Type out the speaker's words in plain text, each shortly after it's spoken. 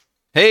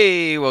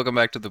Hey, welcome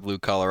back to the Blue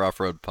Collar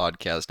Off-Road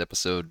Podcast,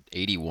 episode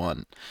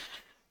 81.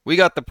 We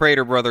got the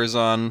Prater brothers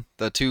on,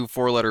 the two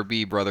four-letter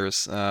B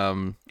brothers,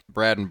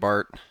 Brad and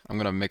Bart. I'm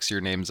gonna mix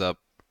your names up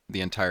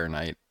the entire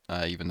night,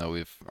 even though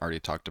we've already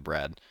talked to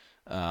Brad.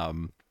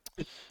 Um,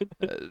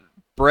 uh,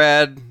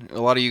 Brad, a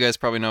lot of you guys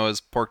probably know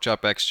as Pork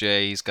Chop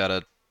XJ. He's got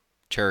a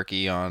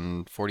Cherokee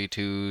on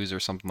 42s or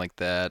something like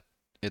that.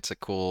 It's a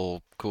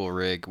cool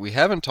rig. We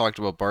haven't talked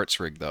about Bart's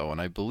rig though, and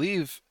I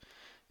believe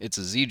it's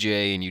a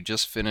ZJ, and you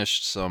just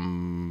finished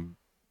some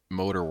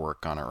motor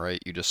work on it, right?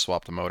 You just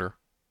swapped the motor?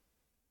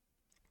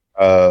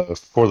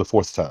 For the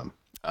fourth time.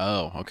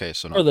 Oh, okay,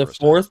 so For not the the first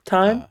time. fourth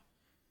time?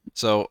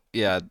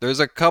 Yeah, there's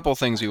a couple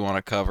things we want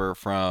to cover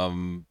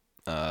from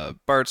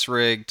Bart's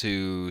rig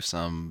to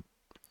some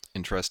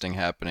interesting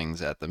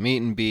happenings at the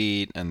meet and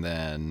beat, and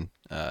then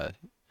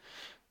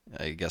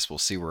I guess we'll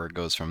see where it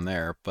goes from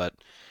there. But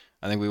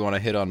I think we want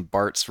to hit on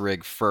Bart's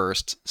rig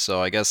first.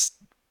 So I guess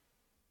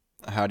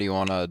how do you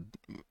want to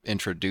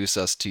introduce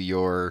us to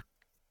your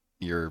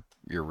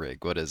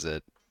rig? What is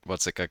it?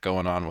 What's it got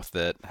going on with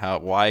it?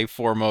 Why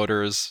four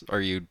motors? Do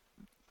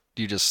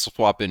you just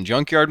swap in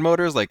junkyard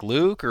motors like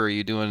Luke, or are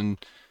you doing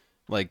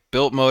like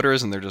built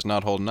motors and they're just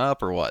not holding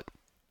up, or what?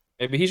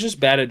 Maybe he's just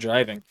bad at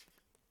driving.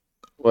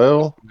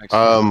 Well, Makes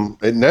sense.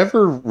 it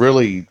never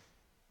really.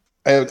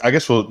 I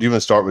guess we'll even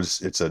start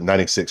with it's a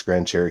 '96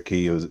 Grand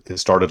Cherokee. It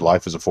started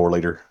life as a 4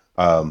 liter.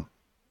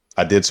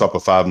 I did swap a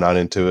 5.9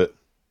 into it.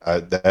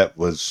 That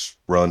was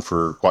run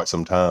for quite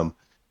some time,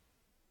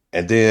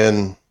 and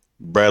then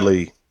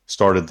Bradley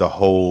started the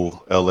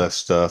whole LS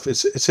stuff.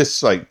 It's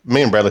just like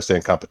me and Bradley stay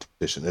in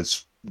competition.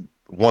 It's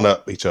one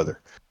up each other.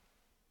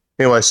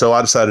 Anyway, so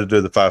I decided to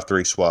do the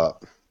 5.3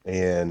 swap,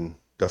 and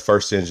the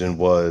first engine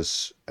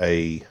was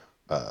a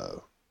uh,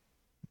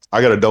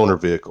 I got a donor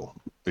vehicle.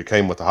 It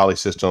came with the Holly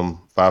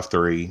System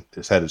 5.3.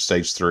 It's had a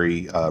stage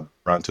three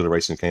Brian Tooler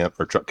racing camp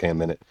or truck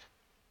cam in it.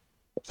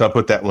 So I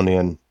put that one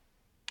in,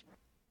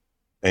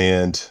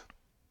 and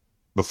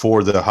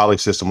before the Holly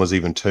System was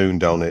even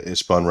tuned on it, it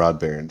spun rod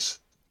bearings.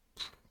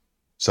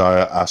 So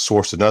I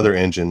sourced another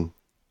engine,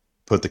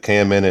 put the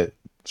cam in it,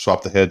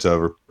 swapped the heads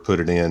over, put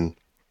it in,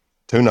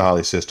 tuned the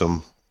Holly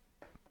System,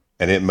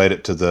 and it made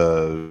it to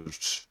the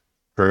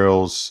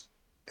trails.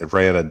 It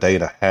ran a day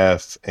and a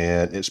half,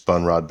 and it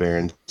spun rod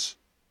bearings.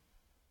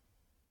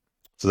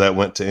 So that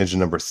went to engine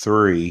number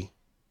three,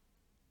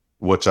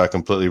 which I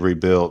completely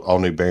rebuilt, all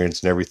new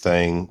bearings and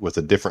everything with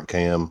a different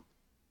cam.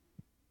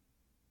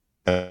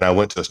 And I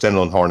went to a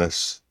standalone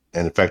harness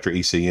and a factory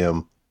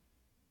ECM.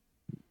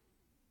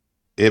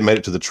 It made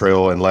it to the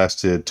trail and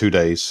lasted 2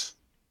 days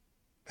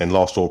and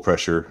lost oil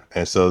pressure.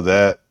 And so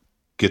that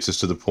gets us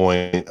to the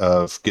point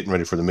of getting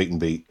ready for the meet and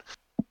beat,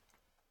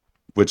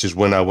 which is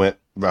when I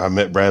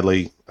met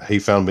Bradley. He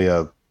found me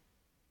a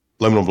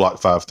aluminum block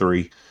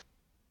 5.3,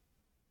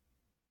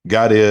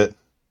 got it,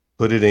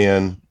 put it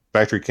in,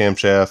 factory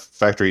camshaft,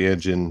 factory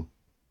engine,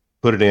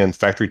 put it in,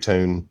 factory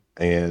tune,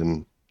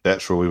 and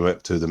that's where we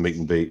went to the meet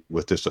and beat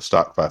with just a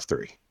stock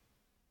 5.3.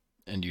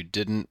 And you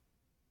didn't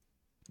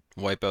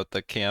wipe out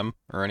the cam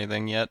or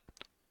anything yet?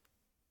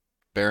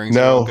 Bearings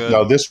are all No, good?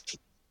 no, this,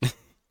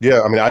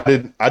 yeah, I mean,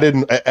 I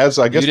didn't, as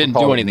I You guess we're didn't do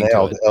calling it anything to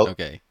now, it.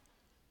 Okay.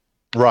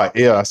 right,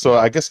 yeah, so Yeah.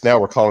 I guess now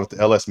we're calling it the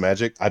LS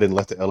Magic. I didn't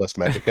let the LS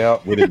Magic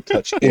out. We didn't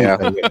touch Yeah.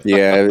 anything.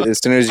 Yeah. As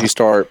soon as you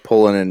start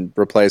pulling and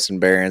replacing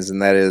bearings,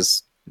 and that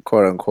is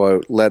quote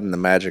unquote letting the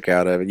magic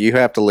out of it, you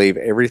have to leave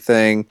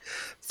everything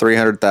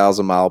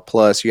 300,000 mile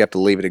plus. You have to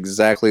leave it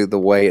exactly the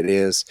way it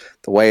is,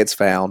 the way it's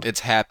found.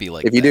 It's happy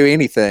like If you that. do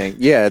anything,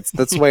 yeah,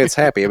 that's the way it's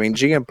happy. I mean,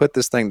 GM put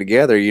this thing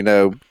together,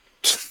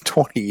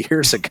 20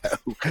 years ago.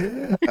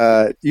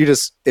 You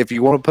just, if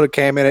you want to put a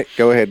cam in it,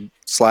 go ahead,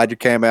 slide your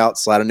cam out,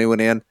 slide a new one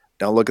in.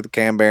 Don't look at the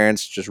cam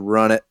bearings, just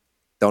run it.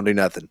 Don't do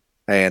nothing.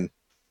 And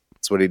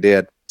that's what he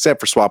did, except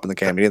for swapping the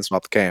cam. He didn't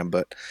swap the cam,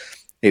 but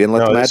he didn't let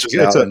No, the magic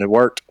out, and it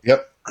worked.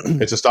 yep,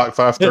 it's a stock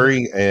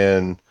 5.3,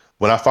 and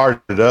when I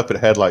fired it up, it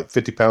had like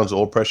 50 pounds of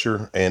oil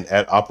pressure, and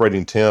at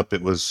operating temp,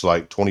 it was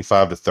like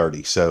 25 to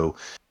 30. So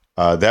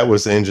that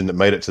was the engine that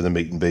made it to the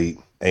meet and beat.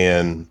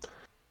 And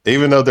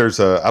even though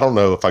I don't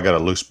know if I got a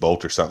loose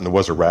bolt or something, there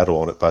was a rattle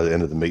on it by the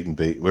end of the meet and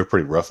beat. We were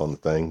pretty rough on the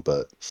thing,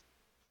 but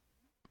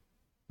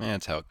Man,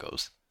 that's how it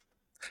goes.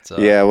 It's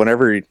Yeah,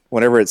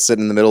 whenever it's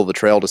sitting in the middle of the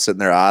trail, just sitting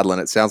there idling,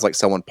 it sounds like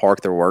someone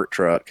parked their work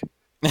truck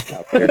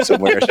out there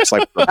somewhere. It's just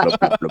like blub, blub,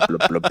 blub,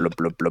 blub, blub, blub,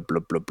 blub, blub,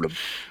 blub, blub,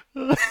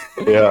 blub.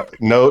 yeah,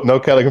 no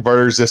catalytic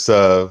converters, just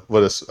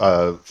what is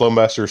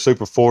Flowmaster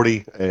Super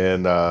 40,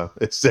 and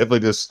it's definitely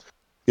just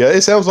yeah,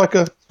 it sounds like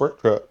a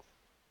work truck.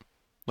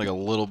 like a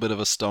little bit of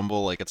a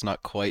stumble, like it's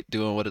not quite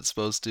doing what it's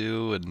supposed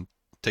to and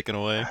ticking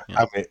away. Yeah.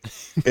 I mean,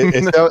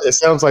 it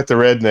sounds like the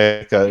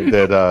redneck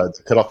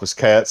that cut off his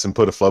cats and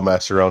put a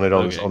Flowmaster on it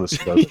on Okay. his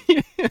Suburban.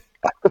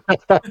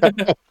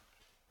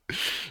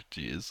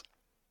 Jeez.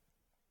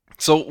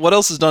 So what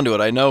else is done to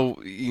it? I know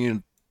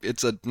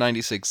it's a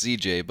 96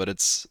 ZJ, but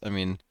I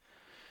mean,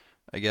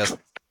 I guess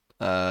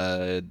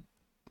uh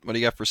what do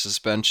you got for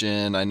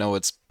suspension? I know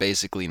it's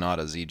basically not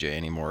a ZJ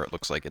anymore. It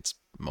looks like it's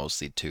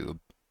mostly tube.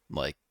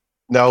 Like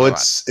No, Come on.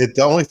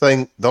 the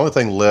only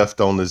thing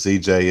left on the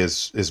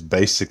ZJ is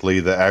basically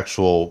the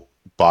actual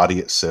body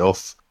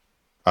itself.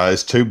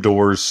 It's tube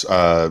doors.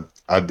 I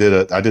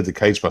did the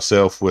cage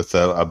myself with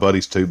a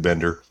buddy's tube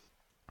bender.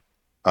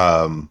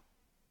 Um,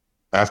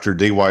 After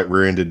D White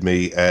rear-ended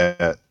me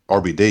at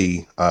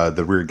RBD,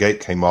 the rear gate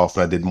came off,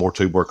 and I did more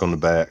tube work on the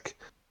back.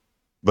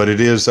 But it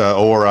is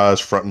ORI's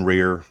front and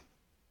rear,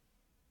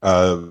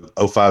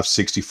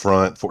 0560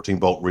 front, 14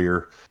 bolt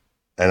rear,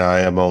 and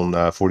I am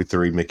on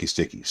 43 Mickey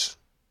Stickies.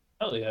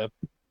 Hell yeah.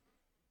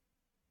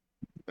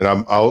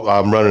 And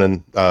I'm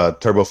running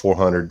turbo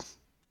 400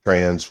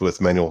 trans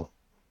with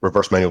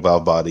reverse manual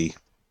valve body.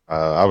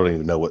 I don't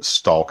even know what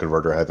stall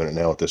converter I have in it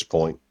now at this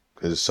point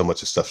because so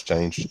much of stuff's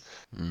changed.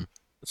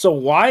 So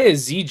why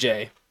is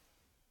ZJ?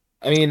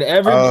 I mean,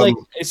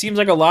 Um, it seems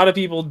like a lot of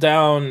people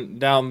down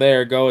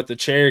there go with the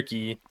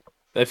Cherokee.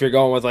 If you're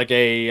going with like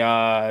a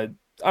I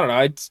don't know,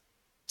 I'd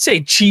say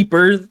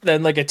cheaper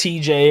than like a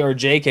TJ or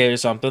JK or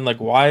something.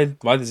 Like why the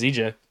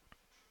ZJ?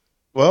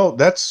 Well,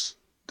 that's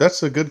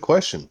a good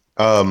question.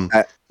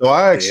 I, So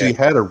I yeah. actually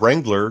had a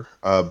Wrangler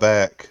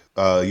back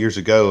years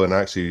ago, and I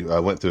actually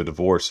went through a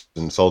divorce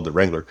and sold the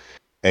Wrangler.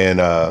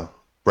 And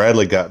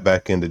Bradley got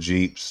back into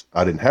Jeeps.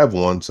 I didn't have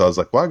one, so I was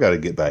like, "Well, I got to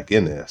get back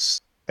in this."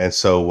 And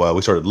so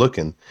we started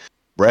looking.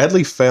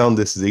 Bradley found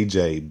this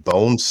ZJ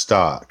bone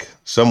stock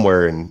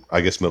somewhere in, I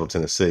guess, Middle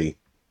Tennessee.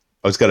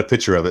 I just got a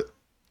picture of it,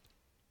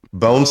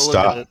 bone Oh, look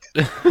stock,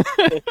 at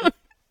it.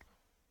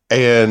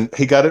 and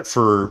he got it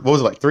for what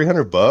was it, like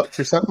 $300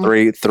 or something?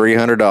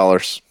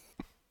 $300.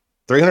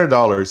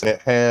 $300, and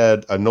it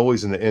had a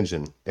noise in the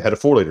engine. It had a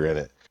 4 liter in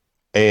it,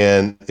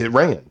 and it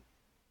ran.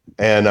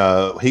 And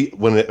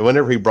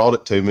whenever he brought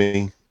it to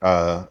me,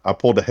 I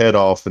pulled the head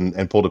off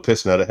and pulled a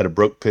piston out. It had a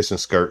broke piston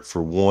skirt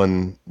for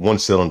one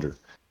cylinder,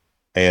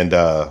 and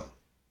I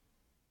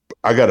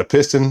got a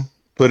piston,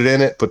 put it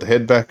in it, put the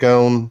head back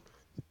on,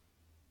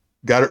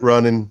 got it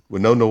running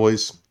with no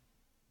noise,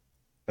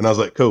 and I was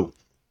like, cool.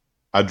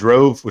 I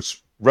drove,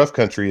 which rough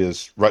country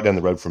is right down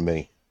the road from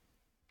me.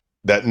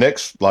 That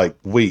next like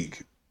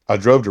week, I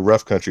drove to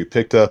rough country,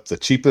 picked up the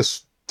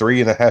cheapest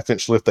 3.5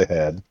 inch lift they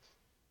had,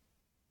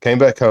 came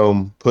back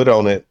home, put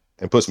on it,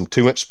 and put some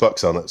 2 inch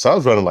spucks on it. So I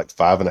was running like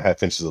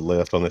 5.5 inches of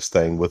lift on this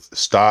thing with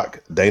stock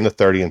Dana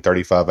 30 and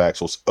 35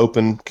 axles,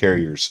 open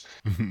carriers.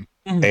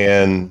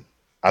 And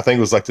I think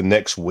it was like the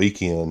next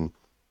weekend,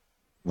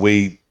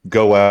 we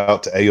go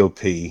out to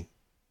AOP,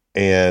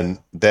 and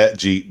that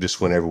Jeep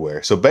just went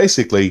everywhere. So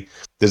basically,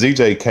 the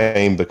ZJ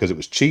came because it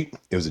was cheap.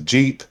 It was a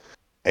Jeep,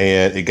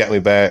 and it got me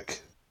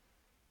back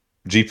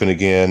Jeeping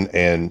again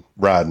and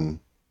riding.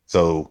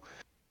 So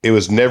it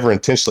was never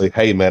intentionally,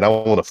 hey man, I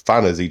want to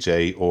find a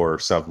ZJ or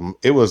something.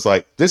 It was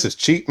like, this is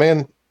cheap,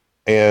 man.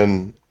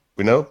 And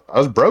I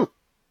was broke.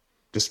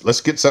 Just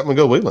let's get something and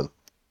go wheeling.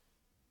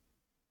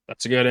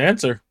 That's a good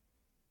answer.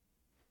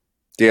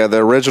 Yeah, the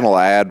original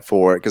ad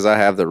for it, because I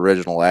have the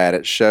original ad,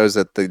 it shows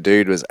that the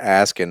dude was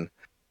asking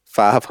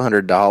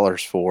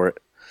 $500 for it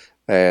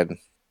and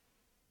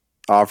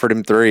offered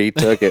him three. He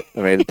took it.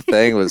 I mean, the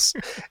thing was,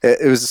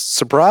 it was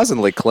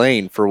surprisingly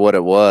clean for what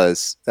it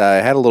was. It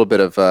had a little bit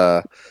of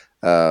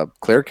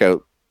clear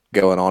coat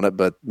going on it,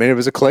 but I mean, it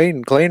was a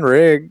clean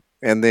rig.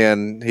 And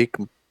then he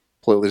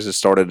completely just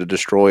started to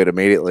destroy it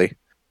immediately.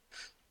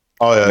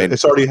 Oh yeah, I mean,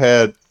 it's already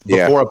had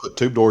yeah. before I put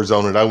tube doors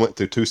on it. I went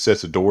through 2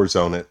 sets of doors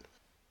on it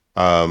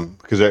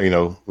because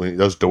when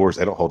those doors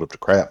they don't hold up to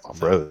crap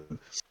off road.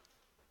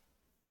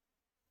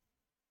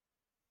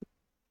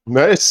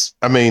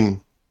 I mean,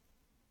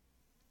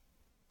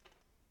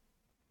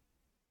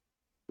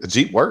 the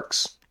Jeep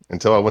works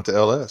until I went to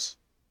LS.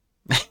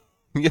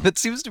 Yeah, that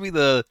seems to be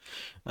the.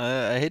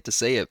 I hate to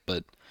say it,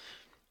 but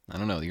I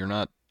don't know. You're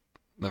not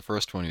the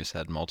first one who's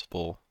had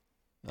multiple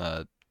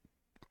uh,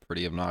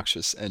 pretty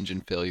obnoxious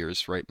engine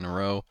failures right in a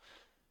row.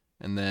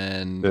 And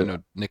then, Yeah.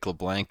 Nick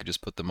LeBlanc who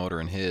just put the motor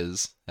in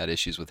his, had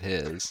issues with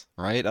his,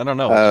 right? I don't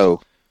know.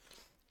 Oh,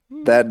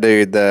 that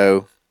dude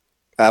though.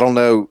 I don't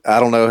know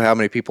how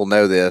many people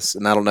know this,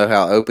 and I don't know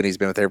how open he's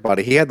been with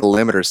everybody. He had the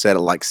limiter set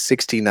at like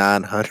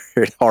 6,900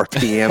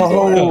 RPM.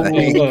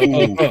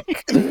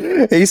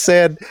 He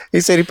said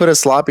he put a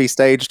sloppy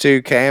stage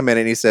 2 cam in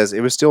it, and he says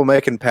it was still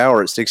making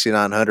power at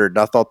 6,900. And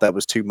I thought that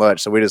was too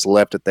much, so we just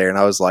left it there. And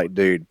I was like,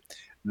 dude,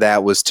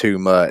 that was too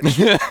much.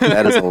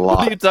 That is a lot.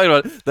 What are you talking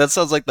about? That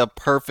sounds like the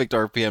perfect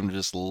RPM to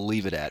just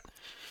leave it at.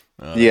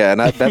 Yeah, and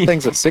that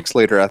thing's a 6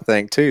 liter, I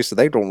think, too. So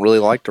they don't really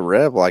like to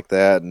rev like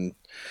that. And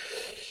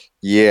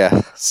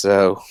yeah,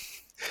 so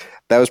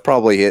that was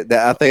probably it.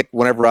 I think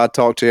whenever I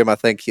talked to him, I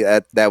think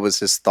that was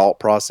his thought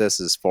process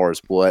as far as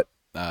what.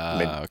 I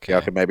mean, Okay.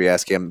 y'all could maybe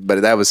ask him,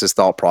 but that was his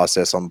thought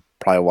process on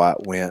probably why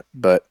it went.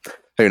 But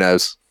who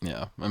knows?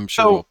 Yeah, I'm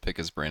sure we'll pick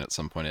his brain at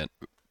some point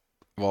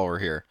while we're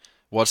here.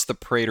 What's the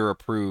Prater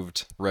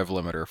approved rev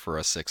limiter for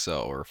a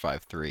 6.0 or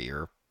 5.3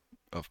 or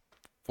a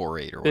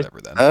 4.8 or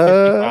whatever then?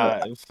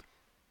 55.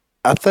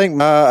 I think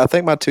my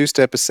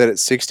 2-step is set at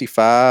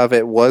 65.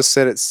 It was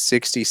set at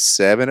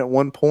 67 at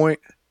one point,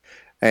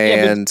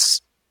 and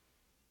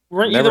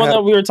Weren't you the Never one had.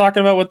 that we were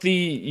talking about with the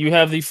you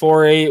have the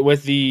 4.8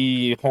 with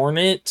the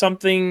Hornet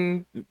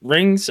something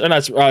rings or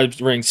not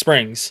rings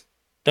springs?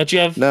 Don't you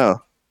have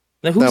No,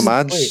 now no, who's wait,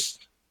 mine's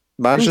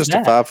who's just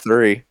a that?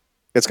 5.3.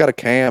 It's got a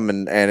cam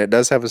and it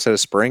does have a set of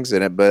springs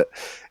in it, but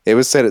it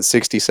was set at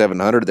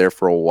 6,700 there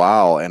for a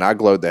while, and I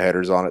glowed the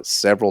headers on it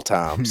several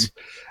times,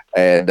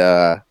 and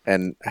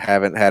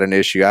haven't had an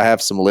issue. I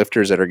have some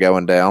lifters that are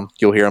going down.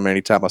 You'll hear them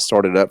anytime I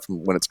start it up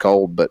from when it's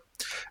cold, but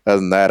other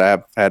than that,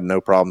 I've had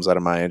no problems out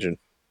of my engine.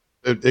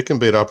 It can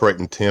be at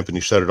operating temp, and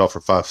you shut it off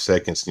for 5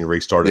 seconds, and you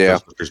restart it. Yeah,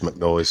 Those lifters make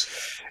noise.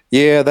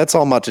 yeah, that's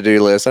on my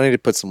to-do list. I need to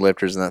put some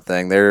lifters in that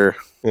thing. Yeah.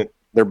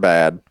 They're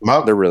bad. My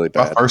They're really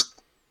my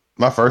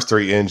bad. first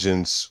three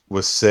engines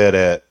was set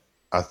at,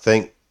 I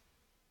think,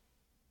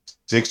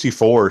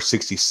 64 or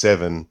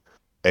 67,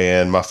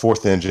 and my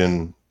fourth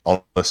engine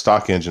on the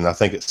stock engine, I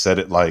think it's set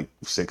at like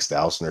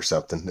 6,000 or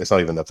something. It's not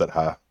even up that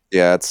high.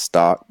 Yeah, it's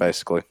stock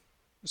basically. I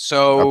put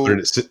So,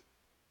 it at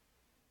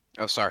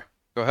oh, sorry.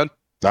 Go ahead.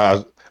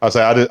 no, I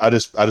say I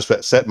just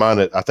set mine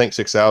at, I think,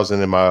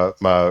 6,000, and my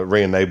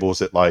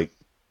re-enables at like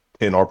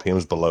 10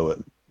 RPMs below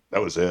it.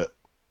 That was it.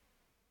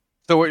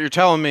 So what you're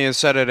telling me is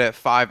set it at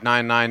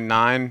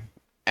 5999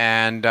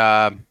 and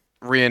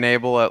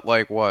re-enable at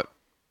like what?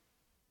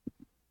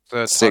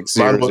 So it's Six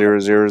Mine zero was zero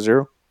zero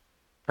zero.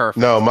 perfect.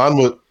 no, mine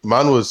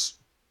was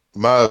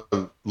my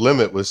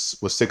limit was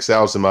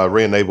 6,000. My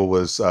re-enable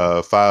was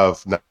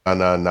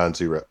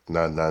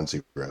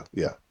 59990.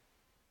 Yeah.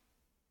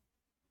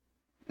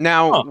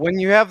 Now, Huh. when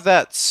you have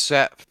that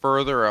set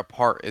further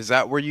apart, is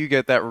that where you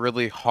get that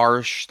really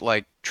harsh,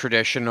 like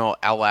traditional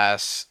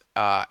LS,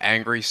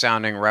 angry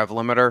sounding rev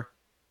limiter?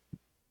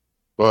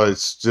 Well,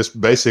 it's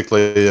just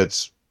basically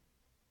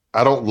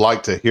I don't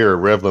like to hear a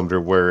rev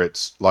limiter where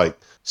it's like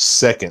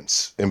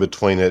seconds in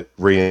between it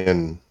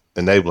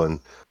re-enabling.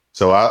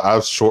 So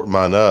I've shortened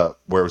mine up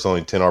where it was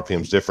only 10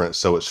 RPMs different,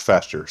 so it's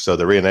faster. So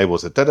the re-enable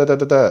is a da da da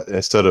da da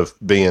instead of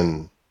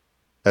being,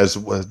 as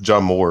with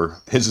John Moore,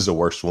 his is the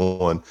worst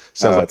one.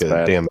 Sounds Oh, like it's a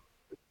bad. damn.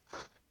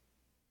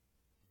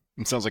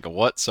 It sounds like a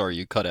what? Sorry,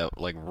 you cut out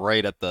like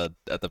right at the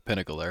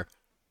pinnacle there.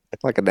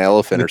 Like an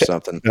elephant or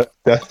something.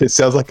 It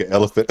sounds like an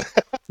elephant.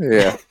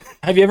 Yeah.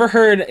 Have you ever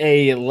heard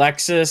a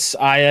Lexus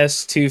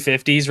IS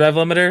 250's rev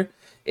limiter?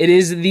 It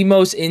is the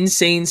most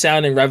insane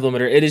sounding rev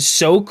limiter. It is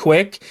so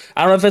quick.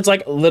 I don't know if it's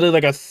like literally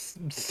like a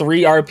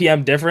 3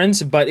 RPM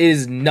difference, but it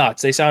is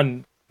nuts. They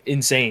sound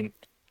insane.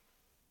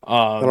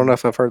 I don't know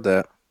if I've heard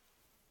that.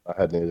 I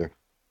hadn't either.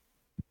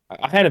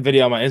 I had a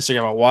video on my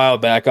Instagram a while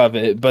back of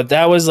it, but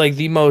that was like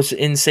the most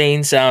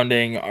insane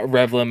sounding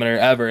rev limiter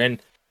ever.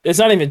 And it's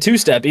not even two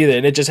step either.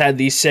 And it just had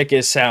the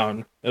sickest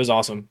sound. It was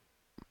awesome.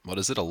 What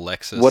is it? A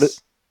Lexus? What it-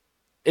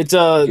 It's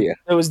Yeah.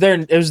 it was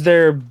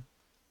their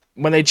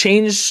when they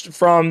changed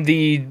from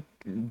the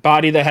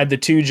body that had the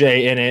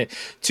 2J in it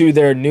to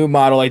their new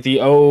model like the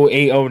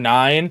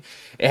 0809,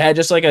 it had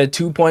just like a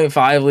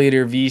 2.5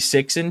 liter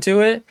V6 into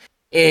it,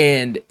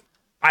 and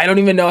I don't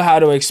even know how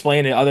to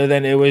explain it other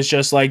than it was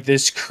just like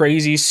this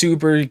crazy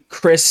super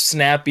crisp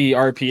snappy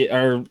RP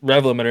or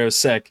rev limiter. It was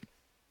sick.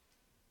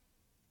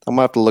 I'm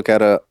gonna have to look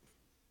at it.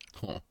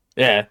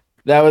 Yeah.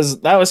 That was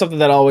something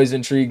that always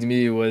intrigued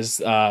me was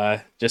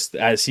just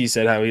as he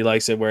said how he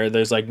likes it where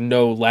there's like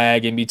no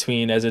lag in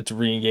between as it's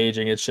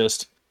re-engaging. It's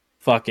just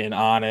fucking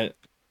on it.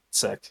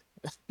 Sick.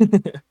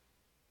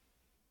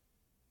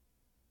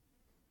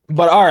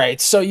 But all right,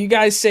 so you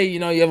guys say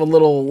you have a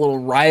little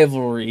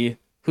rivalry.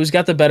 Who's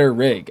got the better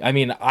rig? I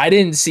mean, I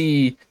didn't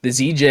see the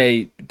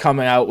ZJ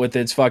coming out with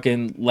its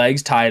fucking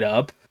legs tied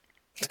up,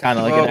 kind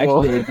of like an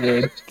Whoa,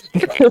 whoa.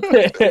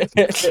 X-Blade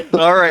did.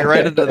 All right,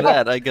 right into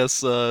that. I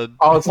guess. Oh,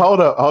 hold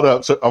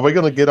up. So, are we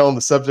going to get on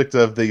the subject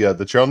of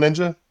the Trail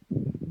Ninja?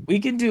 We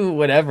can do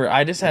whatever.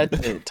 I just had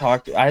to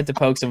talk. I had to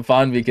poke some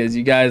fun because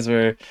you guys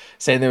were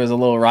saying there was a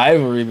little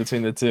rivalry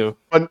between the two.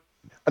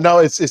 No,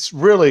 it's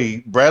really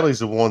Bradley's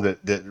the one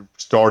that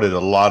started a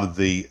lot of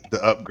the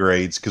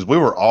upgrades, because we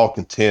were all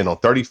content on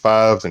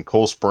 35s and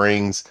Cool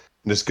Springs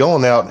and just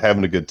going out and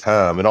having a good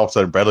time. And all of a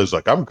sudden, Bradley's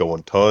like, I'm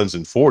going tons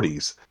and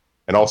 40s.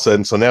 And all of a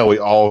sudden, so now we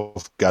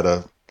all got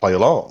to play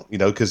along,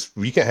 because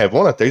you can't have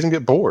one out there. He's going to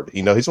get bored.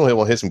 He's only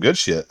want to hit some good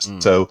shit.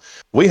 Mm. So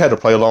we had to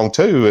play along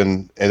too.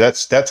 And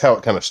that's how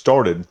it kind of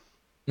started.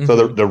 So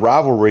Mhm. the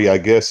rivalry, I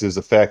guess, is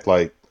the fact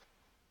like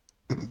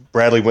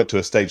Bradley went to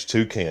a stage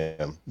 2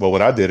 cam. Well,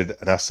 when I did it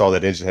and I saw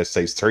that engine had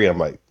stage 3, I'm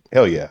like,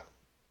 hell yeah,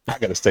 I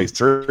got a stage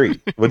 3.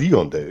 What are you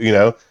going to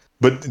do?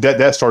 But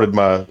that started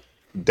my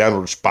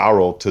downward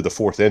spiral to the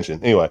fourth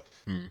engine. Anyway,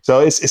 so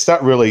it's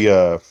not really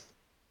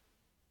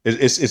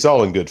it's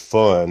all in good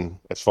fun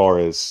as far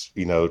as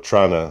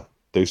trying to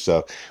do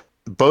stuff.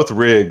 Both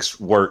rigs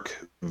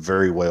work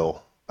very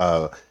well.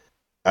 And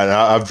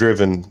I've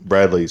driven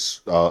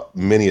Bradley's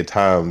many a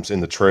times in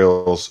the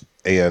trails,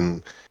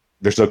 and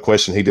there's no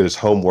question he did his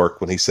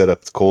homework when he set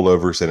up the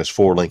coilovers and his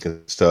 4 link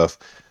and stuff.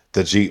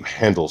 The Jeep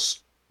handles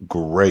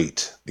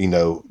great.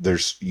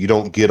 You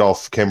don't get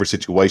off camera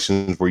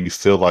situations where you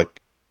feel like,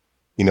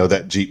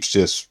 that Jeep's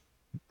just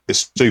is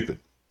stupid.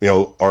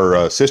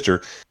 Our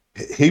sister,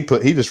 he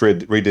just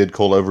redid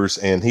coilovers,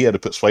 and he had to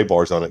put sway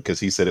bars on it because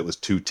he said it was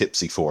too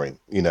tipsy for him.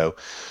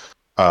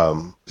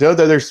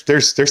 There's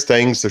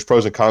things, there's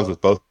pros and cons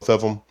with both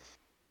of them,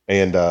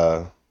 and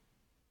I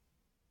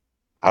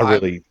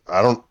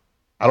I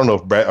don't know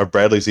if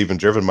Bradley's even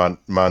driven mine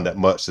that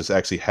much to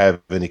actually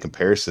have any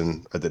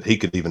comparison that he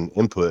could even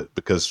input,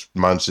 because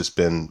mine's just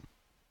been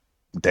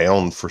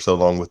down for so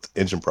long with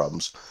engine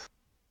problems.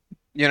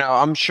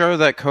 I'm sure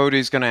that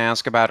Cody's going to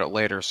ask about it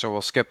later, so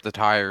we'll skip the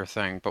tire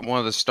thing. But one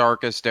of the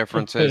starkest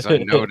differences I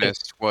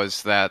noticed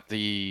was that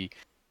the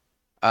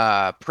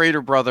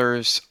Prater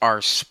brothers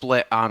are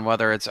split on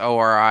whether it's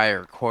ORI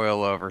or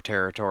coilover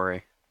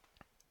territory.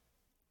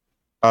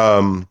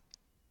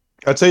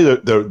 I'd say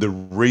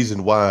the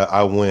reason why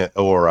I went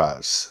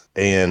ORIs,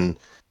 and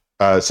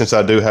since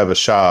I do have a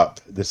shop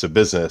that's a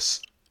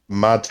business,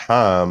 my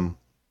time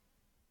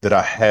that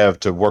I have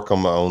to work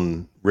on my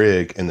own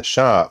rig in the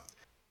shop,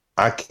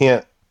 I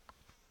can't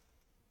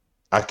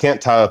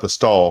tie up a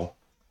stall.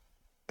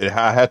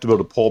 I have to be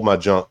able to pull my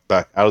junk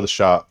back out of the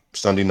shop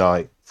Sunday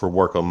night for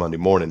work on Monday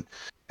morning.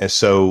 And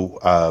so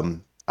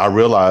I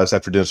realized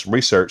after doing some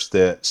research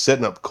that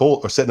setting up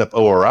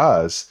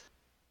ORIs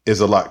is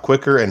a lot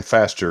quicker and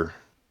faster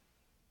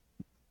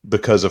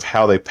because of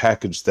how they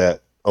package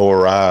that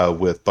ORI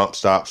with bump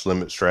stops,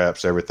 limit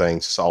straps,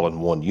 everything's all in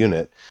one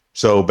unit.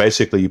 So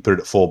basically, you put it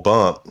at full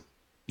bump,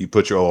 you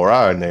put your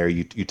ORI in there,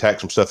 you tack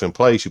some stuff in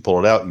place, you pull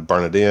it out, you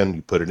burn it in,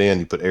 you put it in,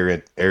 you put air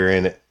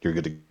in it, you're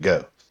good to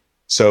go.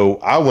 So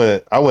I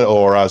went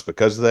ORIs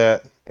because of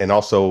that, and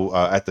also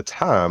at the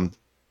time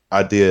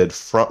I did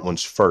front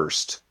ones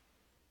first,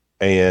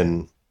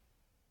 and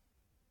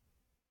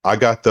I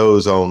got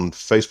those on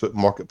Facebook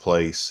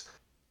Marketplace.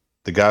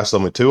 The guy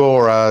sold me two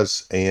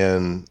ORIs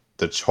and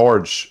the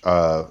charge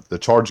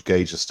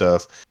gauge and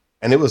stuff,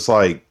 and it was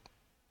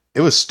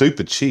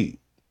stupid cheap.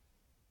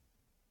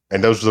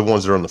 And those are the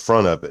ones that are on the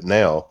front of it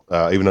now,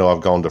 even though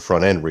I've gone to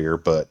front and rear.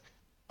 But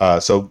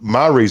so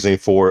my reasoning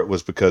for it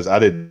was because I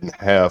didn't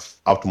have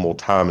optimal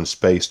time and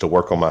space to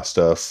work on my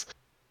stuff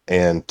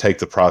and take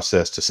the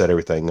process to set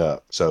everything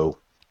up. So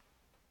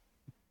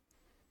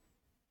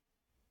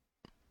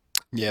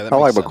Yeah, that I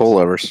makes like my sense.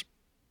 coilovers.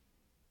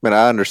 I mean,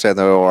 I understand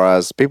the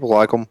ORIs. People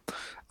like them.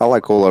 I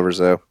like coilovers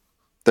though.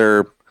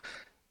 They're,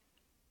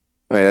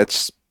 I mean,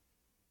 it's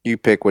you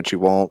pick what you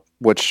want,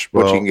 what you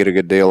can well, get a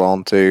good deal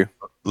on too.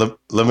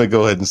 let me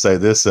go ahead and say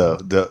this.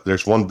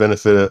 There's one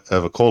benefit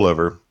of a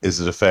coilover is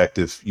the fact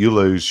if you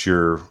lose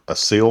a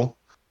seal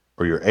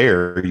or your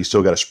air, you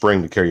still got a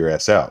spring to carry your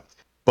ass out.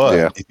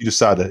 Yeah, But if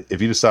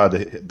you decide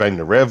to bang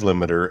the rev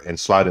limiter and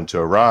slide into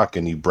a rock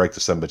and you break the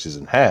some bitches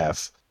in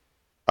half,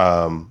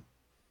 um,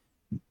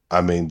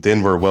 I mean,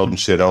 then we're welding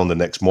shit on the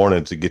next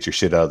morning to get your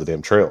shit out of the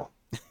damn trail.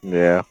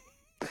 yeah,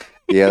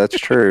 yeah. That's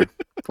true.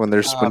 When you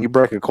Um,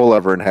 break a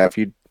coilover in half,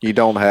 you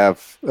don't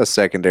have a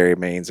secondary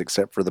means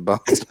except for the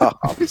bump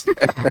stops.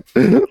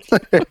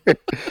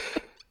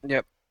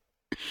 yep.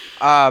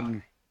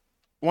 Um,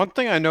 One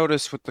thing I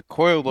noticed with the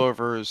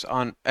coilovers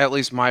on at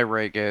least my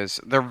rig is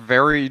they're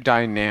very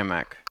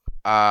dynamic.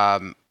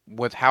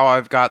 With how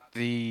I've got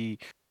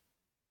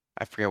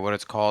I forget what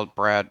it's called,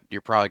 Brad.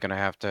 You're probably gonna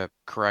have to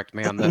correct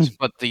me on this,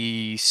 but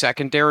the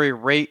secondary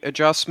rate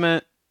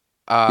adjustment.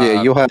 Yeah,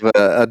 Uh, you'll have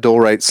a dual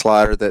rate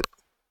slider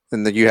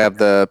and then you have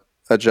the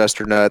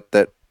adjuster nut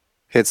that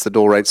hits the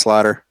dual rate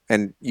slider,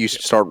 and you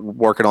start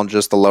working on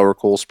just the lower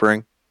coil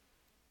spring.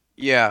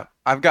 yeah,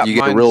 I've got You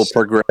get a mine. real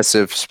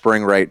progressive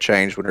spring rate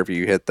change whenever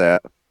you hit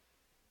that.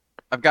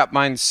 I've got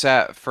mine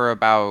set for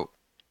about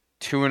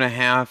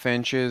 2.5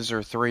 inches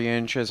or 3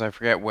 inches. I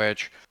forget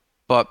which.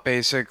 But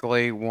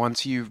basically,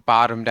 once you've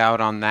bottomed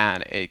out on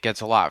that, it gets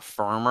a lot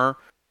firmer.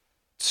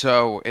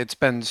 So it's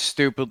been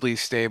stupidly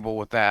stable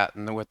with that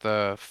and with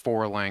the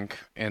 4 link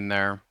in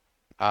there.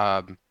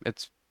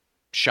 It's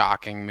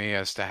shocking me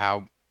as to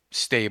how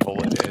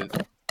stable it is.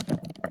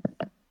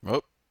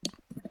 Oh,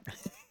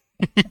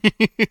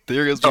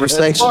 there goes You Brad.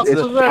 say What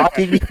it's was that?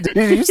 shocking you?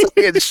 Did you say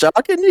it's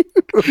shocking you?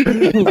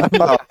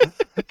 oh,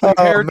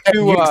 Compared man, to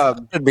you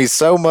excited me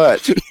so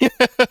much.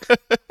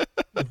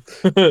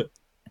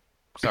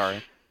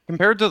 sorry.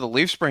 Compared to the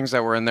leaf springs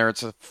that were in there,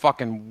 it's a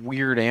fucking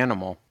weird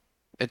animal.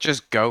 It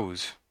just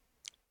goes.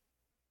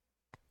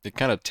 It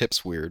kind of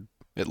tips weird.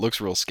 It looks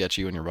real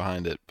sketchy when you're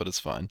behind it, but it's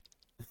fine.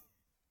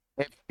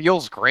 It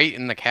feels great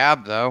in the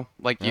cab though.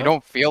 Like you Yep.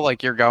 don't feel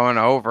like you're going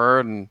over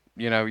and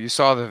you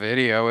saw the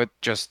video, it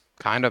just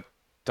kind of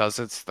does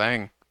its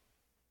thing.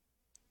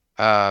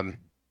 Um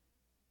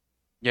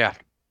yeah,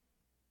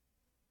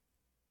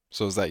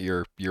 So is that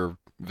your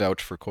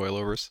vouch for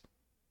coilovers?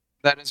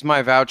 that is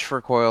my vouch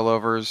for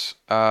coilovers.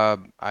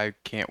 I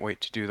can't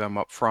wait to do them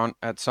up front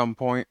at some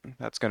point.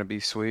 That's gonna be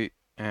sweet.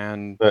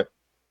 And But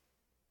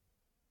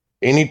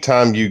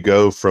anytime you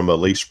go from a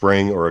leaf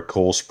spring or a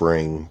coil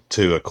spring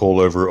to a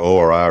coilover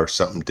ORI or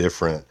something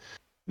different,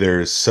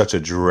 there's such a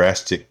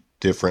drastic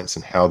difference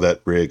in how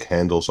that rig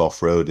handles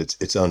off road.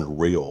 It's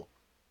unreal.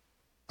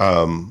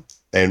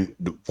 And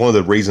one of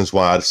the reasons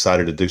why I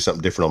decided to do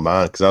something different on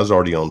mine, because I was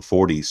already on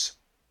 40s,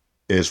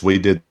 is we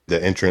did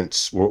the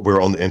entrance.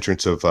 We're on the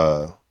entrance of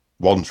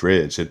Walden's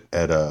Ridge at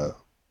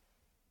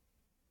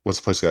what's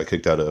the place I got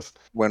kicked out of?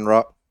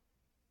 Windrock.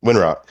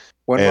 Windrock.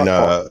 And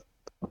Windrock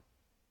Park.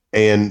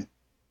 and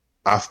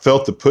I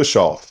felt the push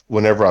off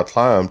whenever I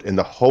climbed, and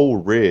the whole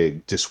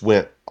rig just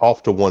went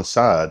off to one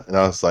side. And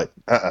I was like,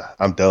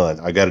 I'm done.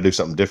 I got to do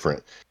something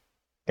different.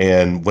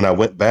 And when I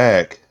went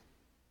back,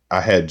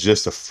 I had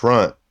just the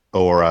front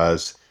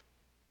ORIs,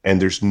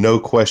 and there's no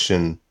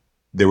question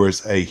there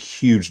was a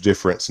huge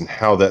difference in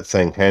how that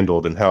thing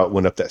handled and how it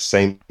went up that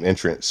same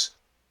entrance.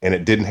 And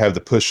it didn't have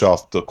the push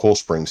off the coil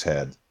springs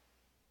had.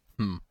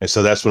 And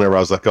so that's whenever I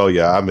was like, oh,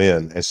 yeah, I'm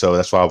in. And so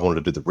that's why I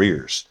wanted to do the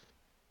rears.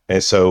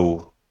 And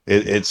so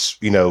it's,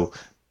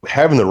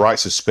 having the right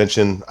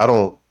suspension.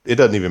 It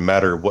doesn't even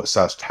matter what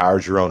size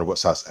tires you're on or what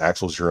size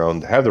axles you're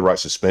on. To have the right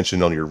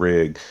suspension on your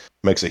rig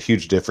makes a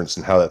huge difference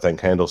in how that thing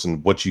handles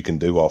and what you can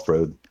do off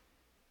road.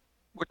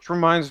 Which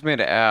reminds me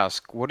to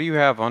ask, what do you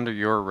have under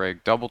your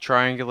rig? Double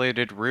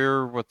triangulated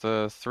rear with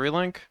a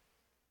 3-link?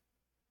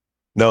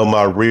 No,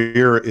 my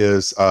rear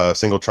is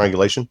single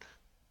triangulation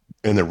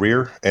in the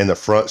rear, and the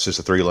front's just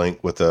a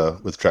 3-link with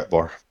a track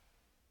bar.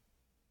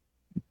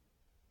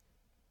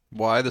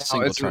 Why the Now,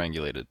 single is it-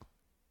 triangulated?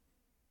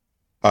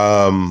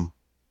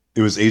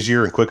 It was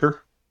easier and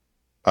quicker.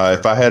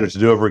 If I had it to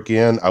do over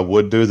again, I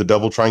would do the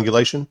double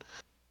triangulation.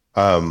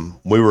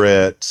 We were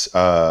at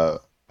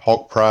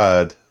Hawk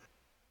Pride.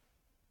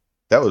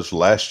 That was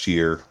last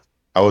year.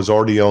 I was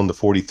already on the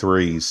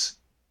 43s,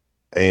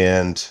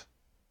 and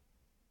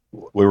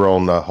we were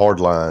on the hard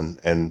line,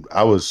 and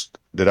I was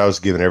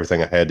giving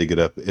everything I had to get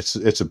up.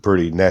 It's a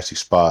pretty nasty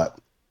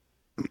spot,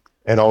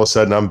 and all of a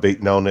sudden I'm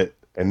beating on it,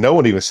 and no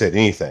one even said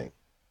anything,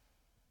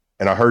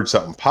 and I heard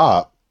something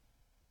pop,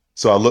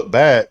 so I looked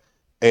back,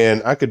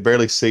 and I could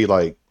barely see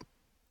like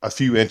a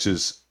few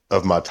inches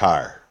of my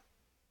tire.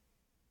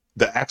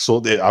 The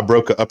axle, I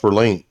broke an upper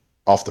link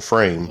off the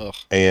frame, Ugh.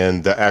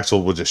 and the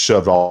axle was just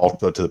shoved off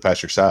to the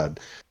passenger side.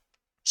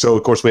 So,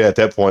 of course, at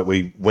that point,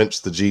 we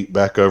winched the Jeep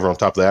back over on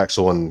top of the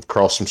axle and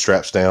crossed some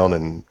straps down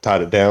and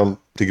tied it down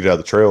to get out of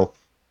the trail.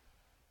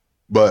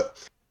 But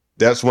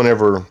that's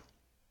whenever,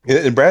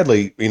 and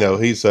Bradley,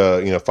 he's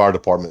fire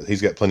department.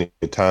 He's got plenty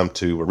of time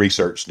to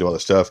research and do all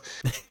this stuff.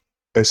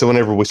 And so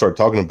whenever we started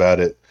talking about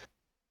it,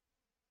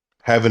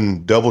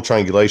 having double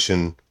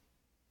triangulation,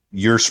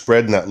 you're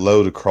spreading that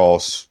load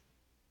across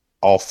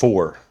all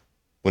four.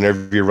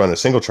 Whenever you're running a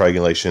single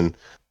triangulation,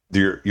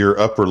 your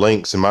upper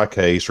links, in my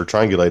case, are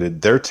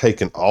triangulated. They're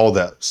taking all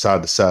that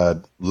side to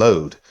side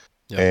load,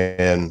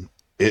 and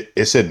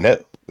it said no.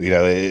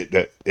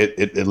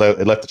 It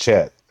left the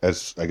chat,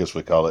 as I guess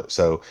we call it.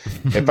 So,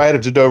 if I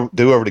had to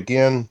do over it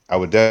again, I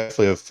would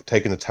definitely have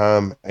taken the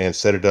time and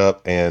set it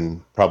up,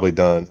 and probably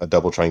done a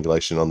double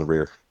triangulation on the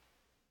rear.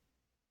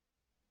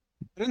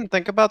 I didn't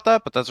think about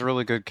that, but that's a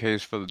really good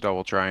case for the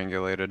double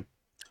triangulated.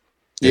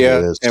 Yeah,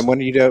 It is. and when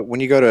you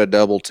go to a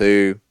double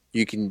two,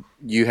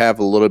 you have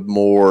a little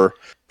more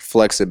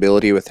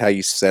flexibility with how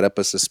you set up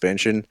a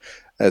suspension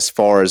as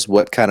far as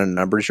what kind of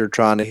numbers you're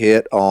trying to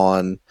hit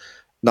on,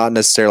 not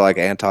necessarily like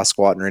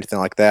anti-squatting or anything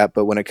like that,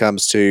 but when it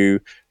comes to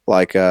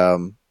like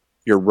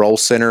your roll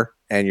center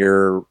and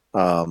your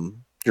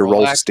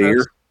roll axis.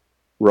 steer,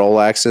 roll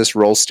axis,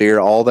 roll steer,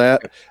 all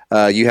that,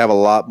 you have a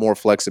lot more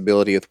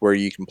flexibility with where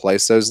you can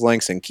place those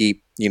links and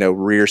keep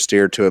rear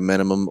steer to a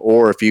minimum,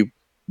 or if you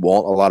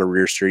want a lot of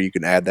rear steer, you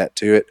can add that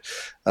to it.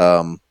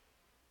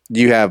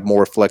 You have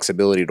more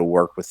flexibility to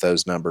work with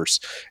those numbers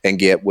and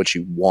get what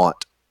you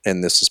want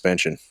in this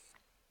suspension.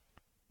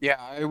 Yeah,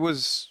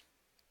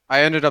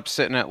 I ended up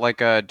sitting at like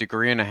 1.5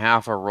 degrees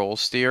of roll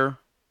steer.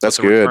 That's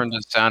but the good. return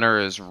to center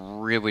is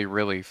really,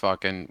 really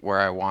fucking where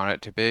I want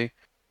it to be.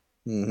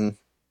 Mm-hmm.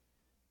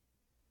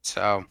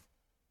 So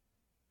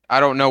I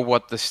don't know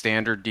what the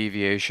standard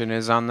deviation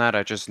is on that.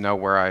 I just know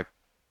where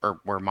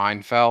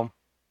mine fell.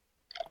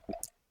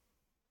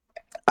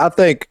 I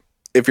think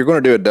if you're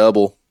going to do a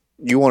double,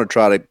 you want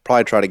to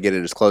probably try to get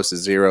it as close to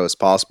zero as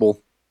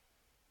possible,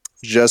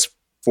 just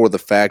for the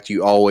fact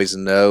you always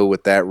know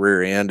what that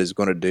rear end is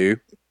going to do.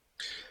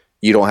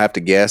 You don't have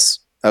to guess,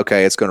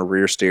 okay, it's going to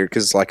rear steer,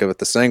 because like with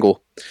the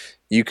single,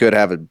 you could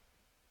have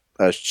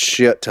a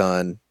shit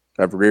ton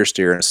of rear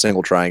steer in a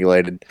single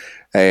triangulated,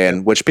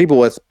 and which people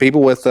with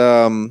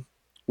man,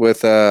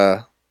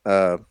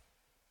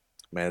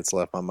 it's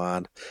left my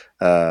mind.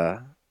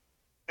 The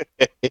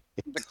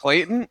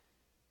Clayton?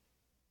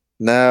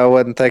 No, I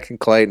wasn't thinking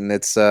Clayton.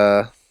 It's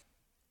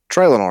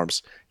trailing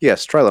arms.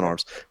 Yes, trailing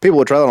arms. People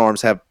with trailing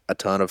arms have a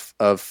ton of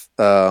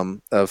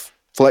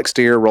flex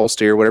steer, roll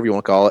steer, whatever you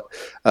want to call it.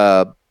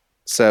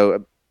 So I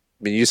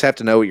mean, you just have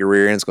to know what your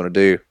rear end's going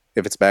to do.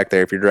 If it's back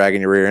there, if you're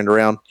dragging your rear end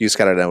around, you just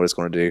got to know what it's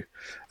going to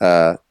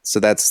do. So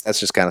that's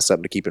just kind of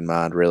something to keep in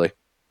mind, really.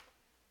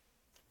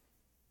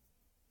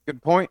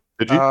 Good point.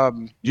 Did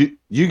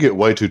you get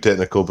way too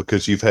technical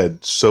because you've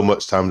had so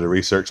much time to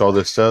research all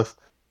this stuff?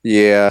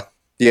 Yeah,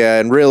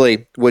 and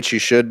really, what you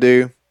should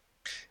do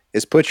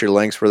is put your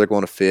links where they're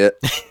going to fit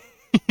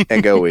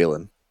and go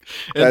wheeling.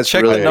 And That's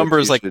check really the what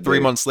numbers you like should 3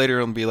 do. months later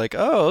and be like,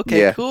 oh, okay,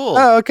 Yeah. cool.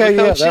 Oh, okay. Look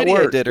how Yeah, that shitty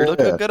I worked. did, or look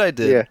how Yeah. good I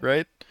did, Yeah.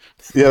 right?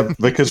 Yeah,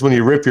 because when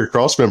you rip your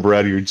cross member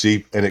out of your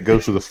Jeep and it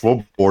goes through the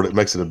floorboard, it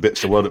makes it a bitch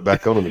to weld it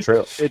back on in the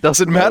trail. It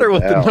doesn't No matter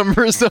what the doubt.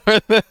 numbers are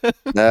then.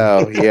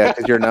 No, yeah,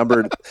 because you're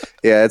numbered.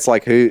 Yeah, it's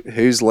like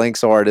whose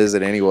links art is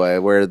it anyway?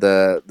 Where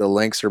the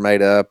links are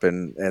made up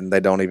and they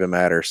don't even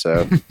matter.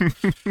 So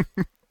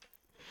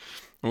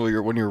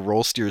Well, when your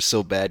roll steer is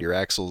so bad, your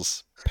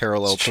axle's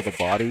parallel to the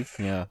body.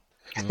 Yeah.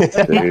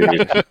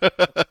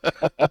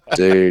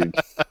 dude,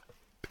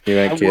 you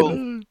I ain't will.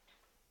 kidding.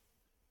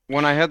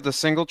 When I had the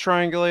single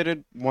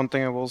triangulated, one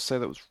thing I will say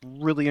that was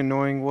really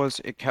annoying was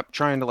it kept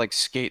trying to like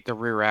skate the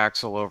rear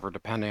axle over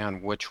depending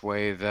on which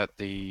way that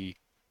the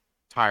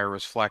tire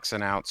was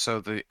flexing out, so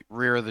the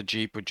rear of the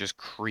Jeep would just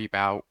creep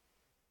out.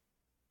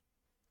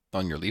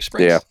 On your leaf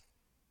Yeah. springs?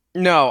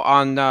 No,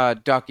 on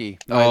Ducky,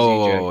 my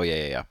ZJ. Oh, yeah,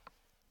 yeah, yeah.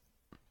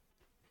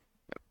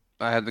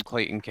 I had the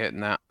Clayton kit in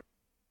that.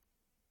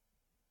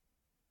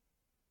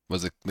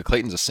 Was it the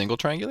Clayton's a single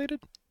triangulated?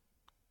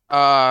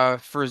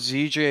 For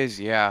ZJs,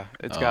 yeah.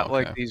 It's Oh, got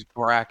like okay. these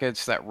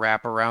brackets that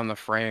wrap around the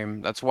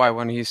frame. That's why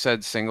when he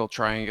said single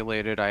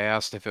triangulated, I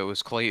asked if it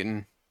was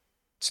Clayton.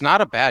 It's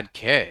not a bad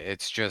kit.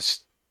 It's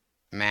just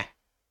meh.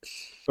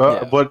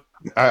 Yeah. But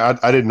I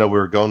didn't know we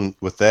were going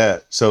with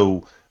that.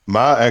 So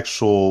my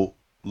actual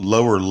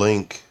lower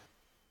link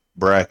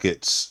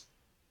brackets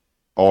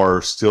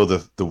are still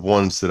the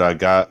ones that I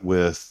got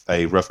with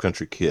a rough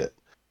country kit.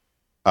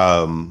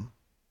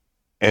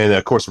 And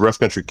of course, the rough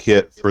country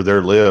kit for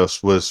their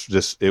lifts was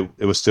just it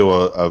was still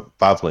a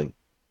 5 link.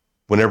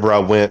 Whenever I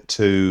went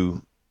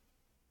to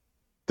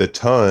the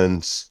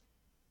tons,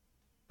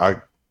 I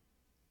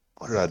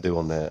what did I do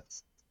on that?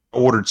 I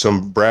ordered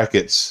some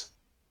brackets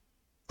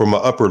for my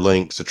upper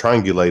links to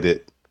triangulate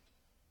it,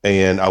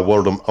 and I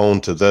welded them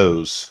onto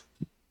those.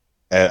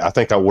 And I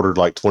think I ordered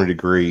like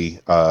 20-degree,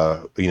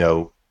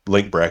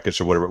 link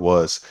brackets or whatever it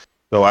was.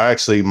 So I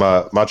actually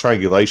my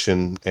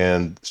triangulation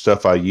and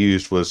stuff I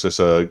used was just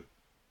a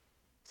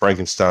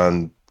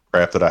Frankenstein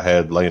crap that I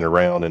had laying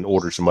around, and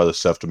ordered some other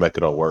stuff to make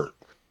it all work.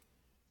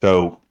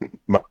 So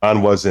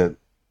mine wasn't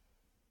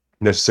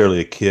necessarily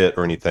a kit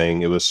or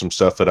anything. It was some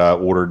stuff that I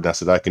ordered, and I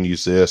said I can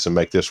use this and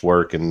make this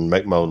work and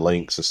make my own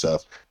links and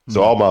stuff.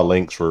 So Hmm. all my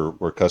links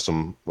were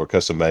custom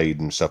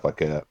made and stuff like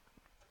that.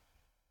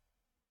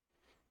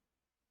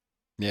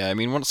 Yeah, I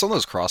mean, some of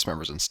those cross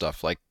members and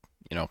stuff, like,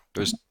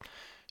 there's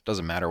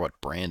doesn't matter what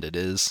brand it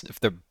is. If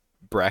the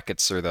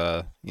brackets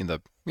are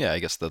I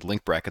guess the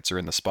link brackets are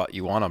in the spot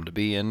you want them to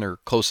be in, or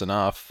close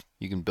enough,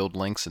 you can build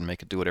links and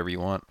make it do whatever you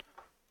want.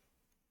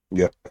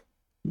 Yeah.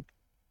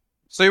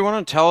 So you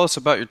want to tell us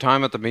about your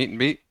time at the meet and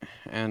beat,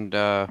 and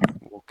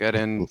we'll get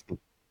in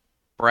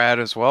Brad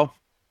as well.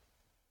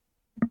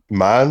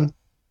 Mine?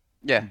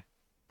 Yeah.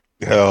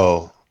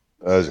 Oh,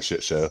 that was a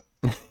shit show.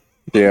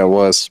 Yeah, it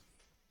was.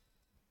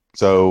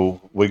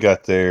 So we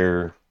got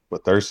there,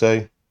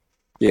 Thursday?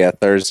 Yeah,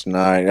 Thursday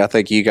night. I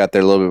think you got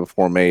there a little bit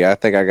before me. I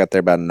think I got there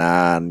about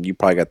 9. You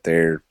probably got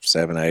there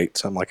 7, 8,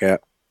 something like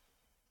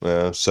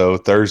that. So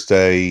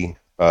Thursday,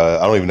 I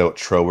don't even know what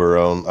trail we were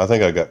on. I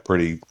think I got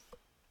pretty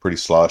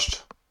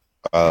sloshed.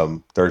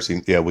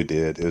 Thursday, yeah, we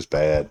did. It was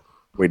bad.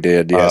 We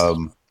did, yes.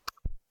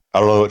 I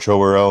don't know what trail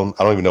we're on.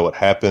 I don't even know what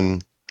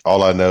happened.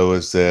 All I know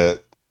is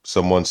that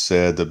someone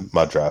said that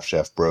my drive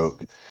shaft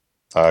broke.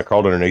 I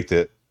crawled underneath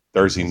it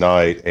Thursday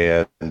night,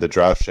 and the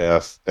drive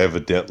shaft,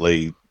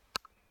 evidently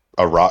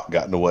a rock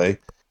got in the way,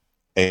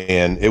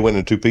 and it went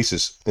in 2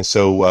 pieces. And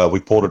so we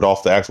pulled it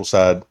off the axle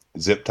side,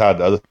 zip tied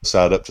the other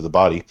side up to the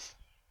body,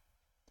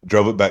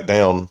 drove it back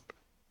down,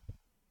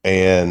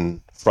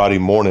 and Friday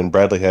morning,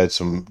 Bradley had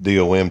some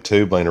DOM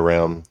tube laying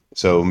around.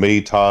 So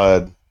me,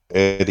 Todd,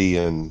 Eddie,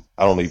 and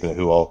I don't even know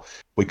who all,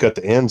 we cut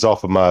the ends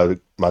off of my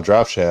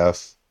drive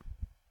shaft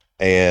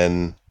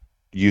and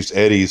used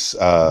Eddie's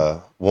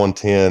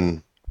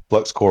 110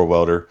 flux core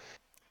welder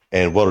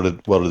and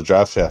welded the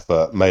drive shaft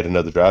up, made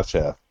another drive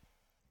shaft,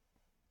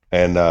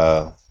 and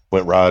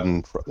went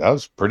riding. That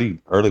was pretty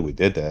early. We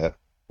did that.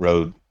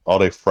 Rode all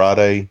day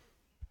Friday.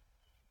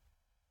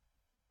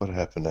 What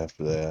happened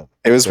after that?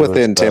 It was There was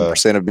within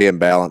 10% of being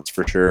balanced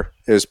for sure.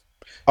 It was.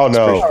 oh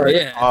no, Oh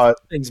yeah, Todd,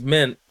 things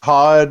mint.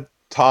 Todd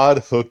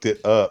hooked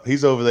it up.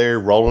 He's over there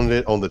rolling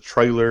it on the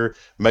trailer,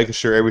 making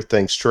sure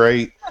everything's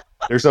straight.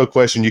 There's no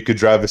question you could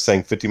drive this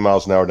thing 50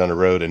 miles an hour down the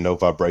road and no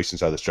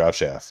vibrations out of this drive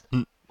shaft.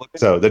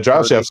 So the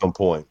drive shaft's on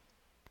point.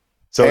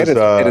 So And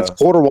it's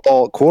quarter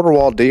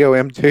wall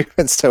DOM too,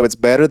 and so it's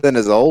better than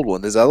his old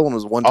one. His other one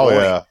was 120.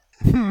 oh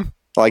yeah,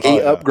 Like Oh,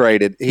 yeah.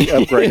 upgraded. He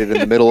upgraded in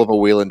the middle of a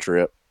wheeling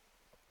trip.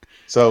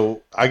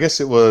 So I guess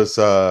it was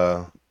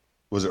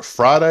it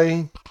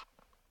Friday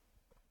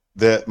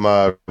that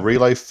my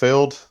relay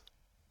failed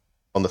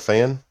on the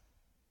fan?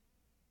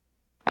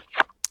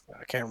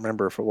 I can't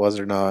remember if it was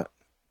or not.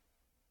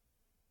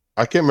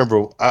 I can't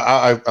remember.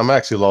 I'm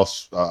actually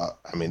lost. I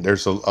mean,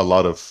 there's a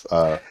lot of It's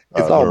all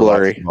there are lots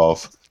blurry.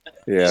 involved.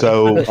 Yeah.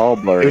 So All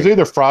it blurry. was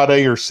either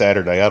Friday or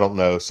Saturday. I don't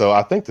know. So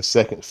I think the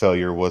second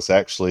failure was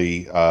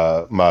actually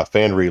my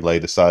fan relay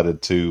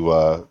decided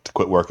to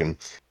quit working.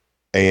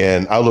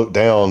 And I look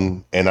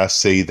down and I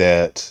see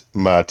that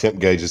my temp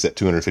gauge is at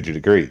 250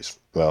 degrees.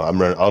 Well, I'm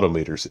running auto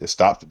meters. It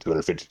stopped at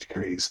 250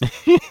 degrees.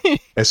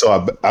 And so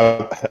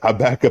I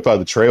back up out of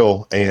the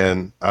trail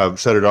and I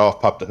set it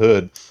off, pop the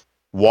hood.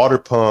 Water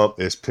pump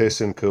is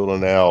pissing,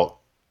 cooling out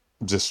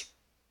just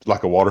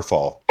like a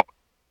waterfall.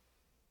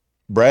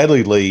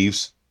 Bradley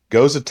leaves,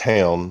 goes to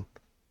town,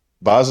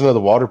 buys another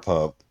water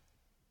pump.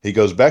 He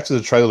goes back to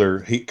the trailer.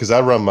 Because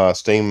I run my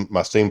steam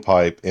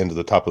pipe into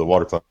the top of the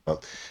water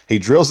pump. He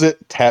drills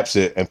it, taps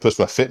it, and puts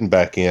my fitting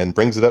back in.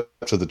 Brings it up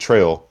to the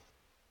trail,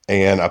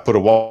 and I put a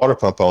water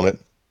pump on it.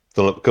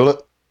 Fill it, cool it.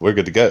 We're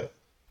good to go.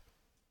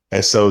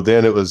 And so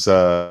then it was.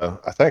 I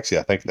think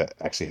that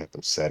actually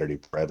happened Saturday,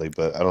 Bradley,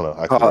 but I don't know.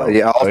 I could be wrong.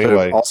 Yeah. But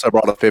anyway, Also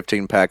brought a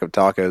 15-pack of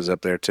tacos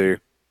up there too,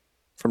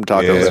 from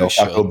Taco yeah, As you Bell.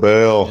 Taco should.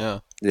 Bell. Yeah.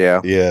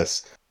 Yeah.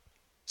 Yes.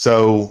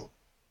 So,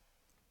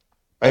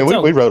 and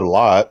That's we rode a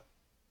lot,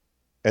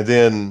 and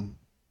then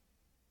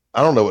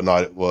I don't know what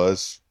night it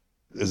was.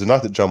 It was the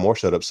night that John Moore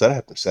showed up. So that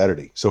happened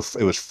Saturday. So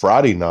it was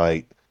Friday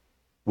night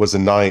was the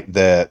night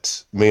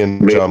that me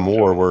and John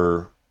Moore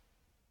were.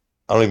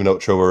 I don't even know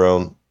what trail we're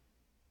on.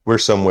 We're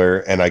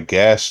somewhere, and I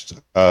gashed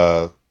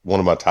one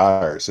of my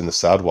tires in the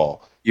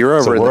sidewall. You're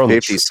over So in we're the on the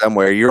 50s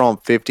somewhere. You're on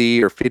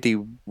 50 or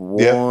 51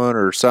 yeah,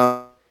 or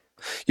something.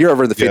 You're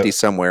over in the yeah, 50s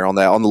somewhere on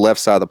the left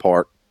side of the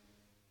park.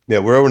 yeah.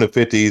 We're over in the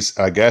 50s.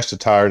 I gashed a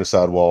tire in the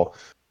sidewall.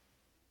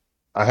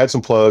 I had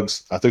some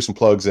plugs. I threw some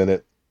plugs in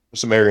it,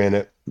 some air in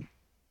it.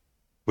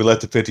 We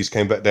let the 50s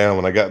came back down.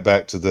 When I got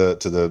back to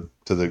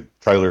the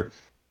trailer,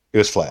 it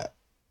was flat,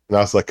 and I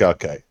was like,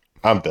 okay,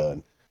 I'm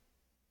done.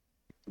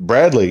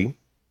 Bradley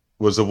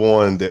was the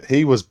one that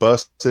he was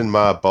busting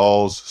my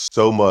balls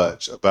so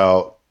much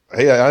about.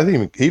 Hey,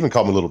 he even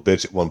called me a little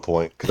bitch at one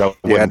point because I Yeah,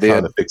 I wasn't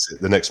trying did. to fix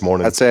it the next I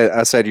morning. said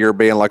I said you're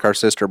being like our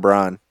sister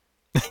Brian.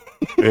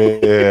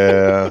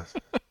 Yeah.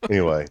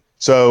 Anyway,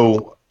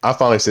 so I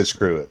finally said,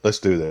 screw it, let's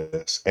do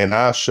this, and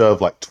I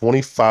shoved like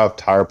 25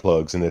 tire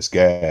plugs in this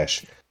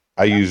gash.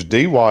 I used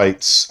D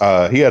White's.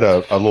 He had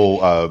a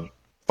little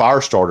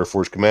fire starter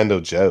for his Commando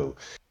Joe.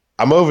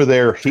 I'm over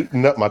there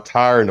heating up my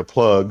tire and the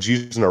plugs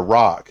using a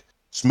rock,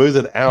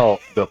 smoothing out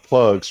the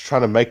plugs,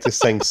 trying to make this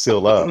thing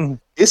seal up.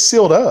 It's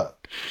sealed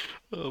up.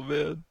 Oh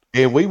man.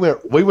 And we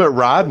went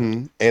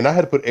riding, and I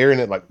had to put air in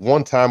it like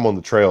one time on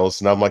the trails,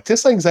 and I'm like,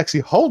 this thing's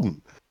actually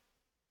holding.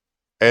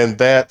 And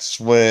that's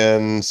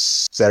when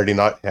Saturday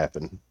night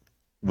happened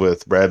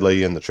with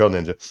Bradley and the Trail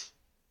Ninja.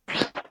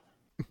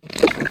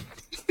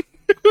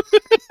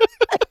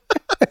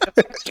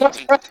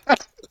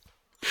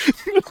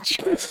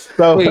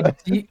 So Wait,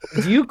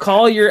 do you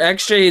call your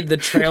XJ the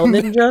Trail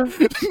Ninja?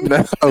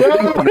 No,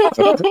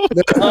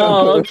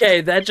 Oh,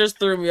 okay. That just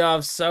threw me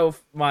off. So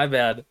my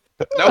bad.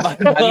 Nope, I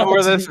know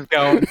where this is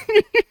going.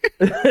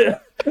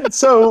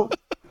 so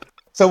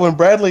when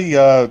Bradley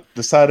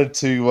decided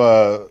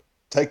to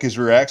take his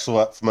rear axle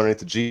out from underneath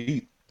the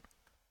Jeep,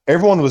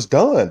 everyone was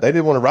done. They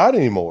didn't want to ride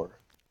anymore.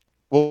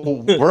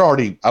 Well, we're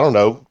already, I don't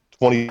know,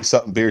 20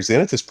 something beers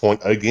in at this point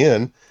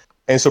again.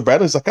 And so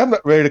Bradley's like, I'm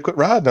not ready to quit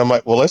riding. I'm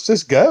like, well, let's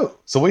just go.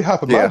 So we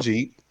hop in my Yeah.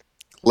 Jeep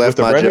left with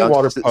a my brand new junk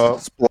water pump.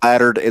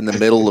 splattered in the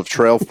middle of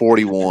Trail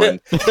 41,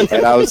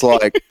 and I was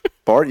like,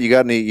 "Bart, you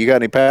got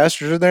any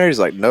passengers in there?" He's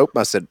like, "Nope."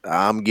 I said,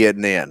 "I'm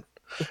getting in.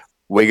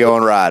 We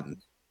going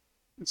riding."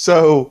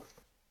 So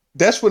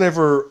that's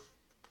whenever,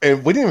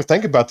 and we didn't even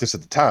think about this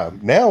at the time.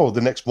 Now,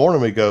 the next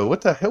morning, we go,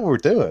 what the hell were we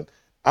doing?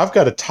 I've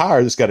got a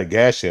tire that's got a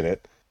gash in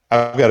it.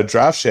 I've got a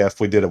drive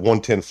shaft. We did a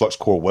 110 flux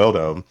core weld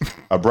on,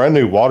 a brand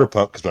new water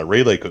pump because my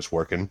relay was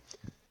working.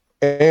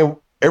 And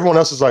everyone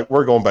else is like,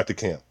 we're going back to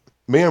camp.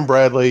 Me and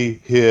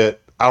Bradley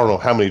hit, I don't know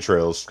how many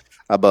trails,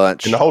 A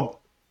bunch.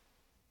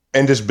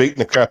 and just beating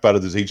the crap out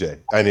of the ZJ.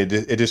 And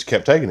it just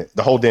kept taking it.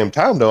 The whole damn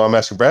time, though, I'm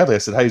asking Bradley, I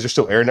said, hey, is there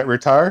still air in that rear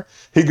tire?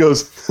 He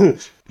goes,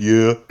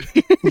 yeah.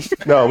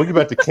 No, we get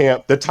back to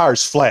camp. The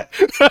tire's flat.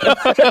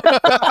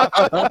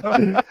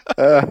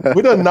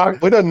 We done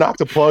knocked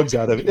the plugs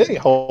out of it. It ain't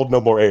hold no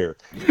more air.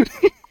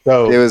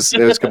 So It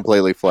was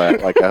completely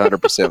flat, like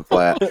 100%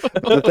 flat.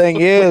 The thing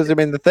is, I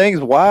mean, the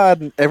thing's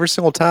wide. And every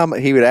single time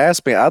he would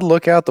ask me, I'd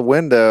look out the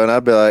window and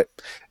I'd be like,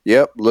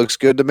 "Yep, looks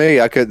good to me."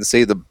 I couldn't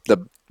see the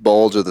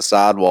bulge of the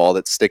sidewall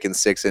that's sticking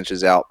 6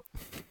 inches out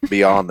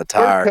beyond the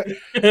tire.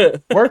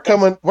 we're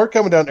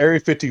coming down Area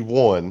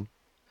 51,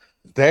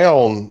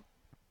 down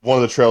one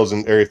of the trails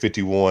in Area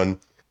 51.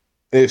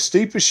 And it's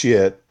steep as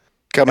shit.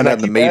 Coming And I down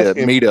the keep meat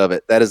asking- meat of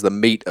it. That is the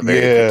meat of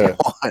Area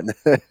 51.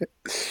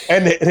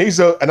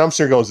 And I'm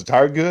sure going, is the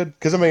tire good?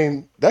 Because I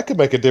mean, that could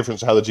make a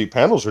difference how the Jeep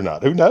handles or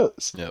not. Who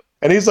knows? Yep.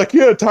 And he's like,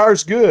 yeah, the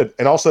tire's good.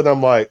 And all of a sudden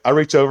I'm like, I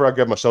reach over, I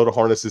grab my shoulder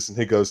harnesses, and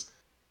he goes,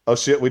 oh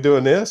shit, we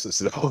doing this? I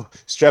said, oh,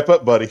 strap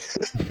up, buddy.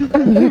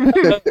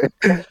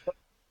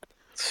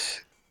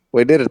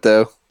 We did it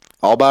though,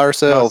 all by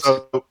ourselves.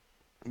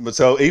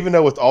 So even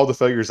though with all the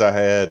failures I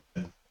had,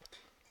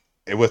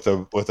 and with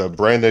a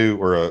brand new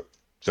or a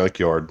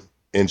junkyard,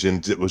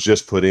 engine that was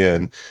just put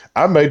in.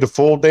 I made the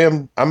full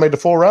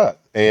ride,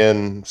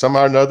 and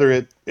somehow or another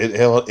it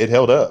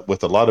held up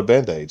with a lot of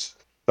band-aids.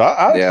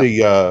 So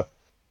Yeah.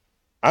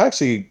 I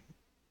actually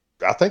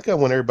I think I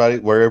went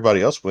where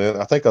everybody else went.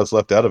 I think I was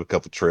left out of a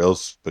couple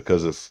trails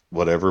because of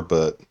whatever,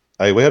 but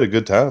hey, we had a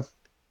good time.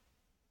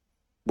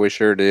 We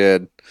sure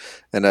did.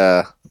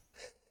 And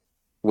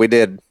we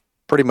did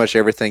pretty much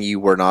everything you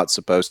were not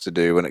supposed to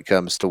do when it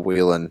comes to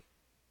wheeling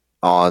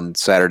on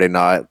Saturday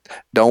night.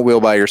 Don't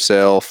wheel by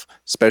yourself,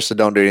 especially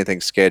don't do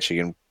anything sketchy.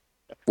 And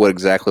what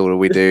did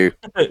we do?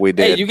 We Hey,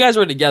 did. you guys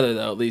were together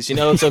though, at least, you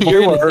know. So if We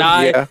you're gonna were,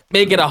 die, yeah.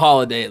 make it a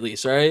holiday at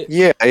least, right?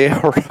 Yeah,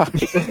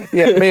 right.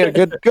 Yeah, man, a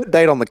good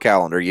date on the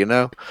calendar, you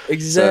know? So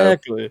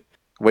Exactly.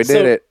 we did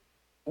So it.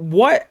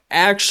 what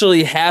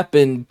actually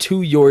happened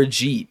to your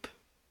Jeep?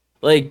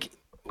 Like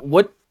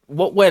what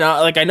went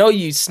on? Like I know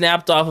you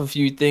snapped off a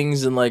few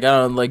things and like I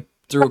don't know, like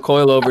threw a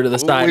coilover to the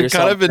side or We've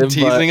kind of been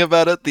something, but teasing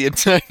about it the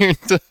entire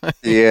time.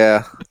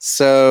 Yeah.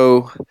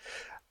 So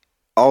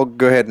I'll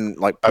go ahead and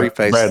like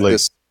preface Bradley,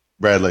 this.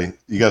 Bradley,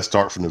 you got to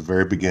start from the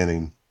very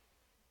beginning.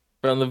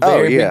 from the Oh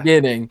very yeah.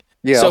 beginning.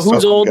 Yeah, So I'll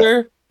who's start. Okay,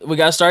 older? We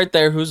gotta start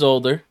there. Who's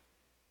older?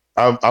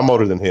 I'm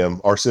older than him.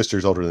 Our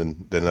sister's older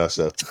than us.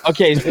 So.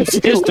 Okay, so He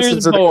listens sister's to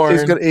this,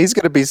 born. he's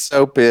gonna be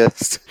so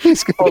pissed.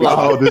 He's gonna Hold be on.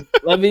 Oh,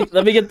 this,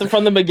 Let me get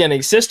from the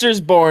beginning.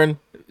 Sister's born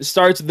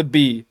starts with the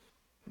B.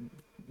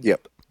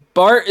 Yep.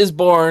 Bart is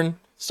born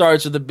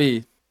starts with a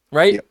B.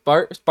 Right? Yep.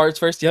 Bart's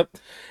first. Yep.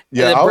 And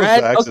yeah, then I was the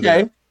Brad. Okay.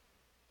 accident.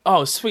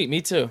 Oh, sweet.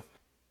 Me too.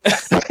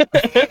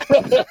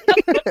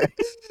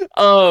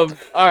 All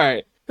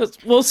right.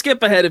 We'll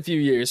skip ahead a few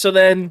years. So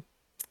then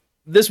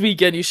this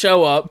weekend you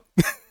show up.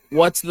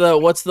 What's the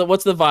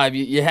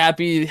vibe? You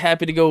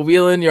happy to go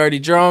wheeling? You already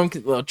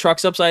drunk? Well,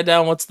 truck's upside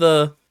down. What's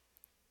the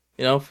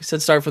we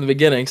said start from the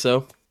beginning,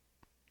 so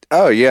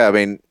Oh yeah, I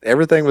mean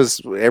everything was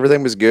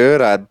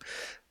good.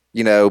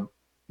 You know,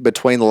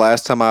 between the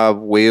last time I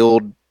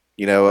wheeled,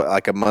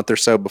 like a month or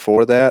so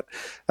before that,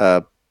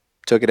 uh,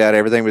 took it out.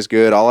 Everything was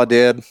good. All I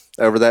did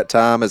over that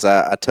time is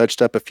I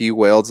touched up a few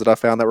welds that I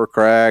found that were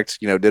cracked.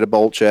 Did a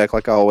bolt check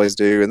like I always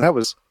do, and that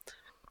was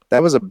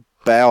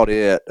about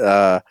it.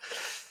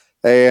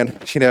 And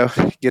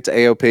get to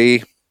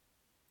AOP.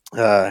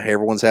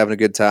 Everyone's having a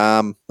good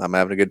time. I'm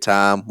having a good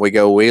time. We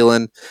go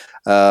wheeling.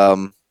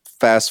 Um,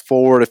 Fast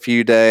forward a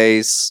few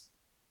days.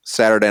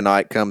 Saturday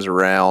night comes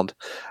around.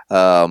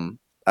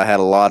 I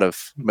had a lot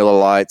of Miller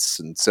Lights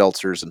and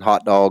seltzers and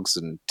hot dogs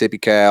and Tippy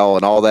Cow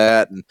and all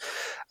that. And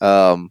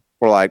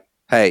we're like,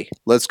 hey,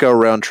 let's go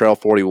around Trail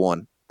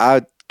 41.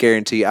 I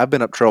guarantee I've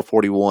been up Trail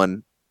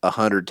 41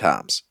 100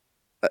 times.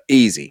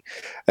 Easy.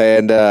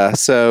 And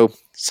so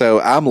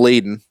I'm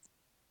leading.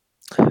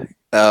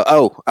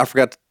 I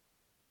forgot to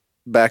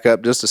back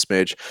up just a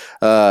smidge.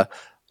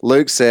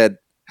 Luke said,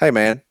 "Hey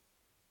man,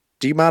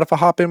 do you mind if I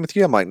hop in with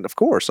you?" I'm like, "Of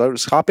course, I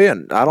just hop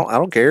in. I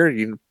don't care.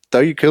 You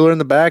throw your cooler in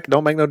the back. It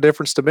don't make no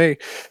difference to me."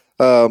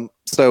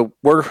 So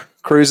we're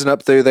cruising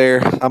up through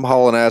there. I'm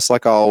hauling ass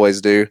like I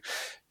always do.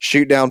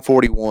 Shoot down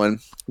 41.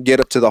 Get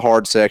up to the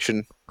hard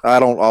section. I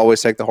don't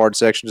always take the hard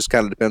section. Just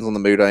kind of depends on the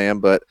mood I am.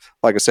 But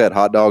like I said,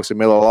 hot dogs and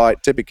Miller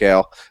Lite, Tippy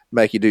Cow,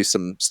 make you do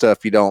some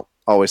stuff you don't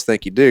always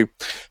think you do.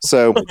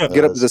 So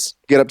get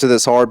up to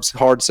this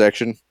hard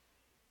section,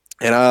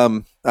 and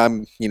I'm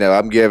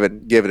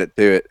giving it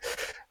to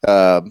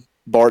it.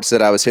 Bart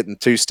said I was hitting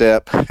two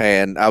step,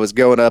 and I was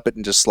going up it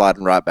and just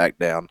sliding right back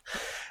down.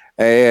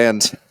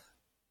 And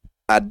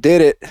I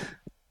did it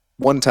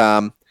one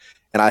time,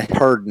 and I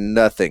heard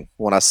nothing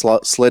when I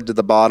slid to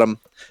the bottom.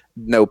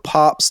 No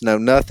pops, no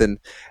nothing.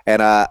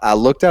 And I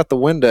looked out the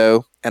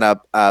window, and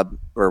I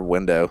or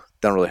window,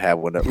 don't really have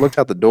a window. Looked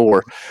out the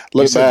door, You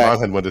looked said back. mine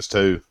had windows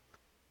too.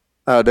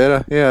 Oh, did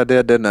I? Yeah, I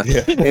did, didn't I?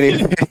 Yeah.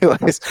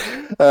 Anyways,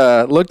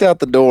 looked out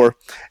the door,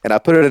 and I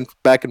put it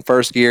back in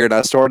first gear, and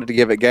I started to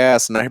give it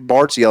gas, and I heard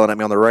Bart's yelling at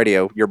me on the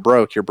radio, "You're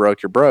broke, you're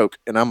broke, you're broke."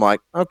 And I'm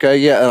like, okay,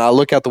 yeah. And I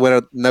look out the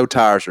window, no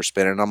tires are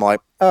spinning. And I'm like,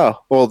 oh,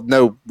 well,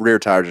 no rear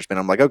tires are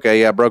spinning. I'm like, okay,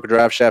 yeah, broke a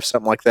drive shaft,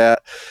 something like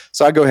that.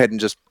 So I go ahead and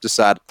just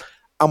decide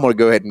I'm going to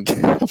go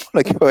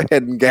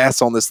ahead and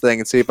gas on this thing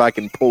and see if I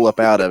can pull up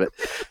out of it.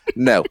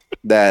 No,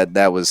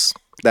 that was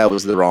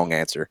the wrong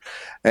answer.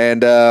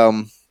 And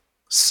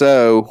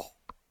so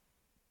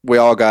we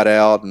all got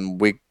out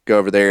and we go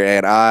over there,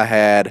 and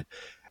I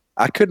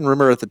couldn't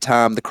remember at the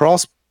time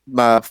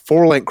my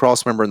 4-link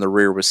cross member in the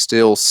rear was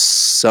still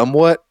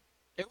somewhat.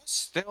 It was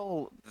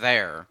still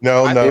there.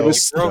 No, I no, It think you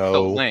was broke the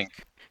no, link.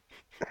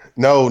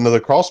 no.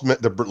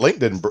 Link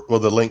didn't. Well,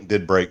 the link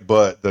did break,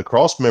 but the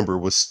cross member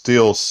was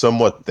still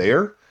somewhat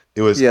there.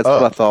 It was yeah, that's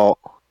what I up. thought.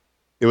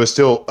 It was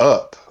still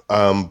up.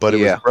 But it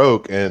was Yeah.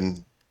 broke,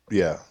 and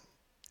yeah.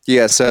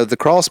 Yeah, so the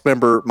cross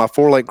member, my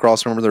 4-link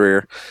cross member in the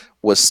rear,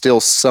 was still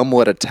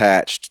somewhat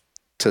attached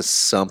to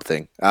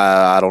something.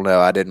 I don't know.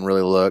 I didn't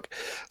really look.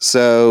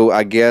 So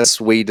I guess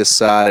we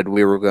decided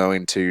we were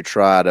going to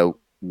try to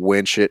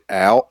winch it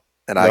out.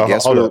 And I No,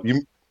 guess hold up.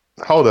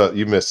 Hold up.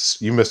 You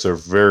missed a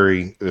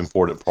very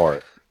important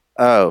part.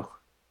 oh,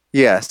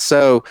 yeah.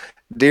 So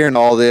during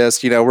all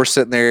this, we're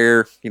sitting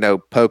there,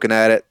 poking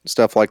at it,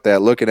 stuff like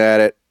that, looking at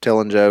it,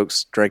 telling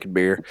jokes, drinking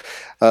beer.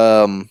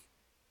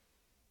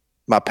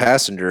 My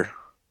passenger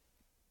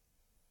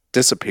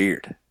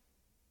disappeared.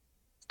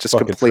 Just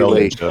Fucking trail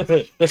completely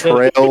ninja.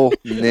 trail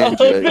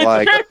ninja.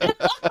 Like,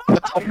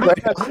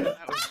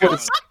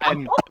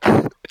 And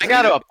I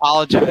got to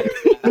apologize.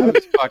 I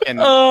was fucking in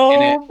it.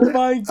 Oh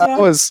my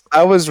god!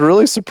 I was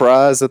really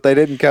surprised that they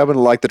didn't come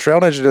and like the trail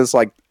ninja just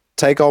like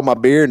take all my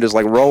beer and just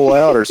like roll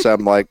out or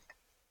something. Like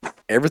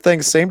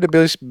everything seemed to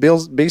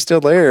be still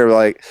there.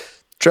 Like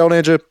trail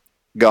ninja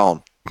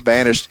gone,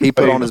 vanished. He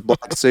put on his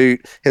black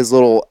suit, his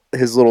little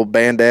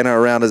bandana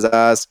around his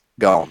eyes,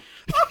 gone.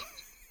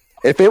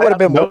 If it would have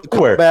been Mortal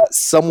Nowhere. Kombat,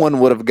 someone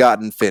would have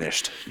gotten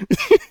finished.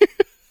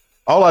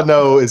 All I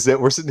know is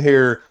that we're sitting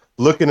here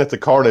looking at the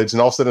carnage,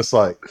 and all of a sudden it's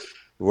like,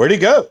 where'd he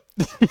go?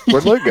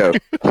 Where'd Luke go?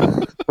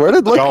 Where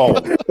did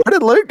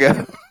Luke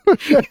go?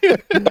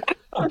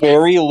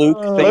 Very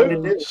Luke thing to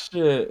Oh do.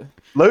 shit!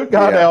 Luke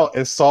got Yeah. out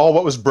and saw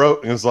what was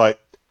broke and was like,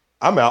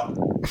 I'm out.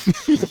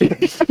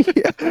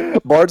 Yeah.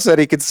 Bart said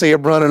he could see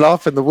him running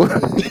off in the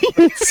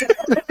woods.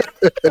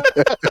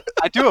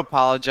 I do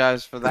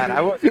apologize for that.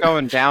 I wasn't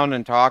going down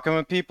and talking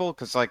with people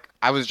because, like,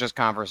 I was just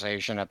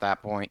conversation at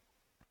that point.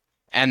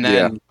 And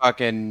then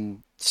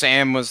fucking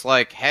Sam was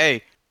like,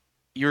 "Hey,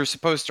 you were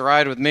supposed to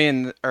ride with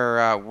me,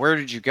 or where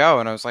did you go?"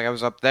 And I was like, "I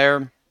was up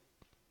there."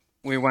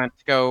 We went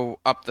to go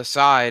up the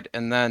side,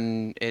 and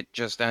then it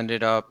just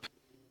ended up.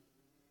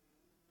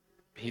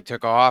 He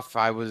took off.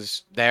 I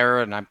was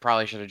there, and I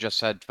probably should have just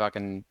said,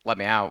 "Fucking let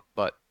me out,"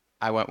 but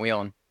I went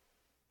wheeling.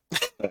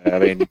 I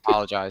mean,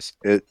 Apologize.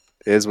 it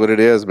is what it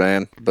is,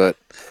 man. But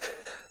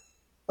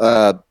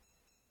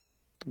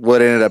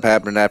what ended up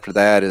happening after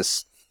that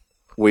is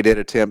we did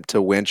attempt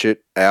to winch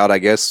it out. I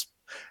guess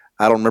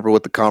I don't remember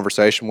what the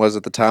conversation was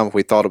at the time. If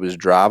we thought it was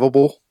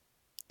drivable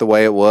the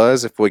way it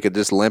was, if we could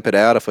just limp it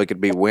out, if we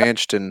could be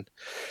winched, and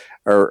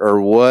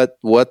or what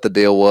the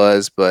deal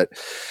was. But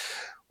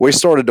we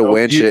started to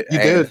winch it.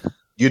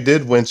 You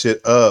did winch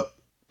it up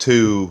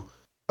to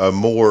a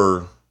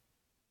more.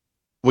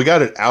 We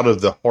got it out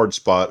of the hard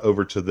spot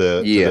over to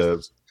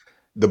the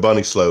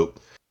bunny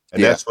slope,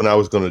 and that's when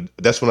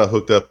That's when I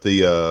hooked up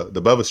the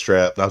Bubba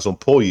strap, and I was gonna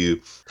pull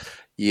you.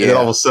 Yeah. And then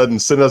all of a sudden,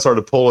 as soon as I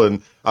started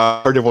pulling,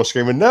 I heard everyone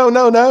screaming, "No,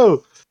 no,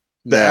 no!"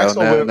 The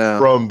axle went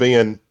from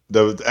being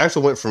the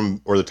axle went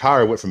from, or the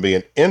tire went from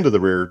being into the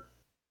rear,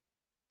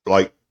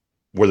 like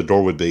where the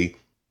door would be,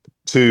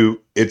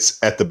 to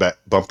it's at the back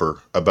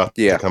bumper, about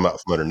to come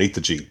out from underneath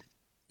the Jeep.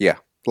 Yeah,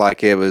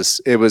 like it was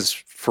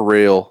for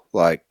real,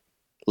 like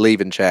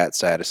leaving chat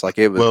status, like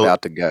it was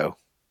about to go.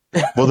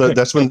 Well,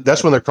 that's when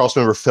the cross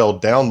member fell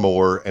down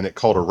more, and it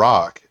caught a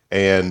rock,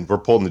 and we're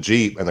pulling the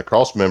Jeep, and the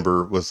cross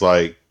member was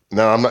like,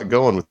 "No, I'm not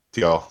going with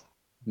y'all."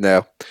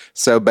 No.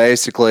 So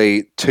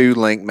basically, two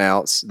link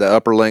mounts, the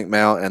upper link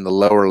mount and the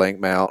lower link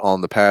mount on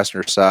the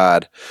passenger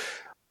side,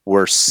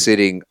 were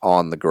sitting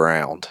on the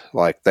ground.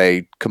 Like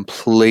they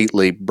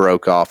completely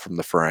broke off from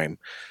the frame.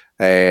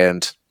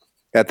 And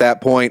at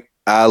that point,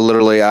 I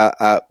literally,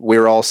 we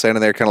were all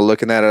standing there kind of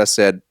looking at it. I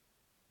said,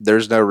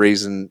 there's no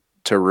reason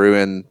to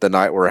ruin the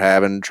night we're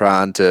having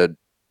trying to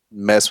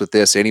mess with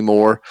this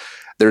anymore.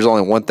 There's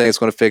only one thing that's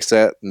going to fix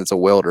that, and it's a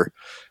welder.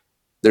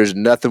 There's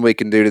nothing we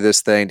can do to this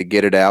thing to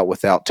get it out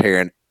without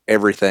tearing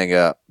everything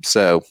up.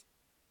 So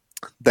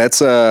that's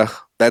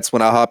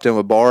when I hopped in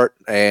with Bart,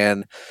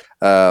 and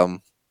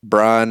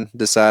Brian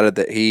decided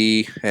that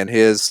he and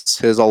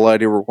his old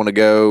lady were going to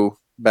go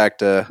back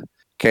to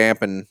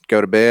camp and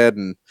go to bed,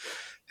 and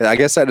I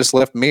guess that just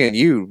left me and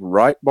you,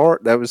 right,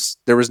 Bart? There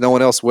was no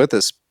one else with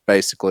us,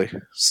 basically.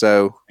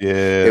 So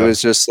it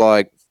was just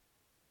like,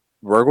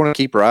 we're going to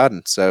keep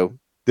riding. So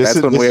I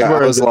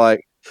was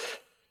like,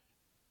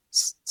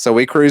 so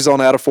we cruised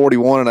on out of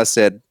 41, and I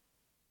said,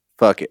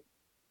 fuck it.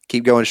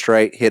 Keep going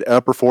straight, hit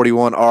upper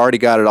 41. I already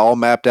got it all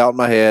mapped out in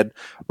my head.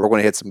 We're going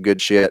to hit some good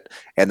shit.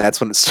 And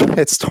that's when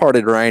it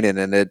started raining,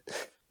 and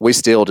we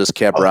still just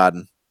kept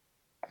riding.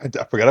 I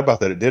forgot about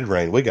that. It did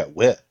rain. We got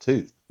wet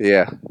too.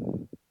 Yeah.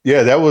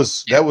 Yeah, that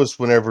was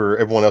whenever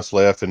everyone else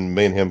left, and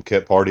me and him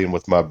kept partying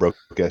with my broke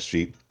ass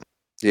Jeep.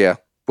 Yeah,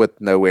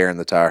 with no air in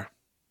the tire.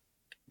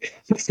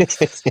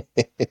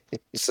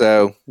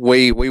 So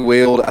we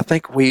wheeled. I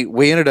think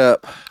we ended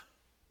up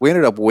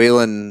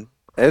wheeling.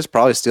 It was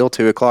probably still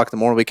 2:00 in the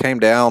morning. We came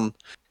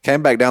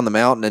back down the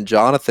mountain, and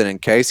Jonathan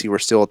and Casey were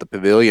still at the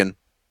pavilion,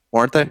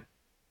 weren't they?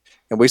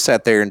 And we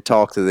sat there and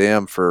talked to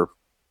them for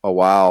a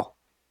while.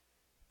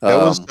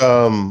 That was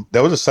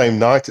the same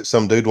night that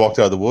some dude walked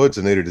out of the woods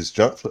and needed his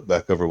junk flipped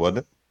back over, wasn't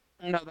it?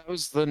 No, that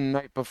was the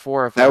night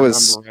before. If I remember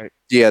right.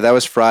 Yeah, that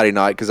was Friday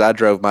night because I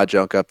drove my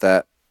junk up to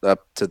that.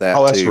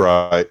 Oh, that's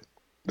right.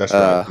 That's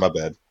right. My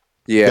bad.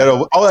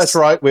 Yeah. Oh, that's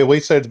right. We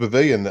stayed at the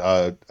pavilion.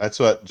 That's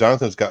what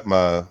Jonathan's got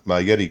my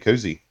Yeti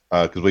koozie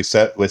because we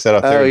sat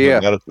out there and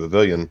hung out at the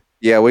pavilion.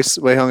 Yeah, we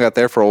hung out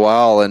there for a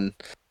while, and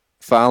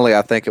finally,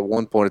 I think at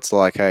one point it's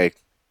like, hey,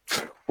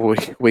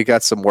 we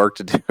got some work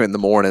to do in the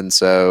morning,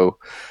 so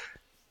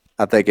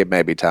I think it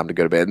may be time to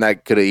go to bed. And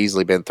that could have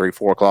easily been 3,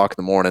 4 o'clock in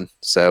the morning.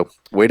 So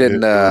we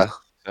didn't It was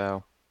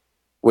So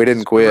we because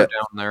didn't we were quit.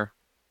 down there.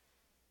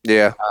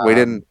 Yeah, we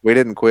Um,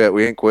 didn't quit.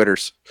 We ain't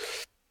quitters.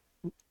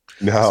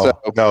 So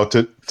no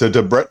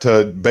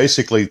to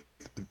basically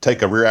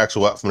take a rear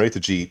axle out from underneath the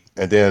Jeep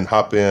and then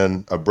hop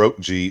in a broke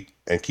Jeep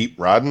and keep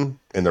riding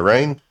in the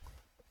rain.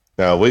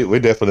 No, we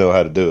definitely know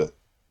how to do it.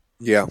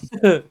 yeah.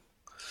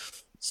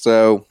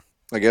 So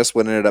I guess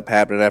what ended up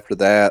happening after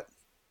that,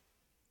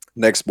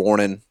 next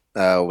morning,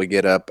 we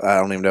get up. I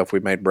don't even know if we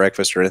made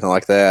breakfast or anything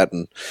like that.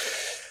 And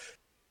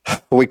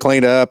we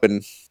cleaned up.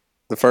 And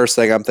the first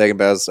thing I'm thinking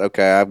about is,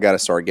 okay, I've got to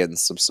start getting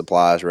some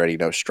supplies ready,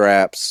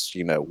 straps,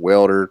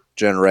 welder,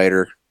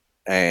 generator,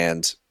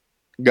 and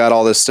got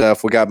all this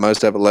stuff. We got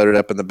most of it loaded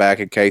up in the back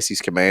of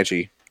Casey's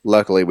Comanche.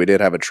 Luckily, we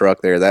did have a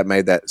truck there. That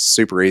made that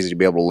super easy to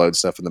be able to load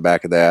stuff in the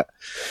back of that.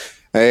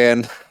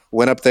 And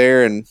went up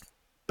there and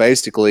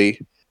basically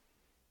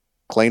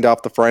cleaned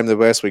off the frame the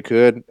best we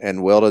could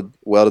and welded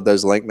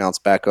those link mounts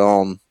back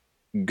on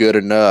good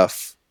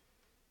enough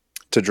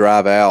to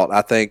drive out.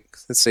 I think,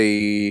 let's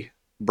see,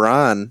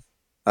 Brian,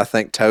 I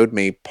think, towed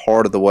me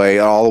part of the way,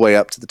 all the way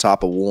up to the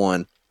top of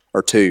 1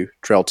 or 2,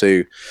 trail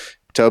 2.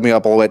 Towed me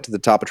up all the way to the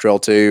top of trail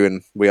 2,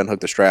 and we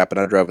unhooked the strap, and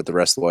I drove it the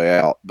rest of the way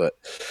out. But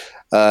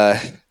uh,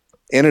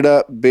 ended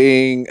up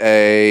being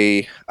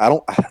I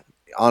don't,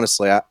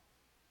 honestly, I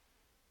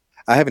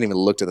haven't even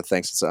looked at the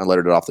thing since I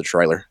unloaded it off the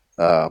trailer,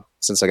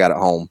 since I got it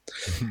home.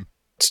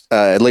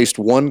 At least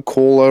one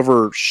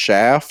coilover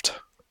shaft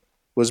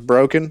was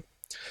broken.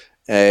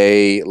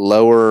 A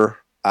lower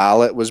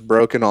eyelet was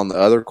broken on the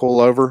other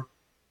coilover.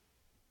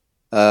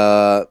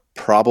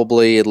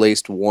 Probably at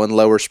least one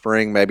lower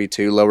spring, maybe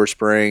 2 lower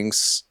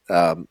springs.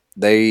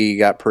 They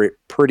got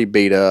pretty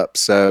beat up.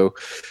 So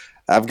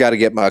I've got to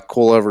get my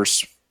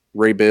coilovers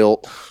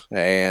rebuilt.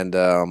 And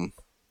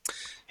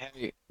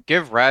Hey,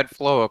 give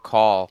Radflow a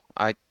call.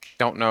 I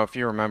don't know if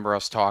you remember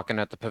us talking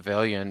at the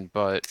pavilion,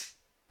 but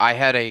I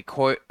had a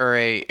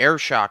air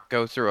shock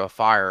go through a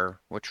fire,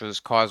 which was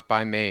caused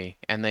by me,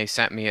 and they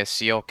sent me a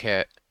seal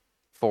kit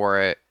for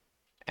it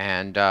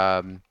and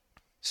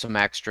some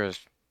extras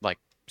like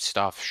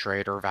stuff,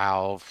 Schrader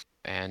valve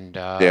and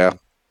yeah,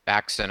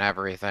 backs and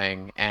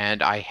everything,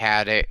 and I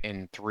had it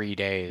in 3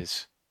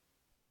 days.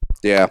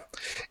 yeah.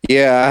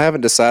 Yeah, I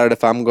haven't decided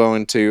if I'm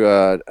going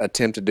to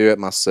attempt to do it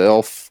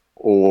myself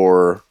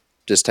or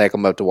just take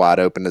them up to Wide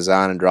Open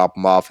Design and drop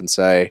them off and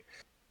say,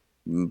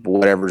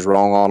 whatever's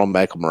wrong on them,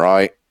 make them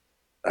right.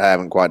 I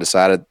haven't quite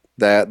decided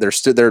that.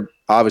 They're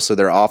obviously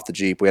they're off the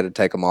Jeep. We had to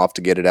take them off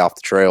to get it off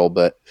the trail,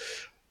 but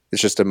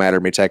it's just a matter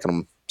of me taking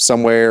them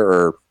somewhere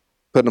or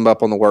putting them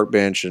up on the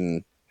workbench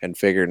and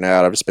figuring it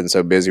out. I've just been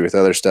so busy with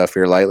other stuff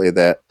here lately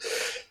that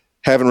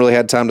haven't really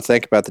had time to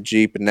think about the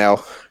Jeep. And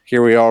now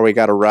here we are. We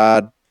got a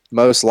ride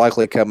most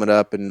likely coming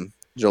up in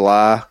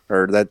July,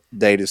 or that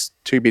date is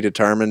to be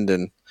determined.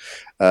 And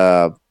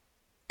uh,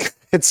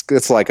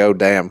 it's like, oh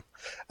damn,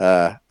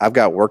 I've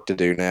got work to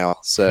do now.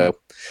 So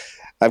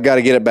I've got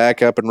to get it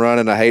back up and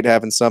running. I hate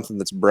having something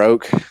that's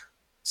broke.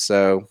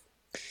 So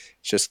it's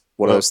just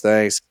one of Well, those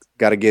things.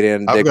 Got to get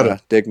in, I've got a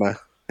dig my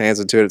hands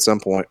into it at some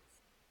point.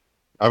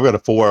 I've got a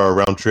 4 hour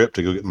round trip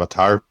to go get my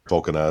tire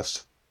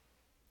vulcanized.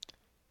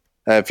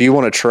 If you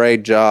want to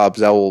trade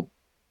jobs, I will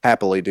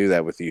happily do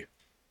that with you.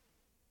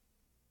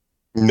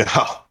 No,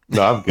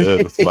 no, I'm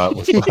good with my.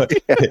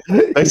 Yeah.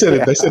 They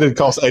said it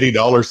costs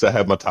 $80 to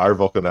have my tire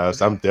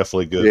vulcanized. I'm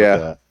definitely good with Yeah.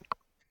 that.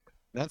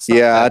 That's not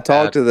Yeah, that bad.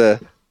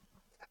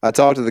 I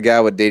talked to the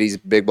guy with Diddy's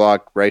big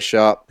block race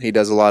shop. He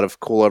does a lot of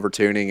coilover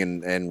tuning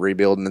and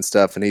rebuilding and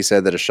stuff, and he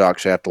said that a shock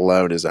shaft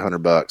alone is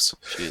 $100.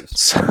 Jeez.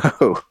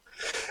 So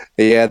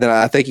yeah, then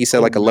I think he said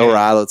Oh, like a lower man.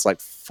 eyelet's like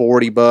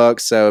 $40.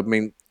 So I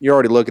mean, you're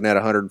already looking at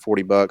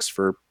 $140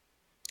 for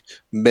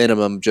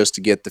minimum just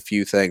to get the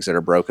few things that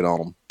are broken on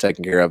them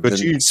taken care of. But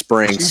Then but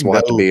springs will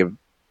have to be.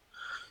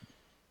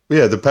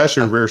 yeah, the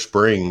passenger rear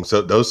springs,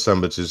 so those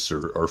summits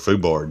are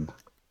foobarred.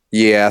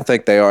 Yeah, I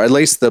think they are. At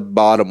least the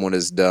bottom one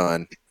is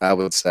done, I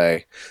would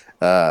say.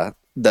 The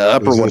It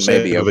upper was in the one may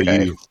shape be of a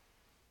okay. U.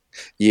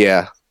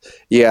 Yeah.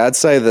 Yeah, I'd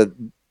say that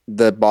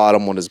the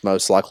bottom one is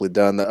most likely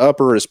done. The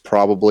upper is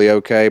probably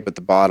okay, but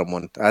the bottom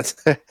one,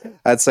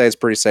 I'd say it's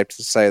pretty safe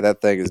to say that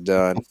thing is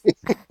done.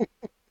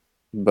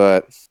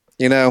 But,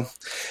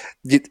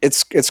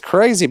 it's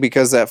crazy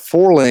because that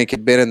 4-link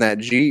had been in that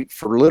Jeep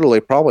for literally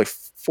probably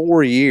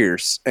 4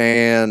 years.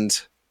 And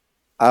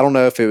I don't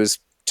know if it was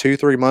 2,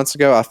 3 months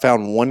ago, I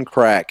found one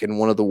crack in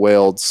one of the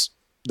welds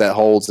that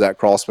holds that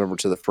cross member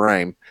to the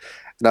frame.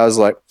 And I was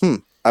like,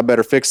 I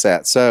better fix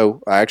that.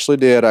 So I actually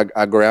did.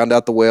 I ground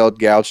out the weld,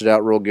 gouged it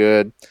out real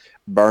good,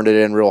 burned it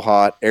in real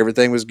hot.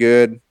 Everything was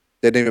good.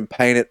 Didn't even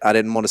paint it. I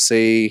didn't want to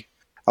see.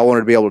 I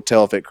wanted to be able to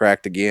tell if it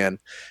cracked again.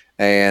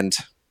 And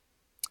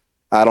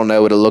I don't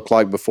know what it looked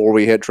like before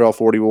we hit Trail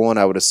 41.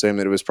 I would assume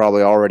that it was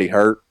probably already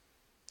hurt,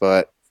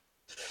 but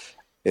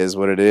it is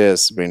what it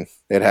is. I mean,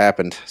 it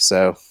happened.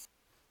 So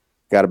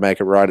got to make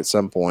it right at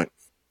some point.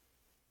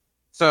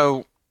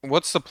 So,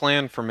 what's the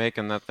plan for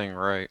making that thing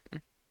right?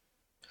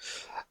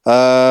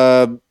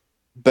 Uh,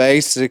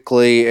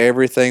 basically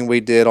everything we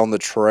did on the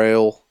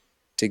trail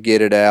to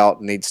get it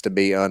out needs to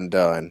be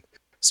undone.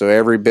 So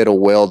every bit of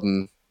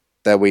welding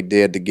that we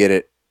did to get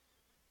it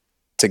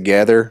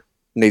together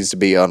needs to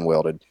be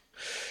unwelded.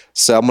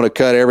 So I'm going to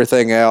cut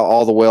everything out,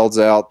 all the welds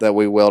out that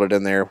we welded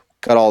in there,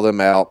 cut all them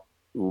out,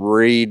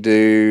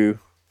 redo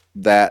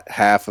that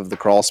half of the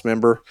cross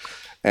member,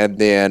 and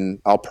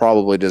then I'll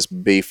probably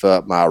just beef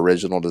up my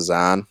original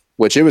design,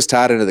 which it was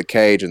tied into the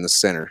cage in the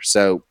center.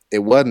 So it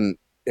wasn't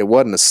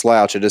a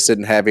slouch. It just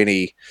didn't have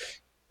any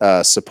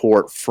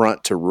support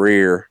front to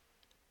rear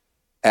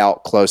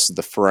out close to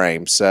the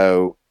frame.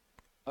 So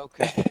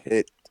Okay.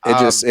 it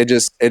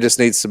just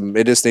needs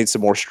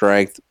some more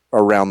strength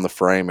around the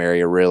frame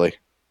area, really.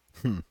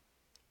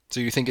 So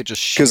you think it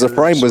just Because the sheared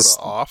frame sort was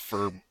of off,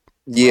 or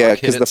yeah, rock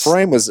hit because it the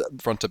frame was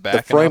front to the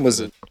back frame enough was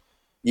that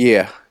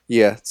it?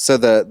 yeah. So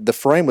the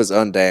frame was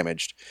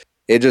undamaged.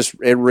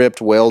 It ripped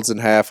welds in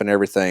half and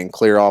everything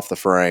clear off the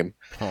frame.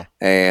 Huh.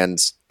 And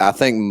I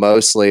think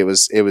mostly it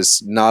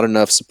was not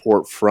enough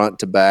support front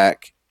to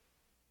back.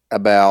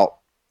 About,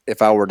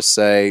 if I were to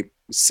say,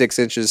 6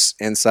 inches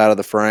inside of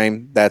the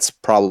frame, that's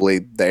probably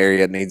the area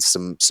that needs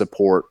some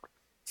support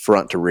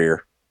front to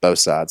rear, both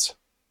sides.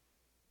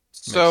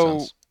 Makes So,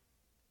 sense.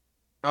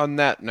 on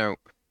that note,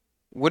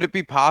 would it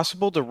be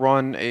possible to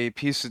run a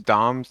piece of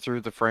dom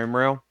through the frame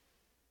rail,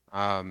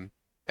 um,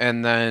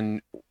 and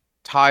then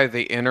tie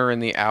the inner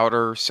and the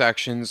outer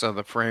sections of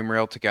the frame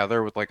rail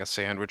together with like a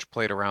sandwich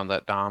plate around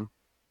that dom?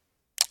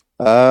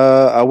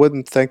 I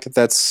wouldn't think that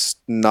that's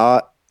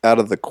not out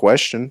of the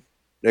question.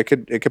 It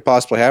could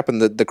possibly happen.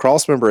 The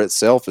cross member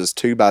itself is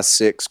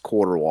 2x6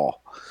 quarter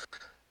wall,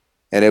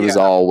 and it was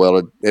Yeah. all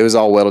welded. It was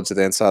all welded to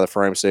the inside of the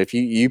frame. So if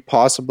you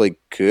possibly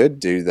could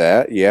do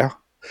that, yeah.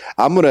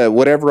 I'm gonna,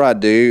 whatever I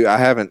do,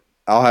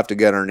 I'll have to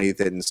get underneath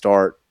it and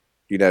start,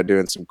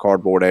 doing some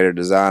cardboard aided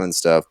design and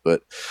stuff.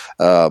 But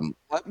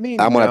Let me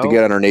I'm gonna have to get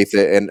know. underneath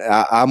it, and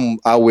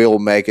I will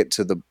make it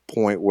to the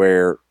point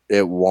where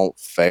it won't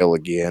fail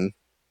again,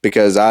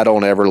 because I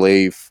don't ever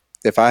leave.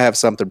 If I have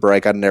something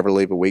break, I'd never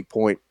leave a weak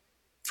point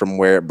from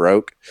where it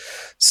broke.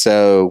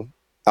 So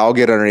I'll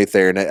get underneath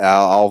there and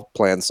I'll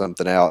plan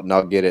something out, and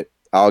I'll get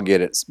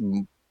it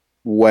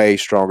way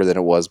stronger than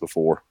it was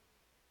before.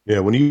 Yeah,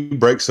 when you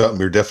break something,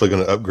 you're definitely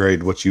going to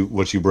upgrade what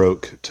you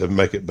broke to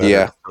make it better,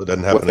 Yeah, so it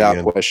doesn't happen without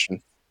again.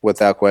 question.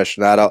 Without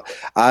question.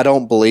 I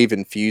don't believe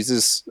in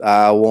fuses.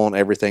 I want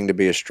everything to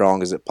be as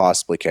strong as it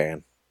possibly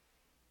can.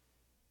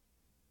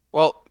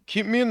 Well,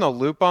 keep me in the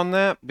loop on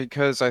that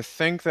because I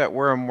think that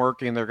where I'm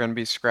working, they're going to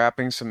be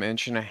scrapping some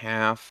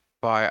 1.5 inch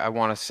by, I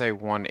want to say,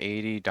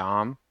 180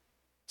 dom. Yeah.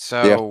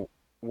 So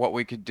what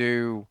we could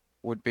do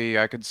would be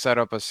I could set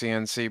up a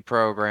CNC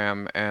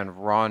program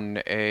and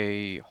run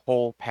a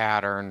whole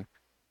pattern,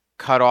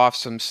 cut off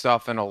some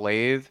stuff in a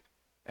lathe,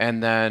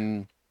 and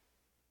then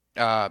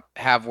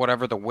have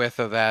whatever the width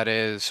of that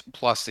is,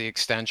 plus the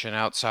extension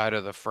outside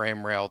of the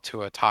frame rail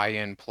to a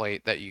tie-in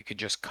plate that you could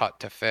just cut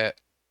to fit.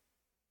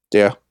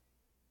 Yeah.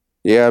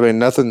 Yeah, I mean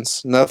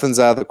nothing's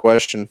out of the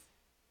question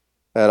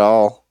at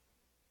all.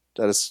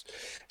 It's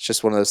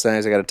just one of those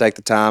things. I got to take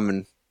the time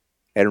and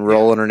Yeah.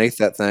 roll underneath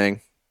that thing.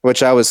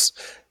 Which I was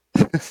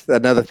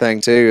another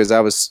thing too is I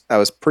was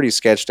pretty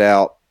sketched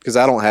out because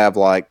I don't have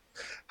like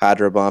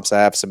hydro bumps.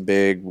 I have some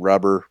big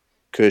rubber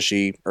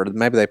cushy, or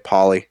maybe they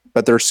poly,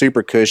 but they're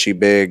super cushy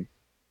big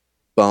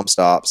bump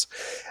stops,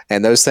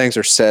 and those things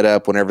are set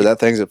up whenever that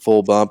thing's at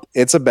full bump.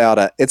 It's about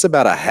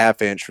a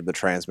half inch from the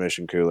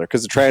transmission cooler,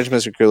 because the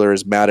transmission cooler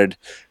is mounted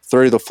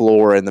through the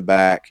floor in the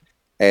back,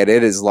 and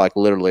it is like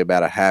literally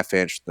about a half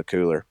inch from the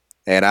cooler.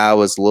 And I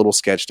was a little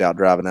sketched out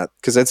driving that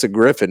because it's a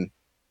Griffin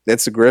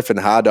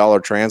high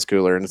dollar trans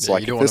cooler, and it's Yeah, you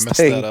like don't want to mess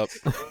that up.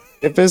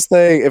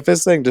 if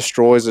this thing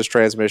destroys this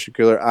transmission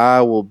cooler,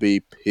 I will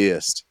be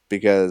pissed,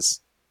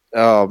 because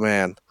oh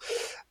man,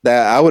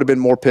 that I would have been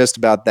more pissed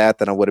about that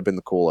than I would have been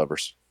the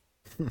coilovers.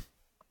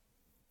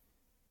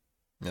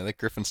 Yeah, that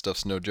Griffin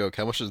stuff's no joke.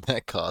 How much does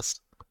that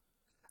cost?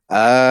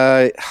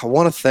 I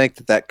want to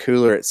think that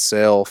cooler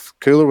itself,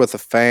 cooler with a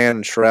fan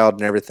and shroud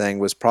and everything,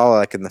 was probably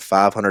like in the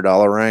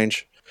 $500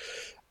 range.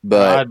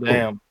 But God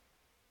damn.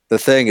 the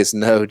thing is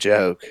no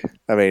joke.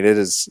 I mean,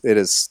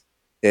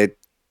 it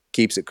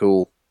keeps it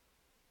cool.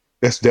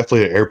 That's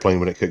definitely an airplane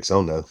when it kicks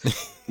on, though.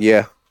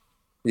 Yeah,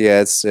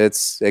 yeah.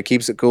 It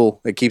keeps it cool.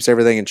 It keeps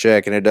everything in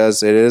check, and it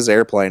does. It is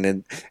airplane,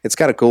 and it's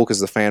kind of cool because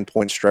the fan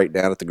points straight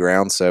down at the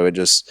ground, so it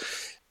just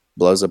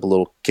blows up a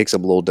little, kicks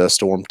up a little dust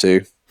storm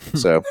too.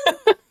 So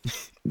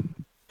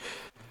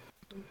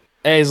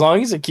Hey, as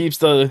long as it keeps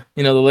the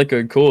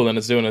liquid cool, then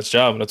it's doing its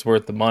job and it's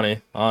worth the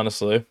money,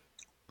 honestly.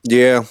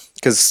 yeah,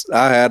 because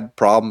I had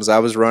problems. I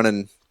was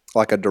running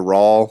like a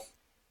Dural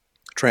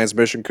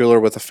transmission cooler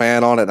with a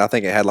fan on it, and I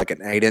think it had like an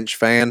 8-inch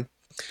fan,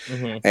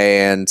 Hmm.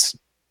 and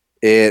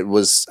I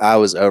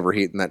was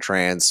overheating that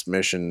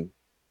transmission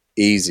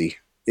easy,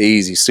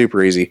 easy,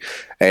 super easy.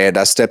 And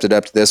I stepped it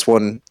up to this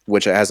one,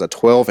 which has a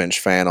 12-inch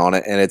fan on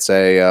it, and it's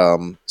a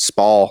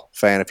Spall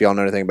fan. If y'all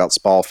know anything about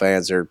Spall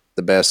fans, they're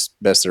the best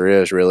there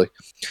is, really.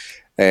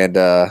 And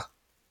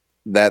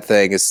that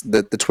thing is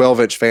the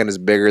 12-inch fan is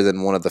bigger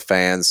than one of the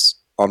fans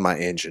on my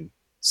engine.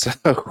 So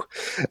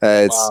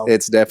Wow.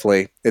 it's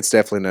definitely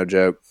no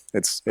joke.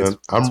 It's And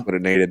it's what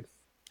it needed.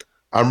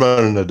 I'm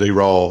running a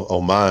D-roll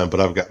on mine, but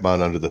I've got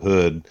mine under the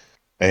hood.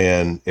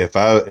 And if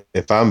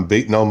I'm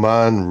beating on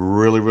mine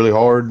really really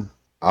hard,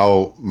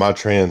 I'll my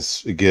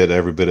trans get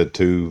every bit of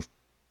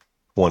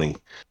 220.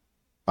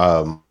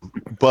 Um,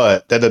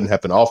 but that doesn't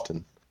happen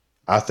often.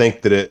 I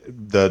think that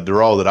the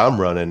draw that I'm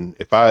running,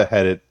 if I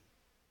had it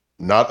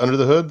not under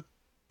the hood,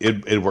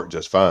 it'd work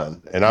just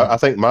fine. And I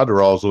think my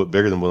draw is a little bit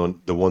bigger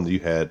than the one that you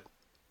had,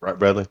 right,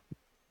 Bradley?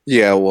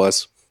 Yeah, it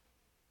was.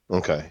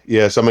 Okay.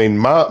 Yes. I mean,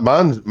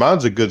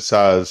 mine's a good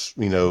size,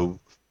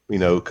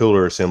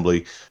 cooler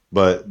assembly,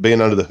 but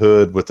being under the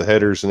hood with the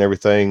headers and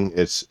everything,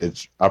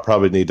 I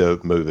probably need to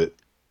move it.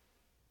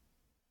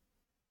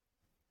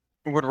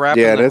 Would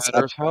wrapping Yeah, the that's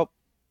headers help?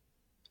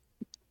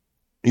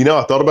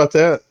 I thought about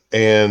that,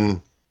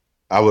 and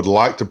I would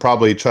like to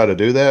probably try to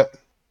do that.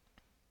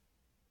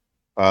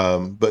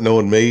 But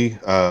knowing me,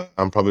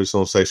 I'm probably just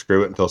gonna say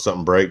screw it until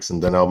something breaks,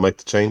 and then I'll make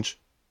the change.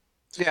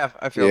 Yeah,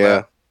 I feel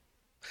that.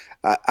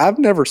 yeah. I've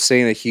never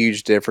seen a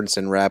huge difference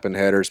in wrapping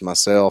headers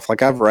myself.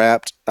 Like I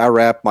wrap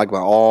like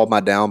all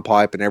my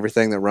downpipe and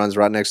everything that runs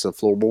right next to the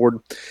floorboard.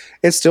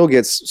 It still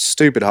gets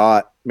stupid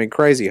hot. I mean,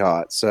 crazy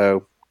hot.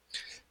 So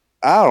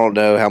I don't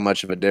know how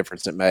much of a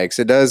difference it makes.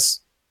 It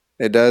does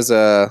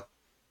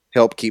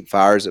help keep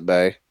fires at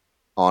bay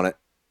on it.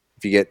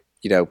 If you get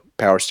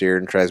power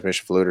steering,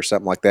 transmission fluid, or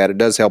something like that, it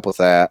does help with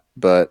that.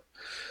 But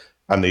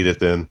I need it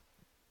then.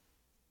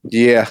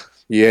 yeah,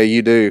 yeah,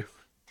 you do.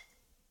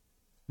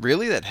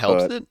 Really, that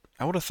helps But it?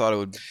 I would have thought it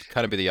would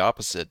kind of be the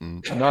opposite,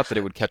 and not that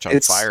it would catch on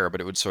it's fire,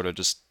 but it would sort of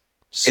just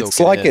it's soak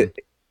it like in. it.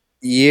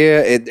 Yeah,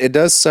 it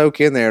does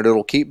soak in there.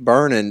 It'll keep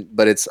burning,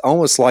 but it's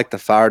almost like the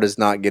fire does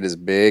not get as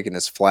big and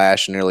as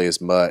flash nearly as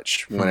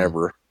much Hmm.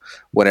 whenever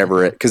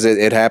Okay.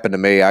 it happened to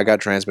me. I got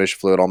transmission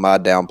fluid on my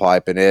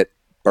downpipe and it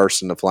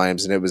burst into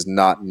flames, and it was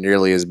not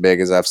nearly as big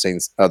as I've seen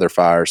other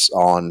fires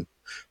on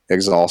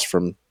exhaust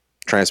from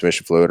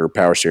transmission fluid or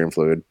power steering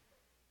fluid.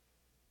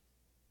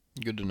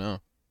 Good to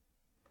know.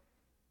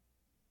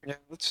 Yeah,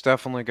 that's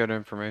definitely good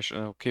information.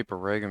 It'll keep a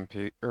rig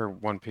in or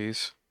one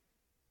piece.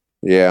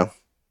 Yeah,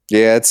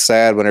 yeah, it's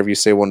sad whenever you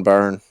see one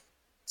burn.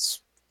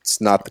 It's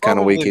it's not the kind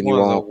of Probably weekend you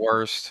one of the want.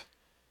 worst.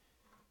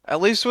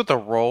 At least with the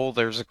roll,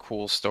 there's a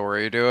cool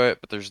story to it,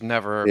 but there's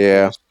never a cool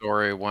Yeah,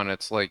 story when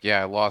it's like,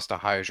 yeah, I lost a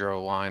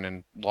hydro line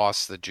and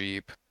lost the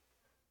Jeep.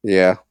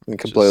 yeah, and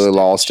It's just completely stupid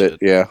lost it. shit.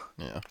 Yeah.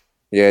 Yeah.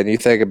 Yeah, and you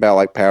think about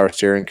like power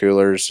steering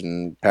coolers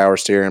and power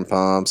steering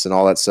pumps and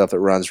all that stuff that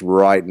runs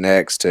right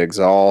next to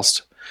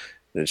exhaust.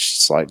 It's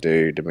just like,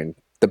 dude, I mean,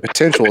 the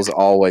potential is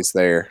always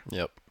there.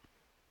 Yep.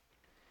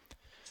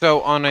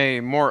 So on a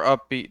more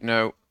upbeat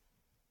note,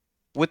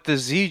 with the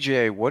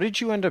ZJ, what did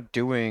you end up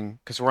doing?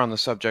 Because we're on the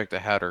subject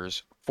of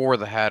headers. For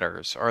the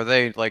headers, are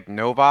they like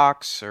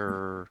Novox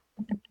or?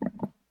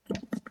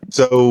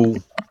 So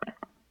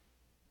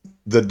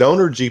the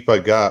donor Jeep I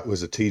got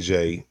was a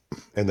TJ,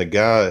 and the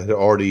guy had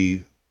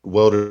already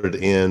welded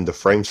in the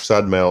frame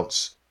side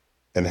mounts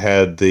and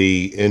had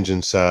the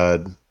engine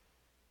side.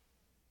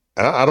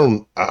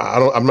 I'm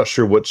not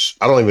sure which.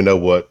 I don't even know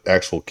what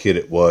actual kit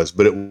it was,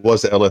 but it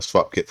was the LS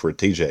swap kit for a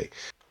TJ.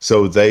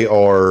 So they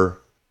are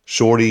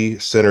shorty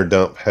center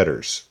dump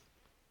headers.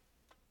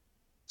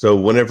 So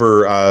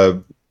whenever I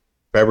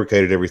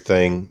fabricated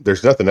everything,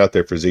 there's nothing out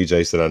there for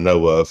ZJs that I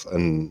know of,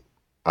 and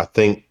I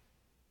think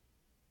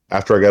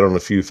after I got on a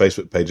few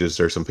Facebook pages,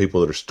 there's some people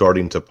that are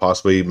starting to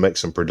possibly make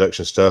some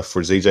production stuff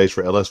for ZJs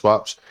for LS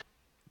swaps.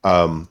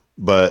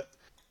 But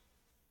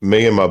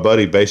me and my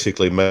buddy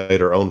basically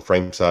made our own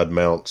frame side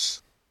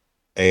mounts,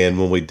 and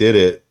when we did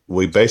it,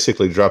 we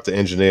basically dropped the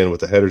engine in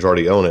with the headers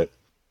already on it,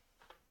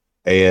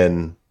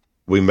 and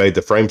we made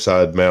the frame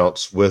side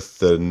mounts with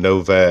the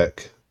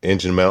Novak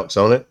engine mounts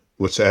on it,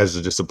 which has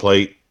just a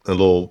plate, a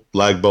little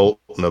lag bolt,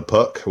 and a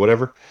puck, or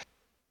whatever.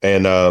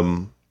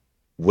 And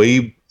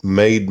we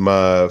made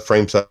my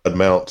frame side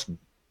mounts.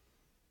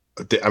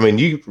 I mean,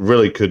 you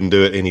really couldn't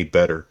do it any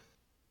better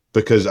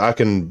because I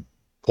can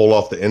pull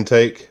off the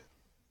intake,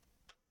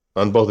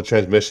 unbolt the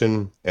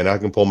transmission, and I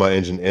can pull my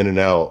engine in and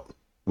out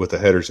with the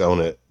headers on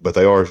it. But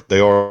they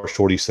are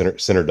shorty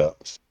center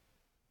dumps.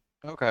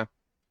 Okay.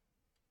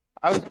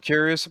 I was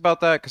curious about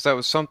that because that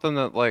was something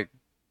that like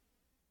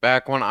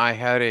back when I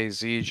had a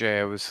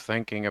ZJ, I was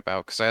thinking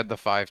about because I had the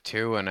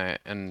 5.2 in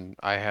it and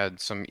I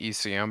had some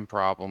ECM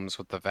problems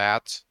with the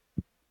VATs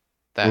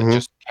that Mm-hmm.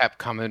 just kept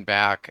coming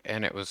back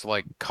and it was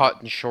like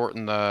cutting short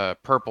in the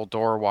purple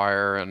door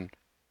wire and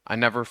I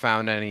never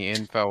found any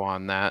info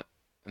on that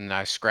and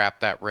I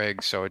scrapped that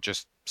rig so it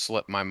just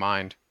slipped my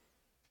mind.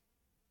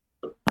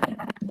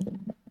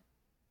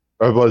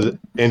 Or was it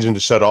engine to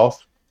shut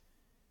off?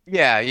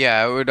 Yeah,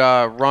 yeah, it would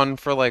run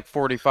for like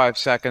 45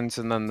 seconds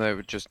and then they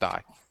would just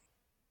die.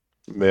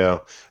 Yeah.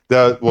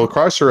 Well,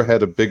 Chrysler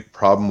had a big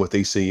problem with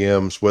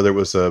ECMs, whether it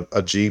was a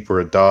Jeep or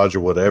a Dodge or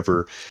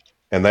whatever.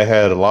 and they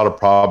had a lot of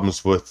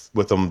problems with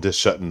them just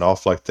shutting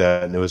off like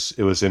that, and it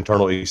was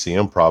internal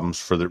ECM problems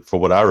for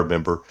what I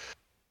remember.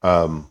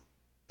 Um,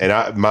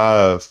 and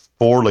my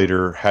 4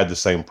 liter had the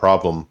same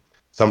problem.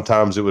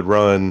 Sometimes it would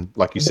run,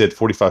 like you said,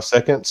 45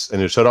 seconds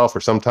and it'd shut off,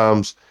 or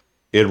sometimes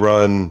it'd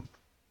run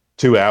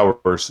 2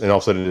 hours and all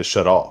of a sudden it just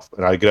shut off.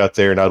 And I'd get out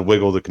there and I'd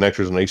wiggle the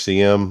connectors on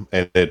ACM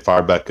and it'd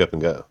fire back up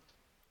and go.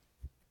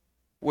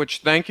 Which,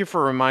 thank you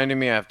for reminding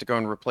me I have to go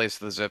and replace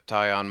the zip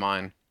tie on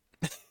mine.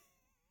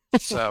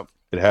 So,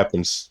 It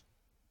happens.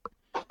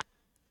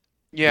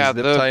 yeah,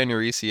 zip tie in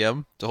your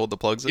ECM to hold the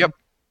plugs Yep.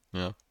 in?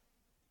 Yeah.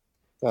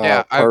 Oh,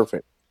 Yeah,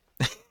 perfect.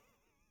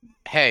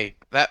 Hey,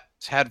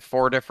 that's had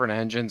 4 different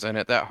engines in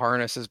it. That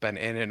harness has been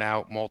in and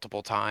out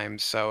multiple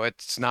times, so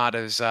it's not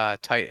as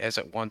tight as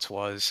it once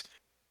was.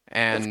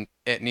 And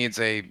it needs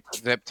a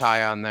zip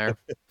tie on there.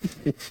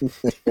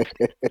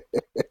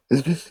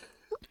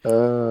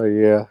 Oh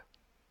yeah.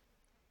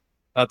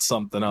 That's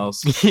something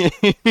else.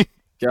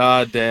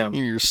 God damn.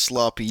 Your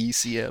sloppy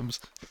ECMs.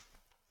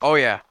 Oh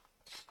yeah,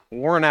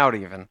 worn out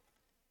even.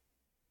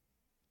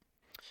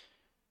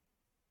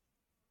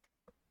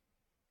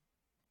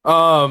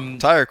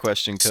 Tire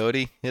question,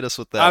 Cody. Hit us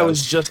with that. I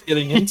was just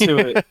getting into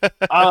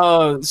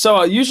it.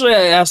 So usually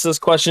I ask this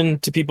question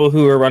to people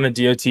who are running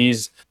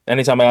DOTs.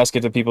 Anytime I ask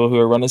it to people who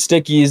are running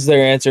stickies,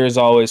 their answer is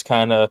always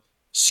kind of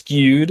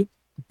skewed.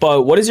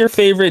 But what is your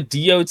favorite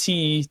DOT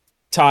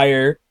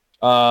tire?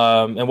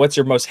 And what's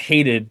your most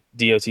hated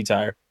DOT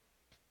tire?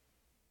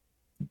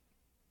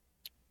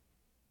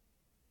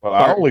 Well,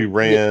 I only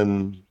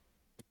ran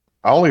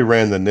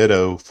the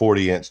Nitto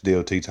 40-inch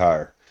DOT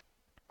tire.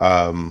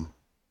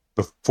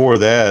 Before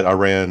that, I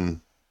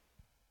ran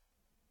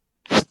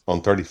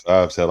on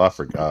 35s. Hell, I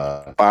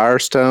forgot.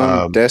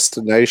 Firestone,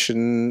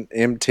 Destination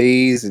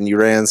MTs, and you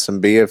ran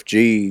some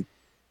BFG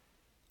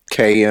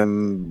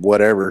KM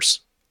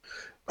whatevers.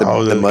 The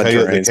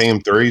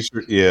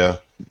KM3s, yeah.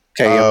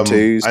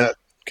 KM2s,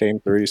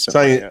 KM3s,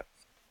 something like that.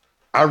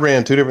 I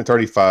ran 2 different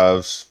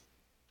 35s,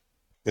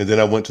 and then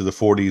I went to the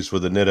 40s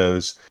with the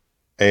Nittos,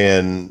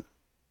 and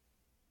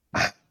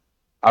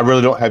I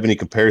really don't have any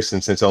comparison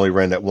since I only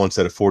ran that one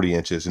set of 40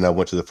 inches, and I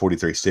went to the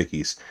 43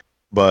 stickies.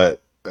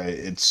 But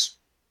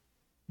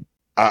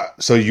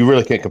so you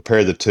really can't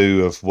compare the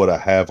two of what I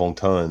have on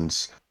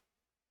tons.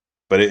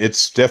 But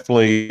it's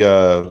definitely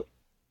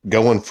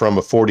going from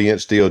a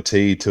 40-inch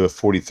DOT to a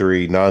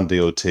 43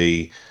 non-DOT.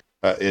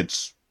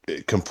 It's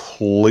a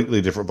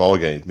completely different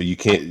ballgame. But you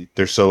can't.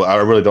 I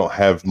really don't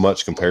have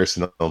much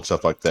comparison on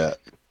stuff like that.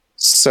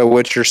 So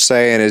what you're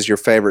saying is your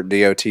favorite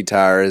DOT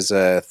tire is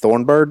a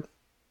Thornbird?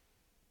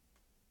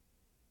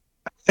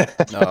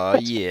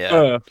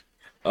 Yeah.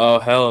 Oh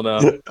hell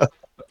no.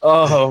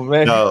 Oh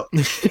man. No,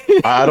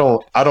 I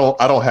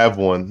don't have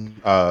one.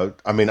 I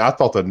mean, I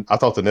thought the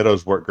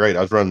Nettos worked great.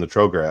 I was running the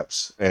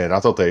Trograps, and I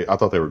thought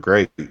they were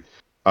great.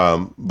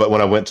 But when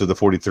I went to the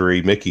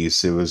 43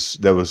 Mickeys,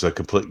 that was a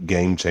complete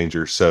game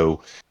changer.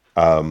 So,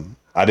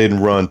 I didn't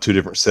run 2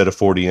 different set of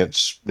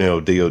 40-inch,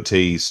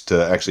 DOTs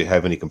to actually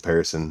have any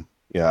comparison.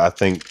 Yeah, I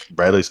think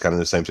Bradley's kind of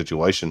in the same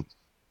situation.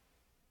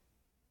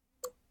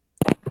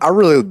 I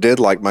really did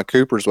like my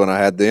Coopers when I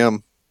had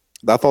them.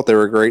 I thought they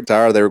were a great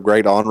tire. They were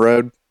great on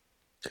road.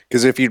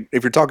 Because if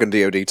you're talking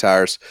DOD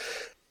tires,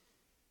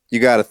 you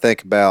got to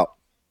think about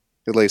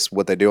at least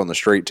what they do on the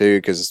street too,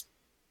 because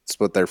it's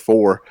what they're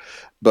for.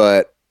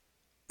 But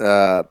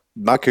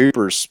my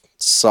Cooper's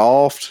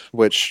soft,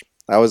 which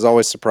I was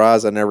always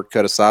surprised. I never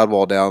cut a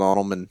sidewall down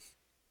on them,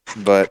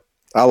 but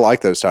I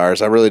like those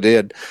tires. I really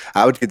did.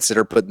 I would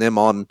consider putting them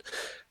on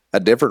a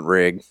different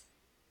rig. I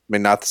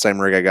mean, not the same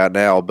rig I got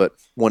now, but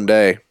one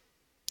day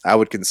I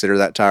would consider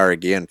that tire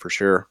again for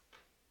sure.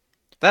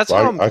 That's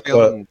how I'm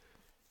feeling.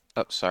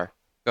 Oh, sorry.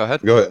 Go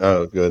ahead. Go ahead.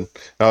 Oh, good.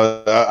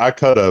 I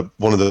cut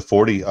one of the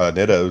 40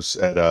 Nettos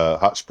at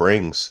Hot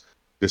Springs.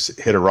 Just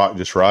hit a rock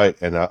just right,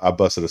 and I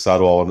busted a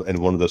sidewall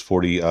in one of those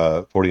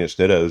 40-inch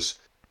Nettos.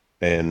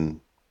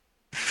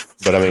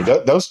 But I mean,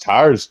 those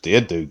tires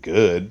did do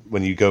good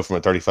when you go from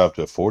a 35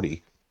 to a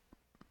 40.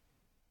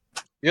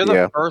 You're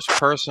the first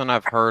person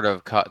I've heard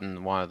of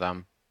cutting one of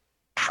them.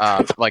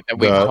 Like that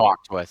we've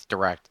talked with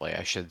directly,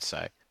 I should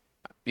say.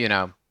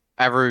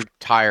 Every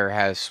tire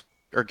has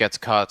or gets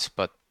cuts,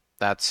 but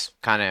that's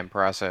kind of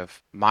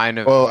impressive. Mine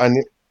have. Well,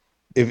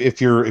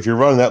 if you're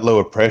running that low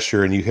of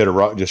pressure and you hit a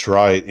rock just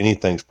right,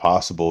 anything's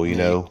possible. You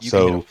can hit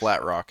a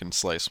flat rock and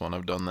slice one.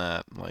 I've done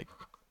that.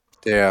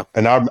 Yeah.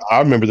 And I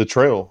remember the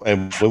trail,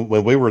 and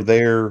when we were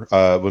there,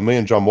 when me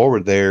and John Moore were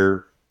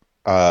there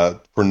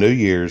for New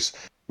Year's,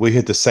 we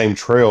hit the same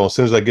trail. As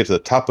soon as I get to the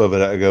top of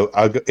it, I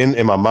go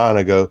in my mind,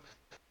 I go,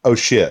 oh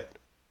shit,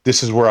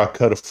 this is where I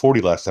cut a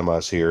 40 last time I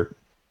was here.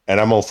 And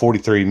I'm on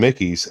 43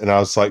 Mickeys, and I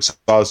was like, so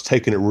I was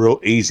taking it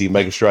real easy,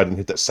 making sure I didn't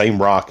hit that same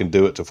rock and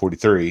do it to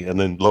 43. And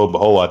then lo and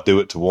behold, I do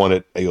it to one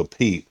at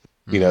AOP,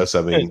 so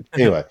I mean,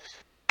 anyway,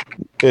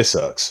 it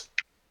sucks.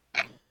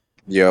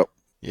 Yep.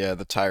 Yeah,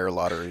 the tire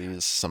lottery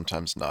is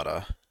sometimes not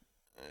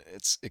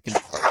it can be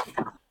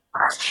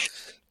harsh.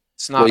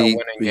 It's not a winning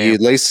game.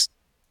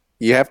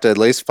 You have to at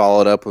least follow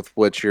it up with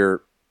what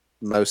your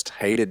most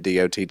hated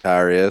DOT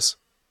tire is.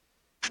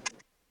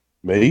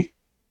 Me?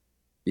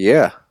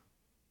 Yeah.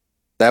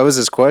 That was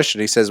his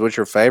question. He says, what's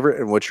your favorite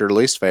and what's your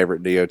least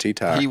favorite DOT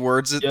tire? He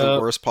words it the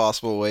Yep. worst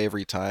possible way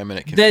every time, and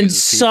it Then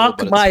confuses people, suck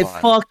but it's my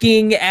fine.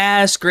 fucking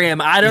ass,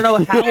 Graham. I don't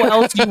know how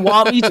else you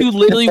want me to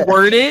literally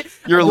word it.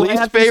 Your Do I least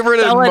have to favorite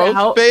and spell it most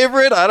out?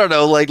 favorite? I don't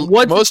know. Like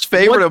most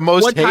favorite and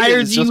most what hated tire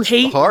is do you just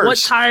hate? What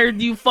harsh. tire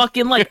do you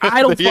fucking like?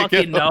 I don't There you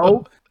fucking go.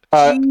 know.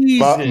 My,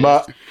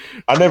 Jesus.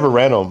 I never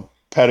ran them.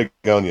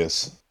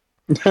 Patagonias.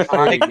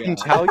 I can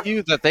tell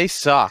you that they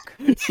suck.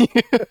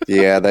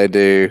 Yeah, they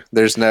do.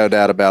 There's no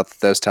doubt about that.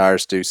 Those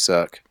tires do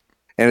suck.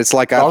 And it's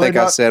like I Are they think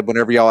I not- said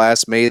whenever y'all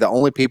ask me, the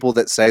only people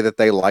that say that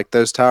they like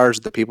those tires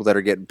are the people that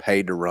are getting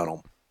paid to run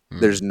them.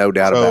 There's no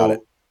doubt about it.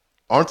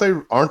 Aren't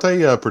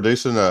they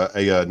producing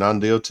a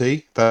non-DOT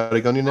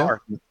Patagonia now?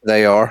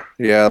 They are.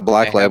 Yeah,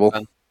 Black They have Label.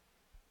 been.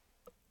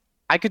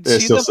 I could It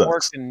see still them sucks.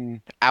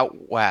 working out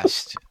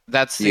west.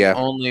 That's the Yeah.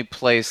 only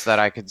place that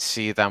I could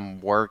see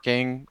them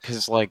working.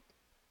 Because, like,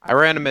 I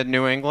ran them in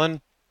New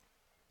England,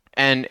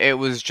 and it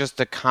was just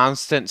a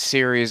constant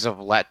series of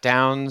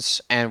letdowns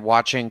and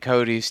watching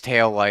Cody's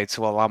taillights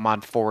while I'm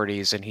on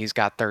 40s and he's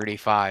got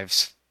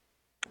 35s.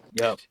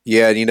 Yep.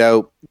 Yeah, and you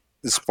know,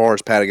 as far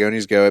as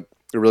Patagonias go, it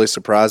really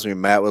surprised me.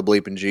 Matt with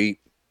Bleeping Jeep,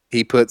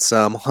 he put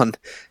some on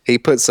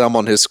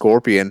his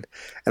Scorpion,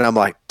 and I'm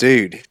like,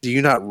 dude, do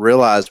you not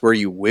realize where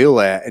you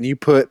wheel at? And you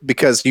put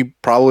because you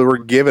probably were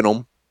giving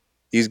them,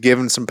 he's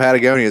giving some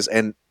Patagonias,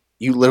 and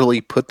you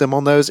literally put them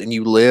on those, and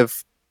you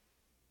live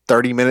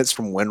 30 minutes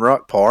from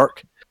Windrock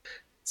Park.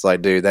 It's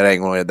like, dude, that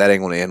ain't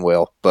gonna end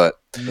well. But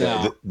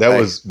No.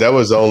 That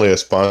was only a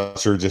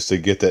sponsor just to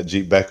get that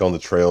Jeep back on the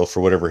trail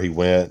for whatever he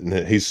went,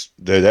 and he's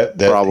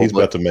Probably.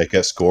 about to make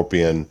that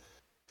Scorpion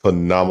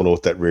phenomenal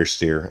with that rear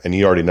steer, and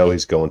you already know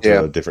he's going to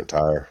Yeah. a different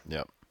tire.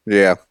 Yep.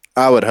 yeah,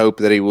 I would hope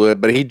that he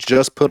would, but he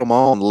just put them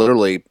on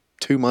literally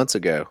 2 months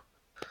ago.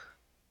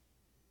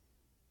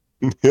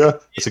 Yeah,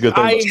 that's a good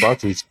thing about I-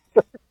 sponsors.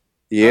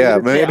 Yeah,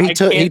 gonna say, man, I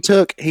can't-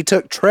 he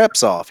took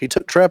Treps off. He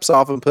took Treps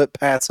off and put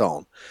Pats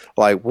on.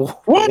 Like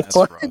what? That's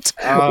rough.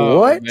 Oh,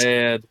 what?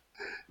 man.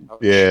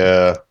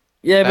 Yeah,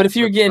 Yeah, but That if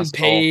you're ripped getting us all.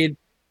 paid,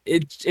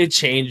 it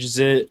changes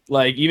it.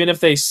 Like even if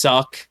they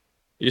suck,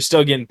 you're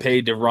still getting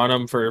paid to run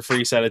them for a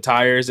free set of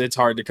tires. It's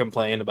hard to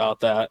complain about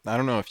that. I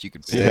don't know if you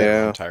could pay Yeah.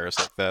 your own tires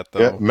like that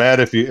yeah, though. Matt.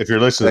 If you're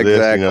listening to this,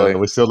 you know Exactly.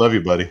 we still love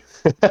you, buddy.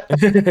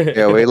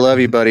 Yeah, we love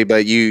you, buddy,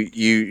 but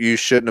you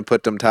shouldn't have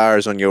put them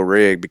tires on your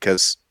rig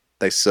because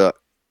they suck.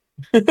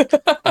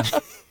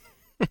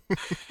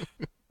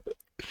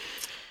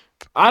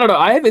 I don't know.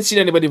 I haven't seen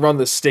anybody run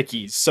the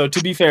stickies. So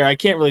to be fair, I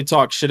can't really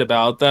talk shit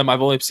about them.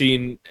 I've only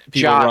seen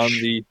people Josh.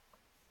 run the.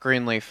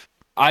 Greenleaf.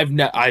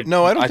 No, I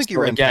don't think he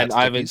ran again. Pat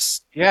I haven't.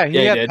 Stickies. Yeah, he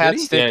Yeah, had did. Pat Yeah,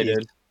 he Stickies.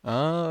 did.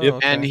 Oh, Yep.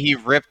 okay. And he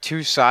ripped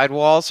 2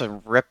 sidewalls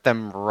and ripped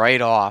them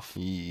right off.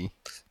 Yee.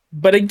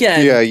 But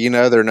again, Yeah, you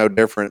know they're no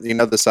different. You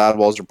know the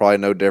sidewalls are probably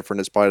no different.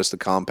 It's probably just the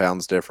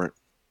compound's different.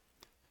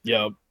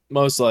 yeah,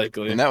 most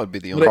likely. And that would be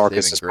the But only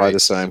carcass saving is probably the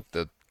grace, same. if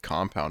the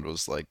compound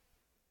was like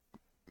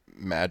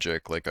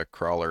magic, like a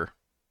crawler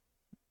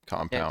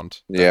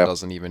compound that Yeah.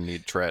 doesn't even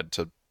need tread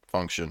to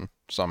function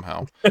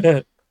somehow.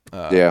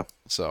 Yeah.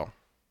 So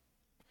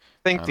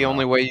I think I the don't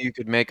only know. way you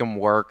could make them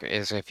work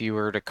is if you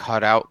were to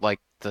cut out like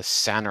the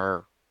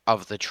center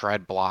of the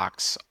tread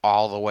blocks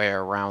all the way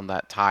around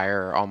that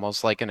tire,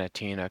 almost like an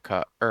Athena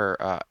cut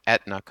or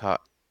Etna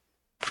cut.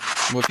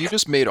 well, if you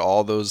just made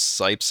all those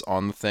sipes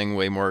on the thing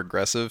way more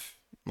aggressive,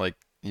 like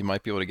you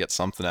might be able to get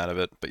something out of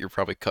it, but you're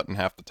probably cutting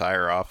half the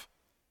tire off.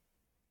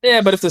 Yeah,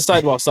 but if the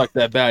sidewall sucked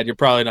that bad, you're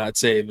probably not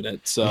saving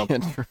it. So Yeah,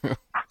 true.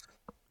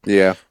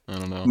 Yeah. I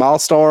don't know.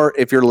 Milestar,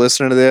 if you're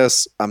listening to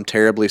this, I'm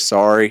terribly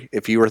sorry.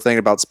 If you were thinking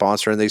about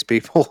sponsoring these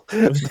people,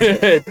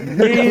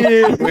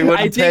 We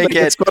wouldn't take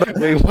it.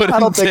 We wouldn't I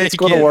don't think it's take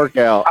going to it. work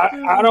out.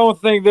 I don't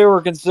think they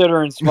were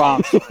considering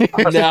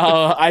sponsoring.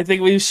 No, I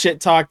think we've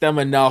shit talked them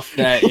enough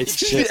that it's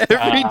just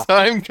Every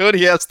time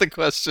Cody asks the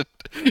question,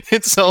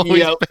 it's always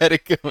Yep.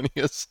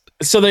 Patagonias.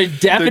 so they're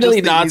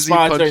definitely the not easy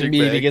sponsoring punching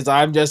me bag. because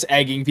I'm just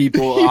egging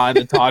people on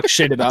to talk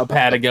shit about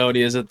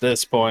Patagonias at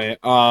this point.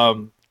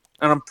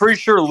 And I'm pretty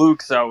sure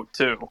Luke's out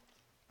too.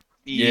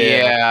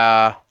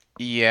 Yeah.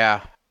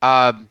 Yeah.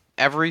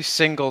 Every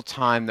single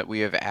time that we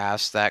have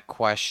asked that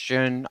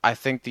question, I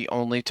think the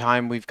only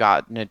time we've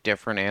gotten a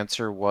different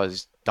answer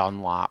was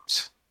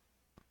Dunlops.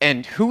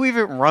 And who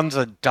even runs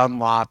a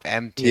Dunlop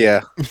MT?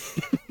 Yeah.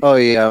 Oh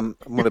yeah, I'm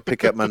going to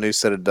pick up my new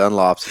set of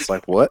Dunlops. It's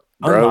like, what,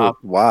 bro? Dunlop.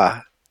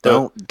 Why?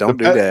 Don't do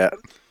that.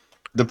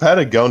 The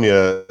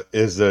Patagonia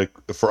is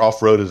for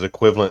off road is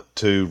equivalent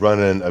to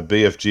running a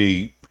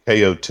BFG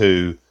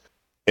KO2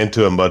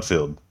 into a mud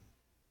field.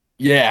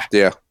 Yeah.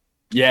 Yeah.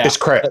 Yeah. It's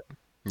crap.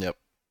 Yep.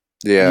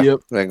 Yeah, Yep.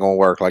 it ain't gonna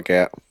work like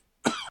that.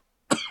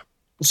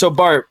 So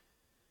Bart,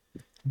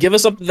 give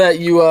us something that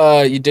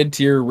you did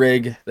to your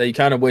rig that you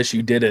kind of wish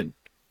you didn't.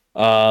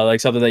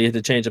 Like something that you had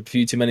to change up a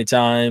few too many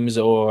times,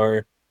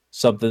 or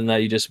something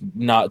that you just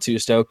not too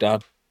stoked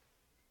on.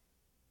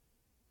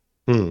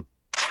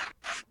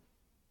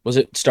 Was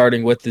it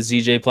starting with the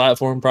ZJ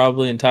platform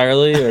probably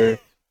entirely, or?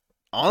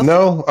 Honestly,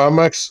 No,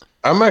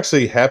 I'm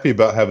actually happy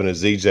about having a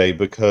ZJ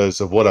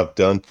because of what I've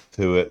done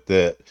to it.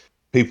 That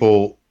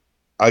people,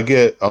 I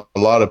get a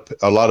lot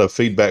of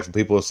feedback from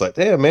people. It's like,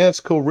 damn man, it's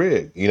a cool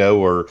rig,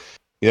 or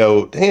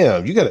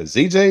damn, you got a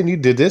ZJ and you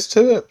did this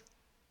to it.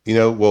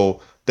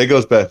 Well, that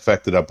goes back to the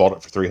fact that I bought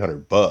it for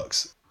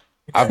 $300.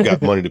 I've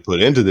got money to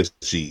put into this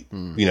Jeep.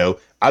 hmm.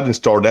 I didn't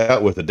start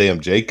out with a damn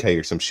JK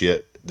or some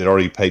shit that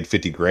already paid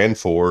 50 grand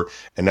for,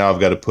 and now I've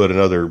got to put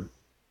another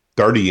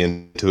 30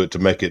 into it to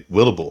make it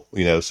willable.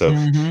 So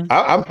Mm-hmm.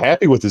 I'm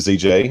happy with the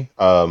ZJ.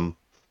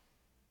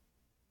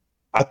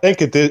 I think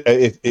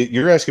if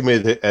you're asking me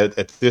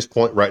at this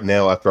point right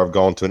now, after I've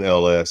gone to an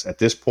LS, at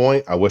this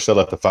point, I wish I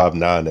left the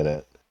 5.9 in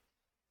it.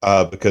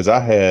 Because I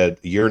had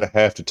a year and a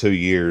half to 2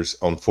 years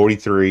on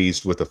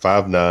 43s with the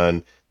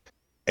 5.9,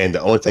 and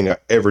the only thing I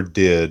ever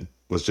did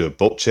was do a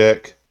bolt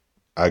check.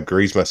 I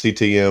greased my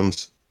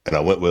CTMs and I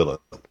went with it.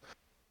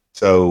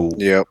 So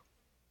Yep.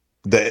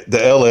 the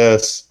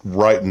LS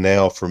right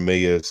now for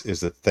me is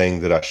the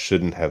thing that I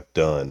shouldn't have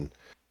done.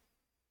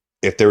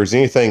 If there was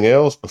anything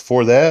else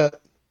before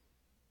that,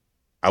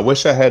 I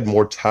wish I had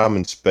more time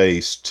and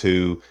space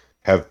to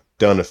have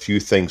done a few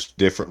things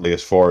differently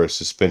as far as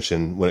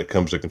suspension when it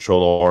comes to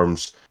control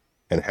arms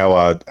and how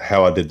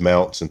I did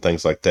mounts and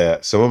things like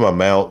that. Some of my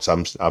mounts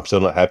I'm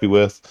still not happy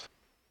with.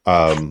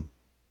 Um,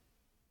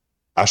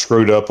 I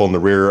screwed up on the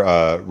rear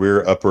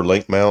upper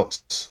link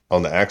mounts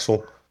on the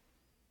axle,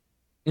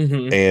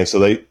 Mm-hmm. and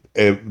so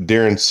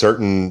during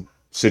certain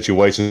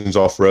situations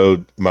off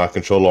road, my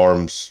control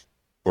arms,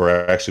 or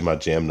actually my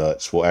jam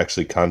nuts, will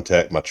actually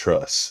contact my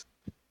truss,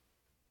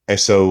 and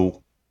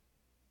so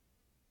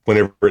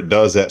whenever it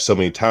does that so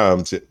many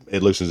times,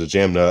 it loosens the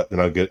jam nut,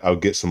 and I'll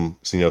get some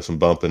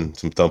bumping,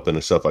 some thumping,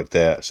 and stuff like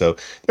that. So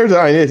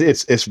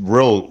it's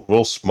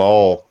real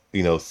small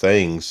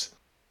things.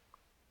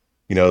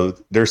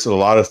 There's a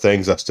lot of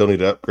things I still need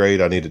to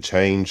upgrade. I need to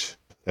change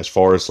as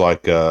far as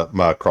like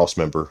my cross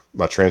member,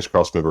 my trans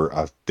cross member.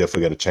 I've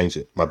definitely got to change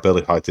it. My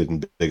belly height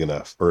isn't big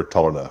enough or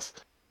tall enough.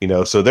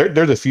 So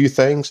there's a few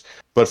things,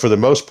 but for the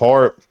most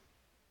part,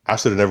 I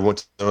should have never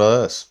went to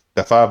us.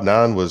 That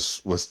 5.9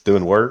 was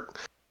doing work.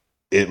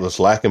 It was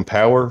lacking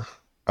power,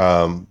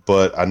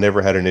 but I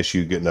never had an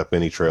issue getting up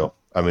any trail.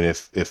 I mean,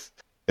 if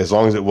as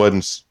long as it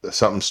wasn't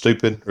something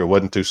stupid or it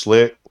wasn't too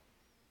slick,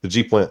 the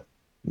Jeep went.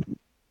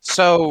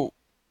 So,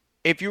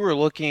 if you were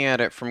looking at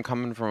it from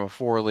coming from a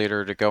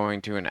 4-liter to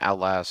going to an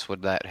LS,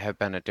 would that have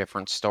been a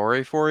different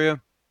story for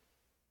you?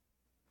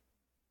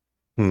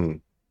 Hmm.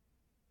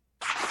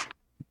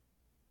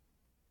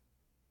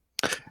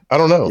 I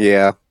don't know.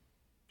 Yeah.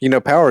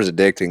 Power is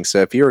addicting.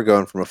 So if you were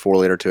going from a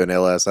 4-liter to an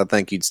LS, I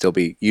think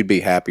you'd be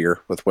happier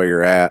with where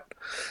you're at.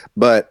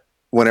 But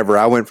whenever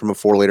I went from a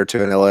 4-liter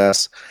to an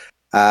LS,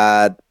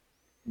 I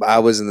I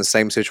was in the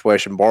same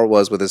situation Bart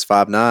was with his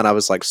 5.9. I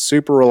was like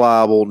super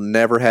reliable,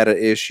 never had an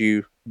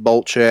issue,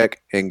 bolt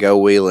check and go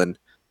wheeling.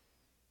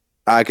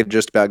 I could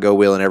just about go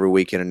wheeling every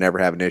weekend and never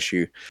have an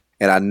issue.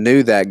 And I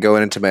knew that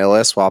going into my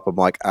LS swap, I'm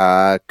like,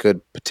 I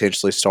could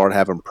potentially start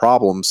having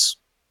problems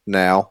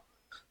now.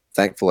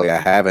 Thankfully, I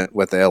haven't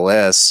with the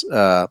LS,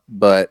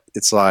 but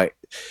it's like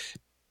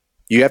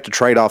you have to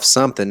trade off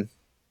something.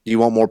 Do you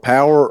want more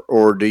power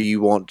or do you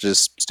want to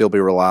just still be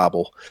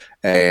reliable?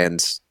 And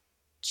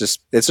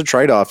just it's a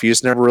trade off. You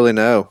just never really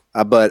know.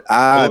 But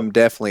Well, I'm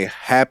definitely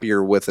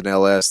happier with an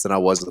LS than I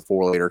was with the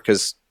 4-liter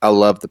because I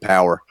love the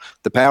power.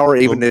 The power,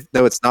 even well, if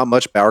though it's not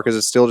much power because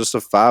it's still just a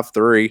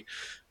 5.3,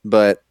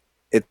 but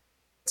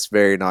it's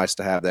very nice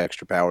to have the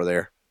extra power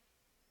there.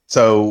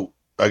 so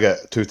I got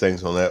two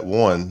things on that.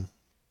 One,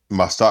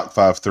 my stock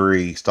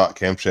 5.3 stock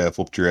camshaft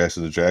whooped your ass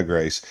in the drag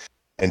race,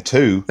 and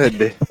two, It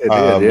did,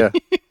 um, yeah.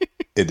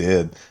 it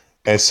did.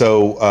 And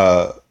so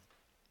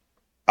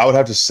I would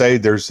have to say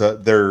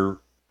the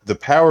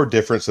power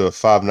difference of a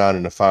 5.9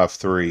 and a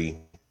 5.3,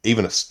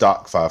 even a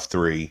stock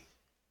 5.3,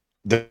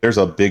 there's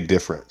a big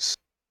difference.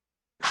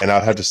 And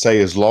I'd have to say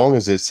as long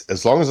as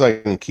I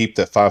can keep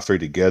that 5.3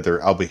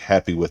 together, I'll be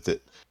happy with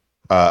it.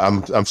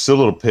 I'm still a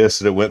little pissed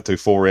that it went through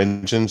four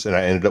engines and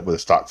I ended up with a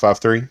stock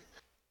 5.3.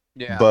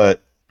 Yeah.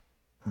 But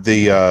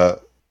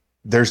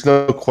there's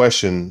no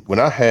question when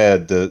I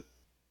had that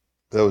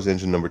was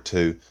engine number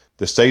two,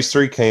 the stage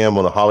three cam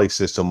on a Holly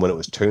system when it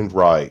was tuned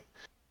right.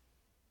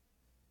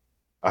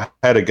 I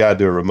had a guy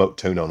do a remote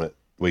tune on it.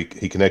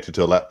 He connected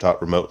to a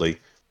laptop remotely.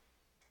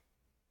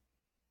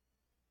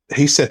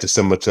 He set this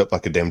so much up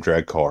like a damn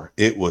drag car.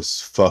 It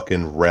was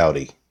fucking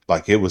rowdy.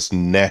 Like it was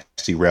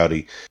nasty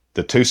rowdy.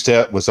 The two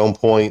step was on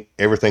point.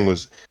 Everything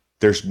was.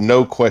 There's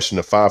no question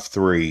the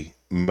 5.3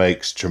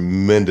 makes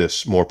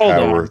tremendous more Hold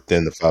power on.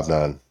 than the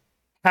 5.9.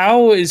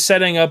 How is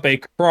setting up a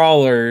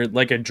crawler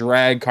like a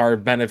drag car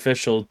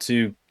beneficial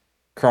to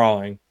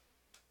crawling?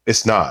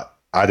 It's not.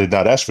 I did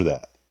not ask for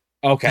that.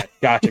 Okay,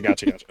 gotcha.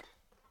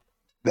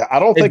 I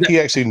don't Is think that, he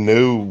actually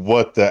knew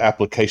what the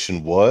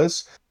application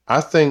was.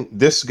 I think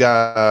this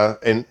guy,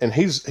 and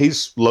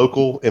he's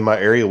local in my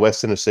area,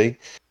 West Tennessee.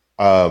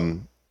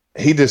 Um,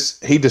 he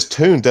just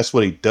tunes. That's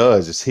what he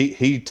does. Is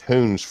he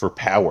tunes for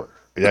power.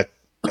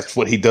 That's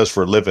what he does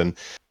for a living.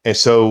 And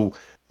so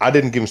I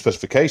didn't give him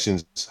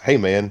specifications. Hey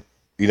man,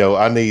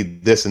 I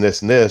need this and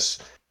this and this.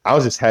 I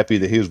was just happy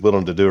that he was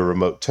willing to do a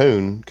remote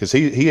tune because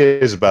he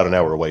is about an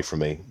hour away from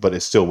me, but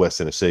it's still West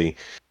Tennessee.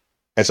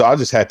 And so I was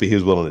just happy he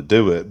was willing to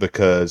do it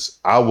because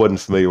I wasn't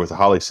familiar with the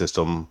Holly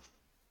system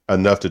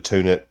enough to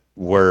tune it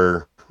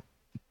where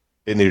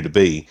it needed to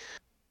be.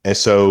 And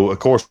so, of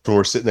course, when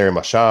we're sitting there in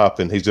my shop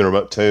and he's doing a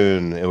remote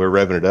tune and we're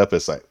revving it up,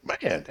 it's like,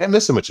 man, damn,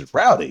 this so much is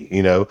rowdy.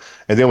 And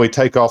then we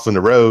take off on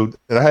the road,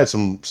 and I had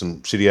some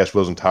shitty ass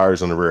wheels and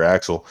tires on the rear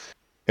axle,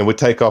 and we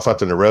take off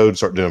out on the road and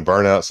start doing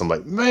burnouts. I'm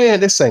like, man,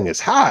 this thing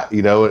is hot,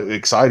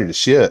 excited as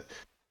shit,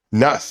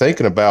 not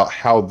thinking about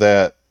how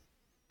that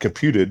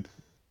computed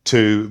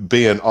to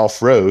being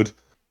off road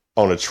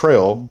on a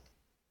trail,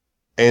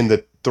 and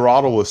the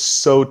throttle was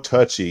so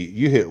touchy.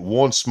 You hit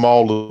one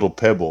small little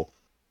pebble.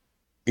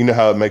 You know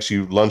how it makes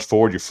you lunge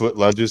forward, your foot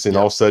lunges, and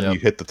all of a sudden you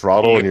hit the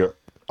throttle, and you're,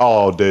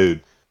 oh,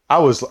 dude.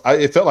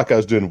 It felt like I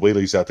was doing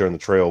wheelies out there on the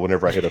trail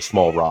whenever I hit a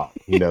small rock,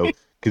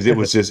 because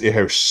it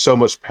had so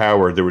much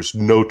power. There was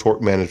no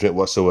torque management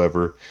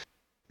whatsoever.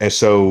 And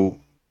so,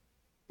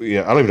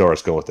 yeah, I don't even know where I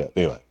was going with that.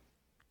 Anyway,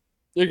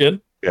 You're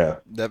good. yeah.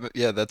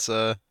 That's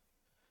So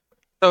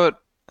it,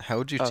 how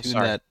would you oh, tune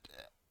sorry. that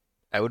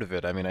out of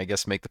it? I mean, I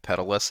guess make the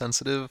pedal less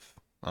sensitive.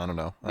 I don't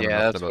know. I don't know Yeah,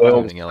 nothing that's about what I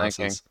Well, was tuning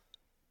thinking. LSs.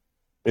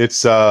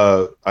 It's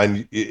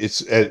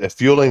a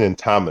fueling and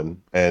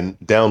timing, and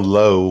down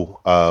low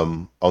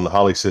on the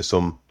Holly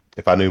system.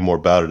 If I knew more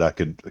about it, I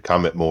could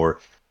comment more.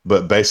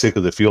 But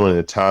basically, the fueling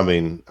and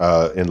timing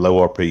in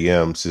low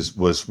RPMs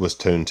was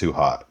tuned too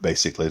hot.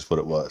 Basically, is what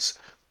it was.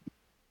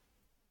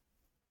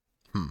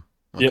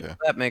 Yep. Okay.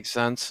 That makes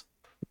sense.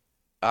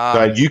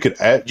 Now you could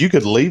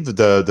leave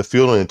the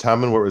fueling and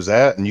timing where it was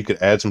at, and you could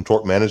add some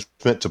torque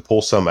management to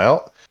pull some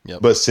out.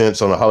 Yep. But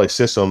since on a Holly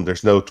system,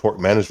 there's no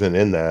torque management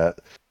in that.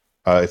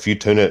 If you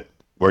tune it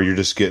where you're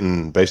just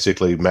getting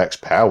basically max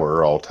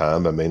power all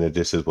time, I mean, it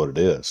just is what it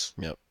is.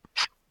 Yep.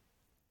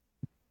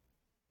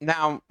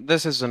 Now,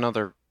 this is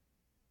another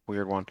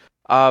weird one.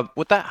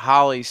 With that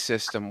Holly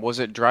system, was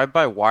it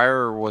drive-by-wire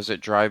or was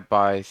it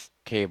drive-by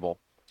cable?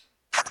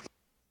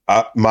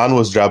 Mine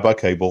was drive by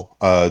cable.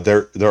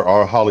 There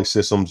are Holly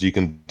systems you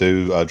can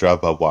do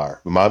drive by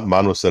wire. But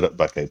mine was set up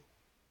by cable.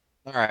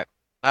 All right.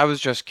 I was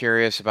just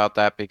curious about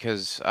that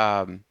because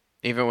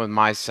even with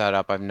my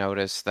setup, I've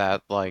noticed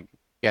that like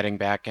getting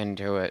back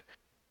into it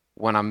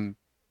when I'm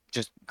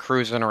just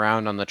cruising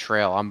around on the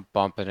trail, I'm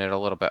bumping it a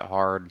little bit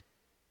hard,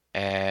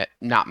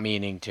 not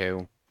meaning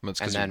to.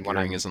 That's And because your then when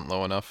gearing I'm isn't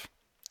low enough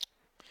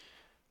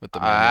with the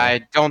manual.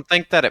 I don't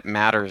think that it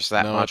matters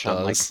that No, it much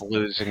on like does.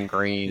 blues and It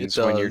greens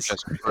when you're does.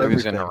 just cruising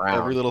Everything. Every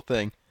around. little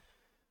thing.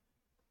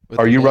 With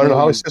Are the you running a manual,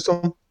 Holly you.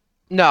 system?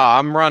 No,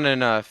 I'm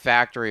running a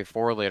factory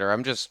 4 liter.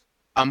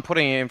 I'm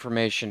putting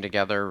information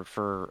together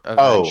for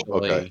Oh,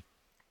 okay.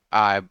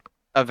 I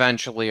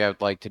eventually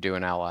I'd like to do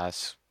an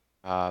LS.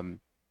 Um,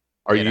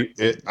 Are you know,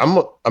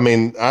 you? I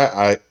mean,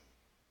 are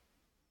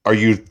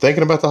you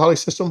thinking about the Holly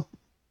system?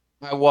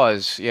 I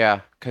was,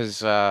 yeah,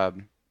 because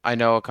I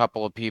know a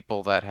couple of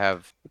people that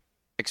have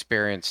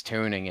experience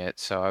tuning it,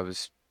 so I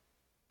was,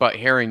 but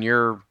hearing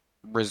your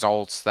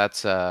results,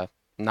 that's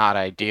not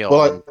ideal.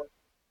 Well,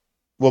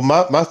 And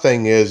my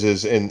thing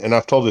is, and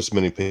I've told this to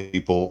many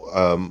people,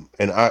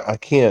 and I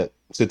can't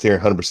sit there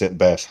and 100%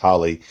 bash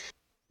Holly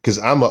because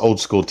I'm an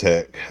old school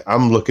tech.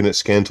 I'm looking at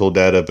scan tool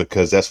data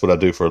because that's what I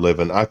do for a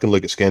living. I can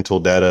look at scan tool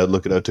data,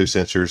 look at O2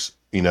 sensors,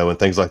 and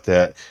things like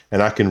that,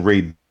 and I can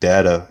read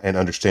data and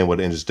understand what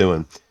the engine's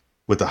doing.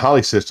 With the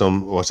Holly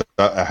system,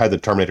 I had the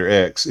Terminator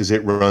X, is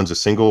it runs a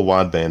single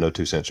wideband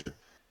O2 sensor,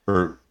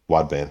 or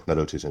wideband, not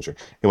O2 sensor.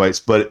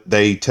 Anyways, but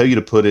they tell you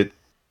to put it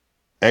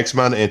X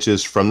amount of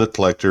inches from the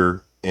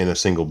collector in a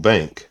single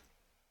bank.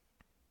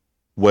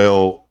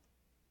 Well,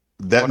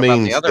 that what about the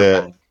means other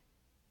that bank?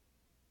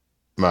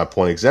 my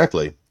point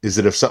exactly is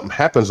that if something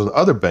happens on the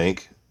other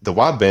bank, the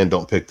wideband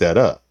don't pick that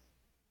up.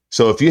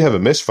 So if you have a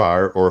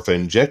misfire or if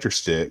an injector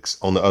sticks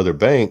on the other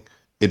bank,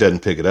 it doesn't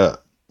pick it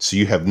up. So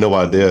you have no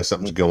idea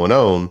something's going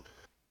on,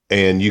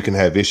 and you can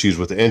have issues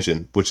with the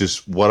engine, which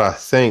is what I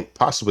think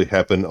possibly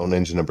happened on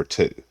engine number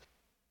 2.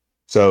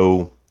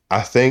 So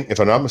I think, if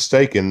I'm not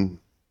mistaken,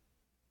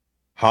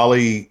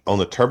 Holly on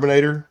the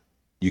Terminator,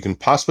 you can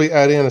possibly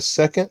add in a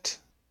second,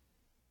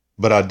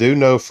 but I do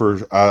know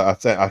I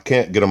think I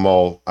can't get them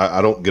all.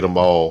 I don't get them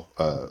all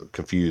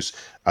confused.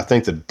 I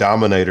think the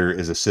Dominator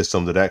is a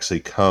system that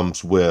actually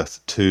comes with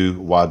 2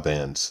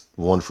 widebands,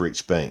 one for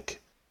each bank,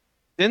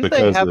 Didn't they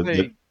because have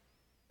a?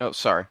 Oh,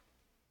 sorry.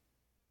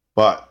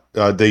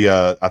 I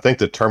think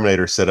the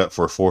Terminator is set up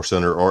for a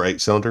 4-cylinder or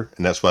 8-cylinder,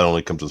 and that's why it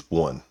only comes with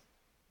one.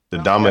 The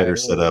Okay. Dominator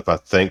is set up, I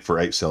think, for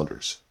 8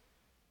 cylinders.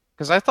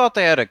 Because I thought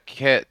they had a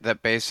kit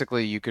that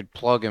basically you could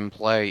plug and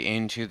play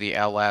into the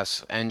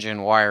LS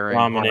engine wiring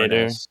Dominator.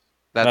 harness.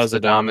 That That's was the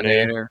the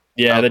Dominator. Dominator.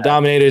 Yeah, the Okay.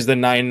 Dominator is the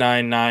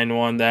 999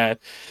 one that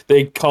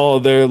they call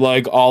their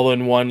like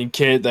all-in-one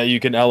kit that you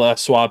can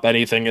LS swap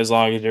anything as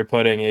long as you're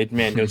putting a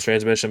manual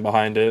transmission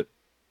behind it.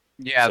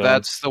 Yeah, So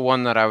that's the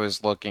one that I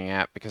was looking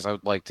at because I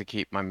would like to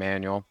keep my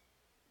manual.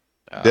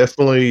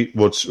 Definitely,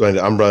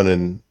 I'm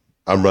running,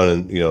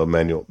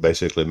 manual,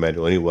 basically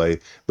manual anyway.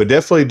 But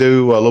definitely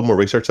do a little more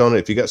research on it.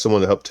 If you got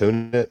someone to help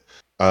tune it,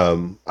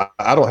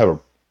 I don't have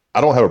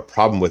a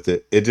problem with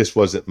it. It just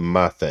wasn't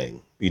my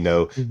thing.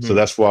 So Mhm.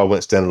 that's why I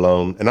went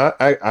standalone. And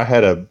I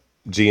had a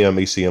GM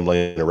ECM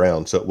laying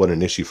around, so it wasn't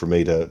an issue for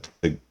me to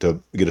get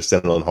a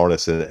standalone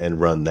harness and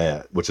run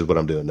that, which is what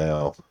I'm doing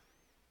now.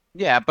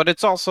 Yeah, but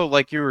it's also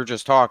like you were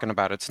just talking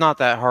about. It's not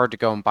that hard to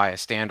go and buy a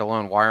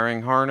standalone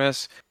wiring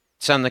harness,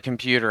 send the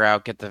computer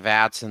out, get the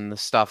VATs and the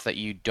stuff that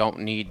you don't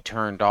need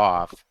turned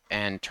off,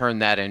 and turn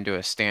that into a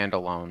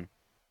standalone.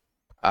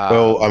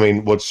 Well, I Um,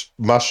 mean, what's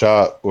my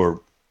shot,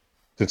 or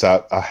since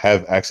I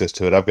have access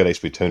to it, I've got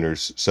HP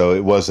tuners, so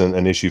it wasn't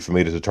an issue for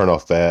me to turn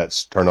off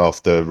VATs, turn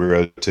off the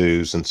rear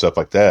O2s and stuff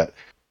like that.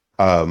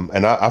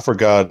 And I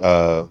forgot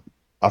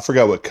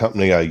what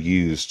company I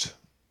used.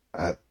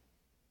 I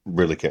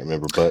really can't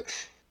remember, but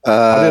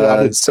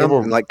I did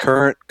Something several. like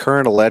current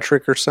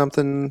electric or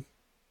something.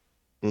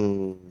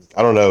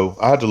 I don't know.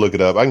 I had to look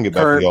it up. I can get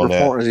back to you Current on that.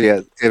 performance.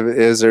 Yeah,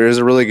 there is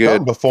a really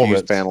Something good fuse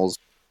performance, panels.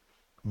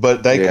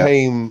 but they Yeah,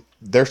 came.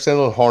 Their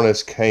standalone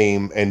harness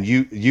came, and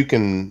you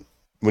can,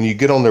 when you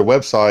get on their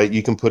website,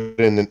 you can put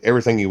in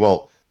everything you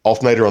want.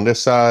 Alternator on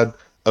this side,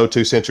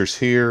 O2 sensors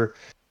here,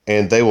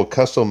 and they will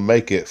custom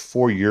make it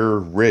for your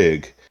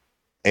rig,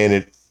 and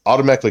it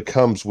automatically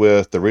comes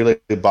with the relay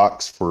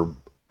box for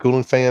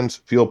cooling fans,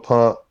 fuel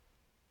pump,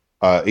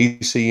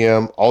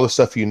 ECM, all the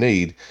stuff you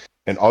need.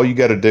 And all you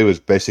got to do is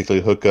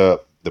basically hook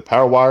up the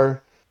power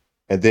wire,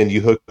 and then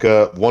you hook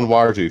up one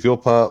wire to your fuel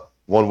pump,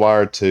 one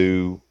wire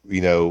to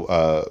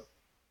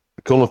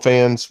cooling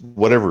fans,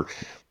 whatever.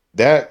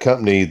 That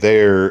company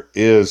there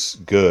is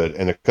good,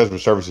 and the customer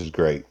service is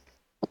great.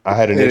 I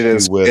had an it issue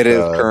is. It with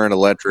is current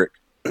electric,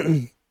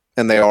 and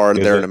is they're an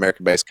it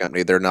American based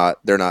company. They're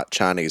not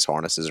Chinese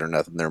harnesses or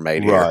nothing. They're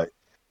made here. right?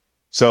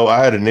 So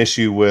I had an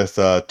issue with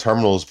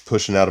terminals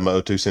pushing out of my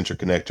O2 sensor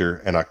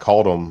connector, and I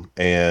called them,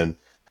 and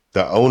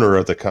the owner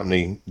of the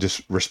company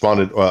just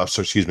responded. Well,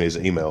 so excuse me, his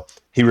email.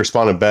 He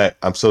responded back,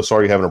 "I'm so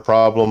sorry you're having a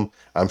problem.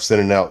 I'm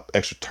sending out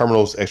extra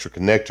terminals, extra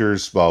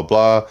connectors, blah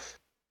blah."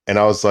 And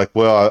I was like,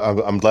 "Well,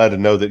 I'm glad to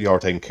know that y'all are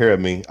taking care of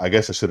me. I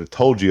guess I should have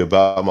told you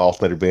about my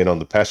alternator being on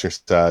the passenger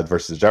side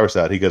versus the driver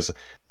side." He goes,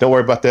 "Don't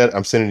worry about that.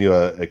 I'm sending you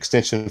an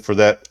extension for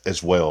that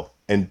as well,"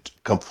 and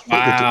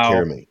completely took care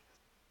wow, of me,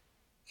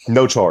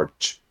 no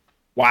charge.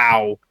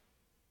 wow,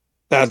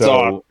 that's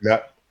awesome.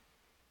 So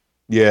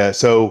yeah,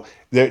 so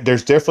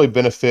there's definitely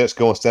benefits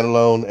going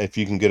standalone if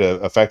you can get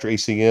a factory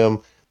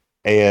ECM,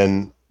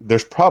 and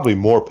there's probably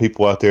more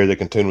people out there that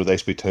can tune with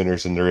HP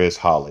tuners than there is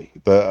Holly.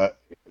 But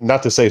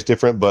not to say it's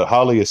different, but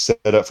Holly is set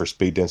up for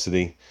speed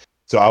density.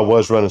 So I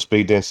was running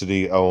speed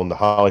density on the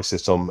Holly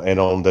system, and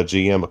on the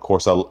GM, of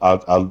course,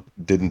 I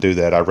didn't do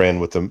that. I ran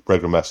with the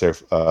regular mass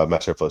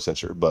airflow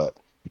sensor, but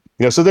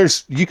so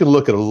you can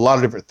look at a lot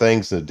of different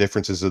things and the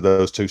differences of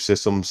those two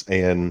systems,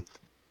 and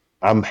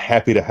I'm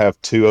happy to have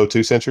two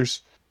O2 sensors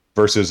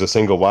versus a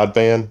single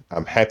wideband.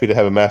 I'm happy to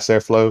have a mass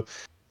airflow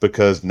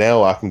because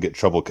now I can get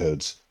trouble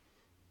codes.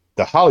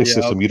 The Holly Yeah,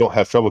 system, you don't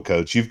have trouble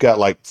codes. You've got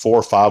like 4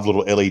 or 5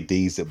 little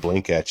LEDs that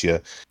blink at you,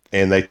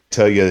 and they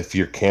tell you if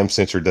your cam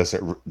sensor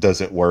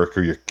doesn't work,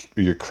 or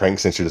your crank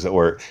sensor doesn't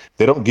work.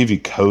 They don't give you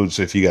codes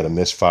if you got a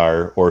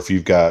misfire or if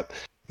you've got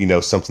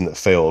something that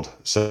failed.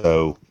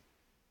 So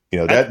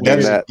that's that And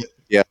that's weird. that,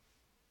 yeah,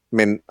 I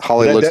mean,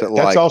 Holly that, looks that at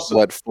that's like also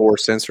what, four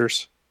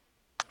sensors?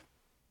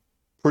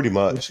 pretty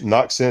much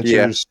knock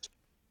Yeah, sensors,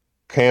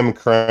 cam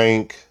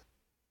crank,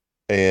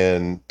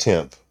 and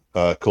temp,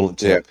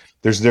 coolant yeah. temp.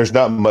 There's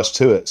not much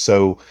to it.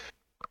 So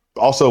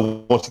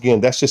also, once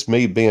again, that's just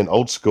me being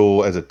old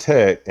school as a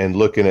tech and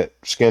looking at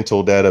scan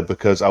tool data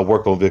because I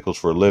work on vehicles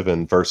for a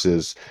living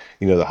versus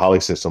the Holly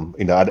system.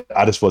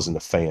 I just wasn't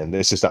a fan.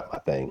 It's just not my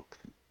thing.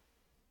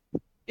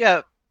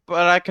 yeah,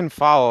 but I can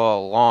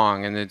follow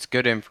along, and it's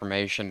good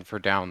information for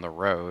down the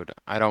road.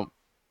 I don't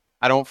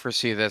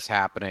foresee this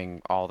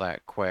happening all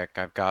that quick.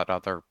 I've got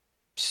other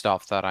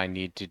stuff that I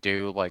need to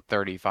do, like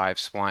 35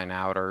 spline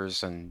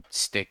outers and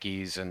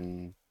stickies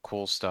and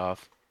cool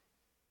stuff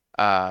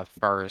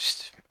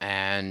first.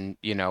 And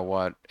you know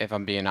what? If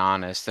I'm being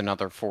honest,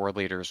 another 4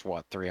 liters,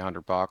 what,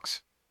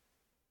 $300?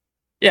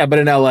 Yeah, but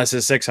an LS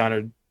is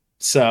 600,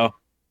 so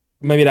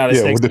maybe not a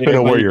Yeah, well, six liter, depending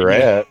on but where you can you're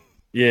get at.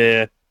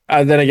 yeah.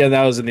 Then again,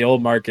 that was in the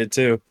old market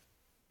too.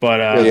 But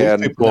Yeah, these Yeah,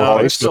 and people no,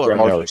 on it's our, still Facebook right around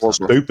our now are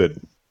 600. short,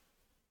 stupid.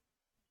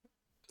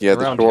 yeah,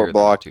 the Around here, short they're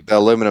not block, too the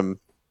bad.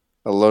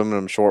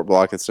 aluminum short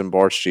block that's in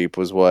Bart's Jeep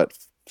was what,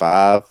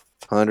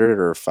 500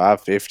 or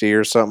 550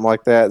 or something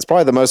like that. It's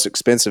probably the most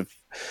expensive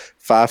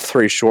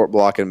 5.3 short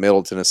block in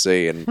Middle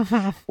Tennessee, and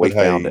we But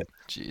found hey, it.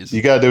 you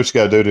Jeez. gotta do what you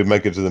gotta do to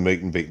make it to the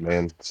meet and beat,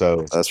 man.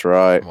 So That's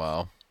right.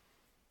 Wow.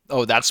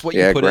 Oh, that's what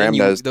you Yeah, put in. Graham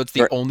knows. That's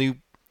the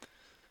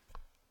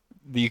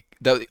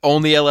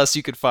only LS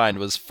you could find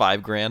was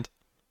 5 grand.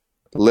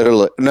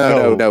 Literally,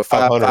 no, No,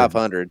 500.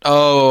 500.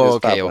 Oh,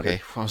 It's okay, 500.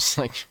 okay. I was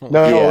like,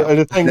 No, Yeah. and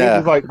the thing Nah.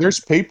 is, like,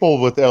 there's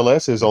people with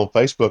LSs on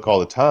Facebook all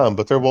the time,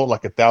 but they're wanting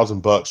like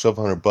 $1,000,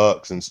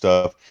 $1,200 and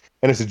stuff,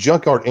 and it's a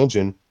junkyard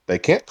engine. They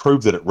can't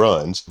prove that it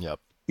runs. yep.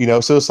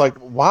 So it's like,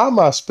 why am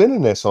I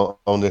spending this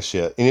on this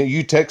shit? And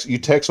you text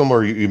them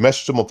or you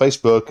message them on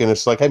Facebook, and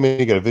it's like, hey man,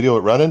 you got a video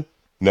of it running?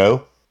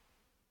 No.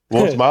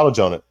 Well, what's the mileage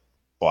on it?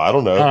 Well, I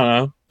don't I know. don't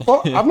know.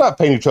 Well, I'm not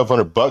paying you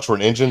 $1,200 for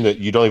an engine that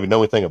you don't even know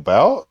anything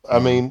about. I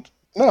Mhm. mean,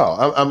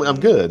 no, I'm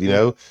good.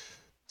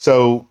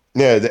 So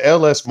yeah, the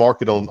LS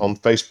market on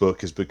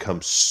Facebook has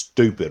become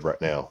stupid right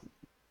now.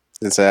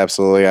 It's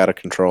absolutely out of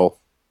control.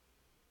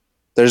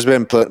 There's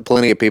been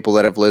plenty of people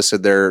that have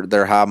listed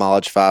their high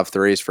mileage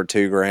 5.3s for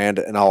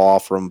 $2,000, and I'll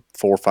offer them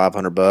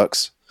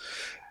 $400-500,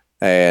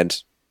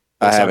 and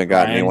I They'll start haven't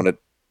gotten crying. anyone to,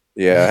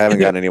 I haven't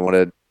gotten anyone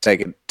to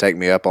take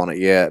me up on it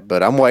yet.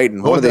 But I'm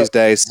waiting. What One was of these that?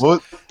 days,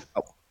 What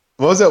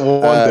was that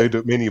one uh, dude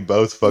that me and you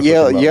both fucked with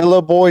him about?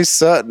 Yellow Boy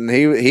Sutton.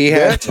 He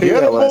Yeah, had two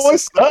Yellow Boy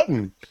LSs.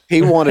 Sutton.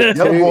 He wanted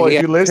Yellow two. Boy, He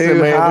if had you're listening,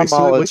 two man, high we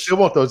mileage. still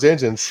want those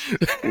engines.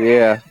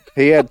 Yeah,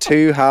 he had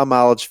two high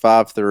mileage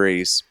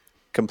 5.3s,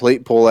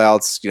 complete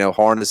pullouts,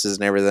 harnesses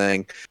and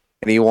everything,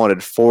 and he wanted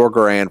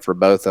 $4,000 for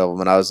both of them.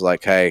 And I was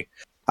like, "Hey,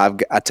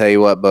 I tell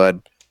you what,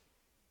 bud,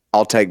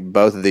 I'll take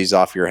both of these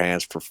off your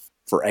hands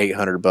for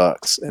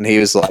 $800." And he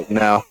was like,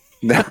 "No,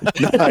 no,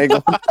 no, I ain't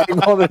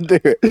gonna do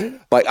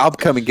it. Like, I'll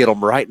come and get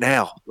them right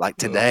now, like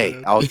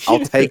today. I'll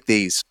take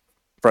these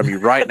from you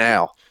right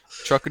now.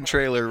 Truck and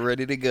trailer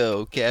ready to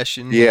go. Cash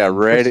in Yeah, hand.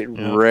 ready, Yep.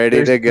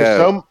 ready to There's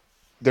go."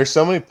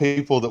 so many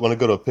people that want to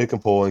go to a pick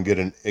and pull and get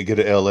an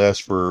LS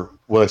for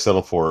what they sell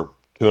them for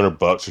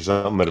 $200 or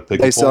something at a pick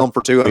They and sell them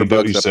pull. for You do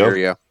it $200 up here. yourself,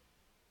 Yeah,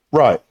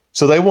 right?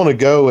 So they want to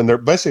go and they're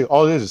basically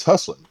all it is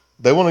hustling.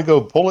 They want to go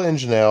pull an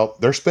engine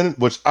out. They're spending,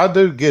 which I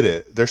do get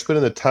it. They're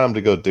spending the time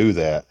to go do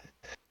that,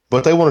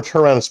 but they want to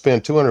turn around and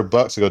spend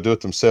 $200 to go do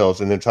it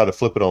themselves and then try to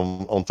flip it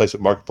on Facebook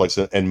Marketplace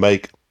and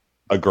make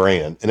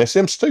 $1,000. And it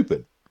seems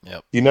stupid,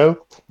 Yep. you know?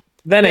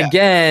 Then Yeah.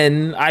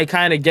 again, I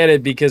kind of get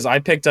it because I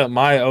picked up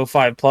my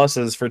 '05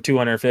 pluses for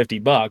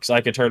 $250.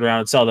 I could turn around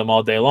and sell them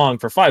all day long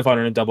for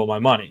 500 and double my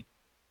money.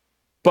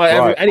 But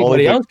Right.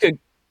 anybody else could.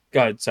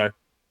 Go ahead, sorry.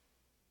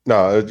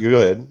 No, you go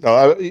ahead.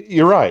 No,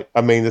 you're right. I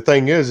mean, the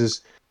thing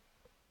is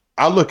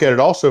I look at it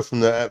also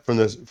from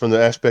the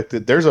aspect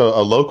that there's a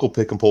local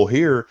pick and pull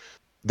here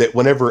that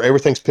whenever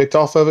everything's picked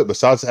off of it,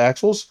 besides the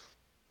axles,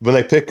 when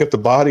they pick up the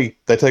body,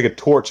 they take a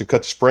torch and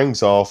cut the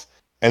springs off,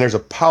 and there's a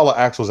pile of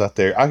axles out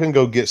there. I can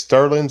go get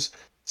Sterling's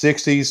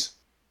 60s,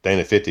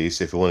 Dana 50s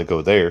if you want to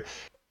go there.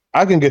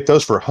 I can get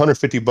those for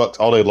 $150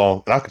 all day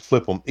long, and I could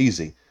flip them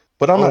easy.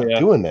 But I'm Oh not yeah.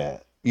 doing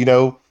that.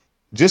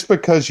 Just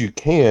because you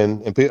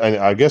can, and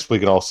I guess we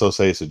can also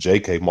say it's a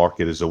JK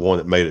market is the one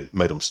that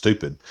made them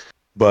stupid.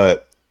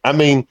 But I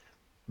mean,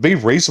 be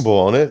reasonable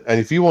on it. And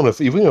if you want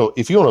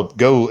to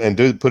go and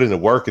put in the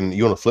work and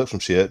you want to flip some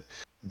shit,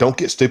 don't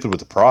get stupid with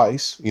the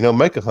price.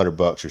 Make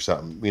 $100 or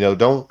something.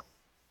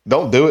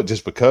 Don't do it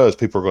just because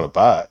people are going to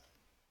buy it.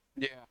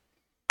 Yeah,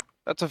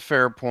 that's a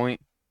fair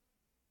point.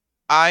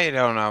 I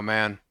don't know,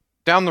 man.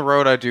 Down the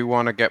road, I do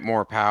want to get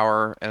more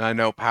power, and I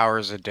know power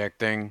is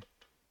addicting,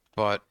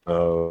 but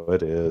Oh,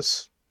 it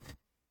is.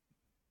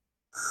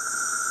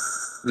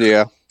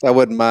 yeah. I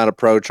wouldn't mind a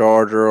Pro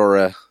Charger or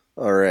a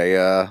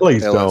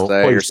Please don't.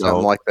 LSA or Please something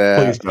don't. like that.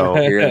 Please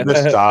don't. Here in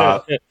Just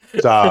stop.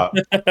 Stop.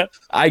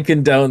 I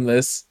condone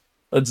this.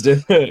 Let's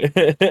do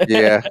it.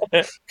 Yeah,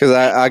 because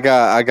I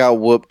got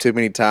whooped too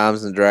many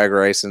times in drag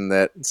racing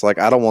that it's like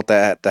I don't want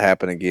that to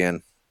happen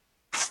again.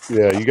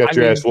 Yeah, you got I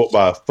your mean, ass whooped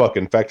by a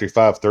fucking factory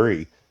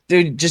 5.3.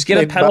 dude, just get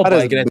I a mean, pedal mine is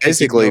bike and it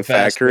takes you basically go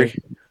faster.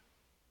 factory.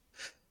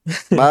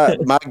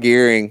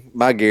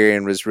 My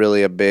gearing was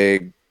really a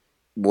big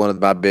one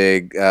of my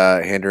big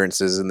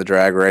hindrances in the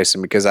drag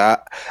racing because I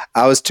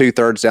was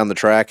 2/3 down the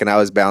track and I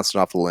was bouncing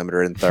off the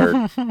limiter in third.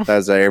 That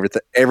was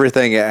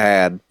everything it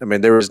had. I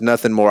mean, there was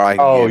nothing more I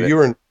could Oh, give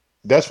it.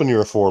 that's when you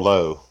were 4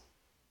 low.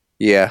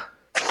 Yeah.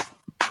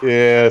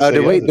 Yeah, see, Did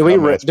that we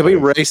was a dumbass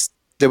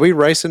move.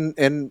 race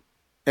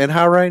in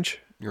high range?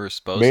 You were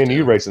supposed Me and to.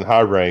 you racing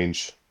high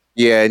range.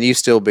 Yeah, and you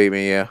still beat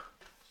me. Yeah,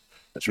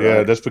 that's Yeah,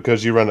 right. that's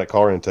because you run that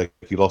car intake.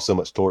 You lost so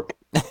much torque.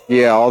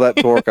 Yeah, all that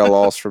torque I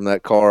lost from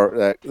that car,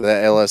 that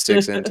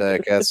LS6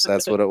 intake.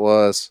 That's what it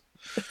was.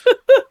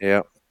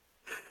 Yeah,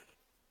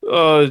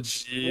 Oh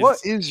jeez. what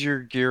is your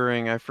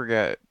gearing? I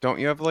forget. Don't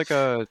you have like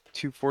a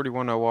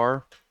 241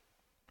 OR?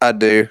 I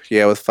do.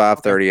 Yeah, with Okay.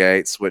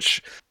 538s,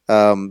 which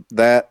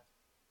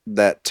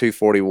that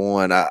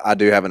 241, I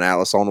do have an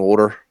Atlas on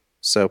order,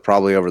 so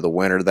probably over the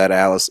winter that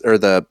Atlas or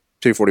the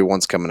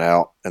 241's coming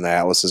out and the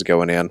Atlas is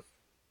going in.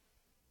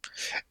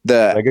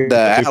 Can I get the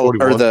Atlas or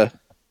 241?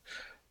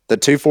 the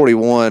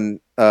 241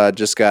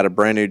 just got a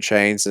brand new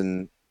chain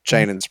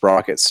and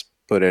sprockets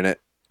put in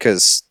it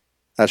because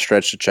I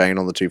stretched the chain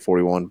on the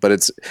 241, but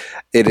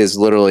it is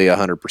literally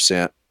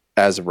 100%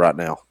 as of right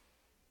now.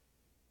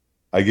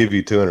 I give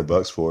you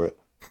 $200 for it.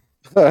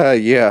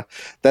 Yeah,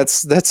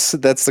 that's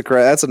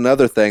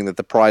another thing that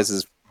the price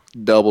is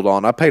doubled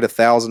on. I paid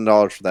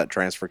 $1,000 for that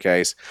transfer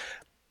case.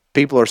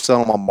 People are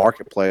selling them on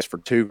Marketplace for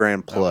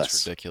 $2,000 That was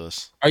plus.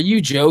 ridiculous. Are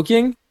you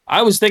joking?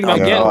 I was thinking Oh,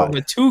 about getting no. one,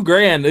 but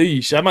 $2,000.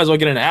 Eesh, I might as well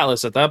get an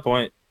Atlas at that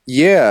point.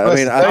 Yeah, I That's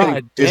mean, the I thing.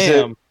 think God Is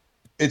damn.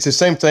 it's the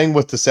same thing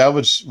with the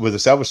salvage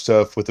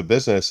stuff with the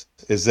business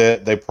is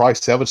that they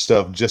price salvage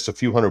stuff just a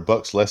few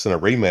 $100 less than a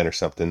reman or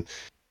something.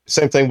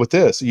 Same thing with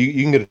this. You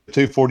can get a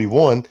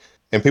 241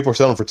 and people are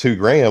selling for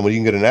 $2,000 when you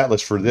can get an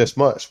Atlas for this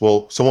much.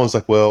 Well, someone's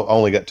like, well, I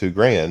only got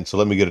 $2,000, so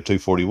let me get a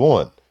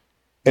 241.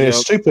 And it's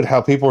Yep. stupid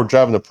how people are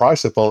driving the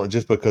price up on it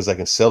just because they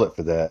can sell it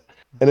for that.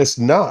 And it's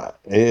not.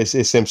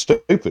 It's them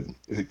stupid.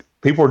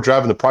 People are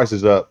driving the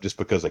prices up just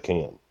because they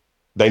can.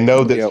 They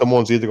know that Yep.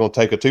 someone's either going to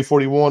take a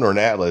 241 or an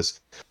Atlas.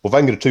 Well, if I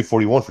can get a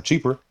 241 for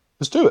cheaper,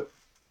 let's do it.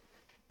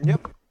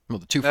 Yep. Well, the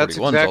That's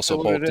 241 is exactly also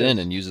what it bolt in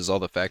is. and uses all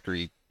the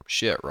factory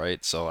shit,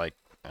 right? So, like,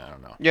 I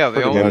don't know. Yeah, they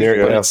Pretty all much. use There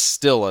you But go. it's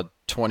still a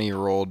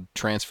 20-year-old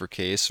transfer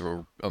case,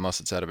 or unless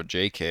it's out of a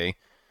JK,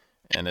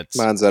 and it's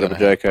Mine's out of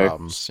gonna a have JK.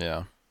 problems.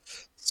 Yeah.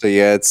 So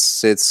yeah,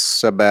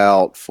 it's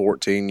about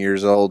 14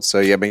 years old. So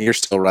yeah, I mean, you're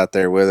still right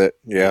there with it.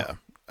 Yeah.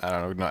 I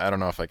don't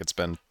know if I could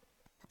spend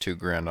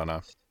 $2,000 on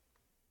a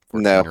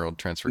No. 14-year-old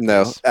transfer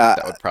No. case.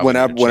 That would probably need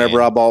a Whenever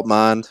chain. I bought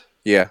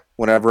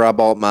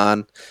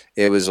mine,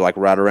 it was like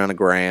right around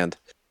 $1,000.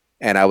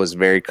 And I was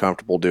very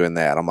comfortable doing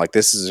that. I'm like,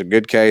 this is a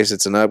good case.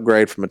 It's an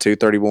upgrade from a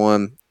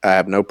 231. I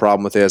have no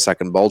problem with this. I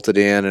can bolt it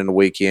in a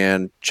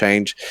weekend,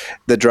 change.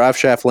 The drive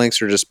shaft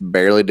links are just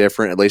barely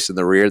different, at least in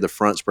the rear. The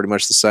front's pretty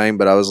much the same.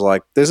 But I was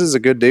like, this is a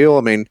good deal.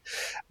 I mean,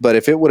 but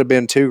if it would have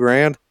been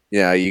 $2,000,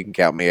 yeah, you can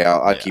count me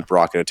out. I'd Yeah. keep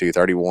rocking a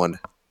 231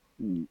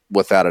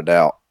 without a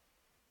doubt.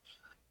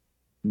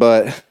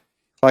 But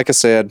like I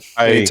said,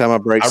 Hey, anytime I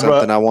break I something,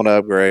 run- I want to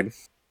upgrade.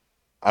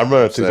 I'm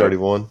running a So,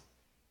 231.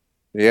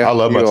 Yeah, I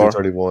love my you are.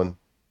 231.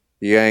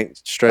 You ain't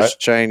stretched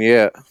the chain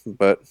yet,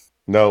 but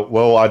No,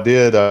 well, I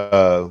did.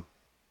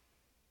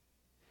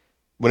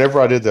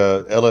 Whenever I did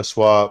the LS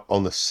swap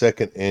on the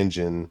second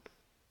engine,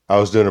 I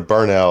was doing a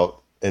burnout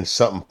and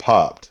something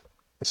popped.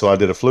 So I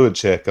did a fluid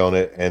check on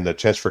it, and the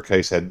transfer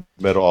case had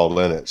metal all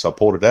in it. So I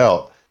pulled it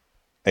out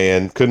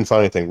and couldn't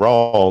find anything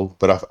wrong.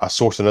 But I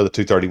sourced another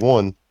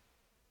 231,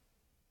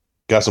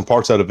 got some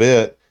parts out of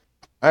it.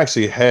 I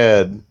actually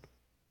had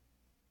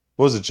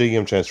what was the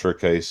GM transfer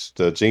case?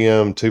 The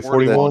GM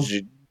 241.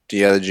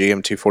 the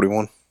GM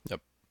 241.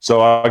 So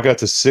I got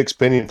the 6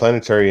 pinion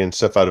planetary and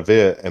stuff out of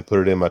it and put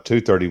it in my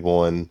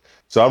 231.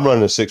 So I'm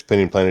running a 6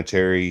 pinion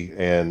planetary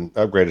and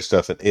upgraded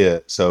stuff in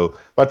it. So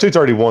my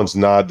 231's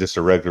not just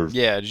a regular.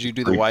 Yeah. Did you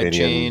do the 3 wide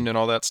pinion. chain and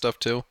all that stuff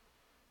too?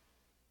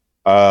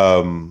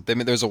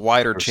 There's a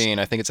wider chain.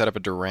 I think it's out of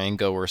a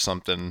Durango or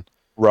something.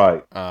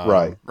 Right,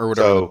 right. Or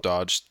whatever the So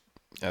Dodge.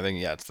 I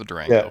think it's the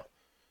Durango. yeah.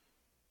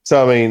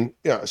 So I mean,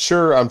 yeah,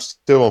 sure, I'm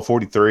still on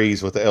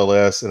 43s with the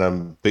LS, and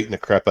I'm beating the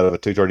crap out of a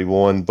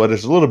 231, but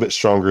it's a little bit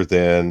stronger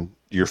than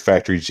your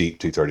factory Jeep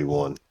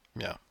 231.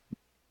 Yeah.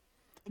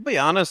 I'll be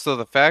honest though,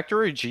 the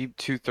factory Jeep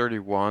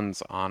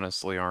 231s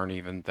honestly aren't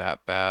even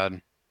that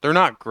bad. They're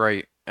not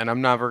great, and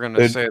I'm never gonna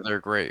They- say they're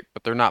great,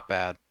 but they're not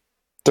bad.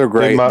 They're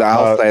great. my-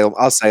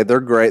 I'll say they're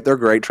great. They're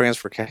great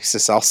transfer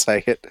cases. I'll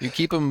say it. You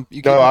keep them.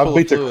 You keep No, 'em I full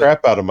beat of the fluid,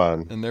 crap out of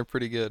mine. and they're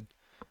pretty good.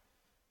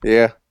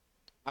 Yeah.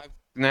 I've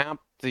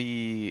snapped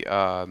the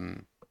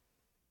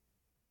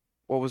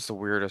what was the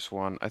weirdest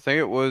one? I think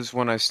it was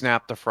when I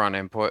snapped the front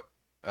input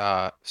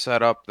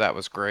setup. That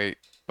was great,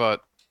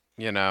 but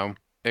you know,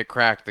 it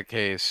cracked the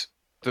case.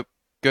 The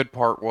good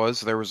part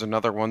was there was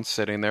another one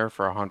sitting there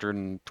for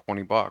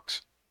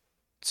 $120.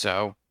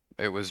 So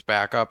it was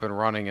back up and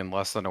running in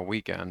less than a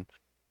weekend.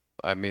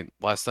 I mean,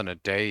 less than a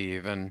day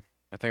even.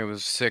 I think it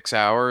was 6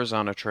 hours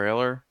on a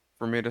trailer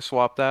for me to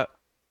swap that.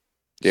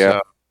 Yeah.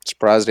 So,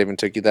 Surprised it even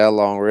took you that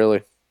long,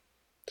 really.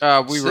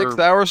 we 6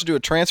 were hours to do a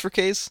transfer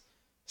case.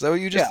 Is that what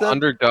you just said?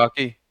 under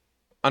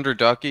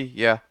Ducky,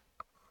 yeah.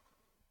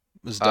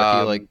 Was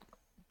Ducky like Um,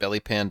 belly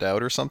panned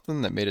out or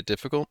something that made it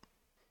difficult?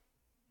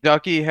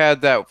 Ducky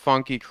had that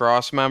funky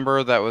cross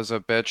member that was a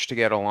bitch to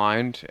get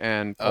aligned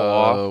and pull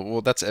off.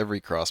 Well, that's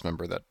every cross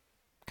member that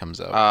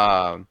comes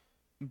out.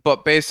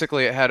 But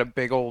basically, it had a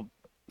big old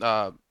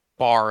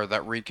bar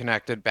that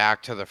reconnected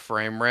back to the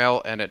frame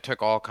rail, and it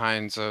took all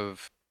kinds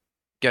of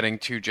getting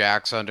two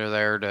jacks under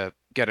there to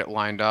get it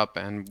lined up,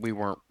 and we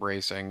weren't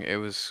racing. It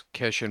was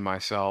Kish and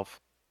myself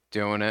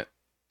doing it.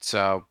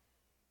 So,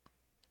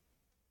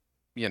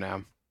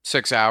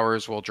 6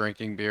 hours while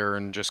drinking beer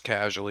and just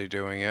casually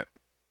doing it.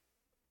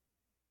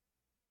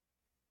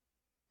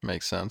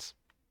 Makes sense.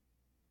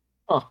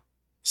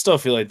 Still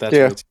feel like that's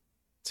Yeah. way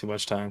too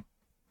much time.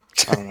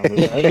 I don't know.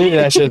 Maybe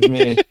that's just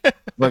me.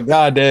 But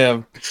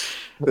goddamn. It's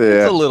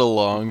Yeah. a little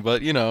long,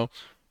 but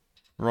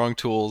wrong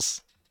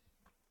tools.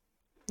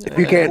 If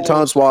you can't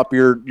ton swap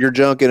your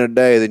junk in a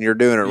day, then you're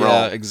doing it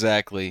Yeah, wrong.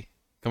 exactly.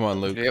 Come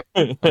on, Luke.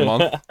 Yep. A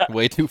month?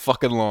 Way too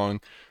fucking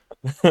long.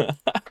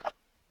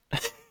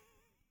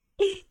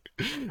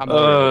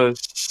 Oh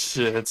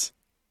shit.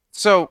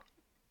 So,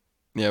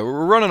 Yeah,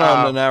 we're running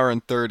on Uh, an hour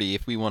and 30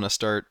 if we want to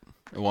start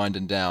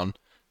winding down.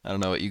 I don't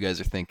know what you guys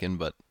are thinking,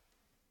 but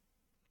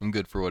I'm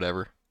good for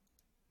whatever.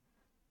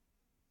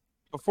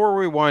 Before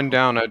we wind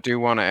down, I do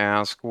want to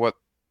ask what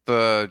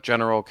the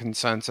general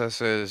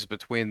consensus is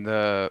between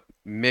the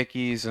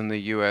Mickeys and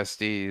the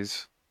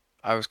USDs.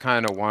 I was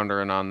kind of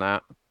wondering on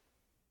that.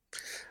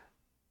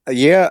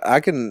 Yeah, I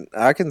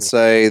can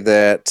say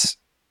that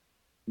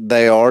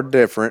they are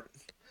different.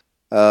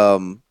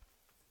 Um,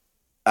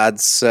 I'd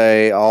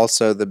say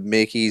also the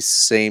Mickeys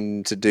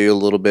seem to do a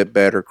little bit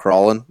better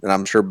crawling, and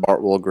I'm sure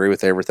Bart will agree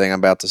with everything I'm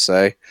about to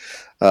say.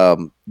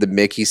 The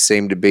Mickeys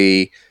seem to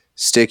be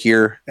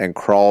stickier and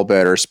crawl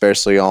better,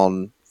 especially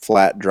on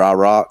flat, dry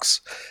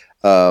rocks.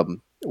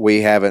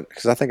 We haven't,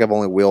 because I think I've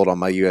only wheeled on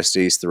my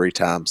USDs 3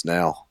 times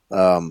now.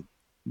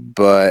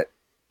 But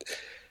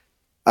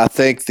I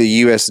think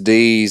the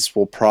USDs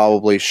will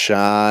probably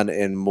shine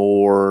in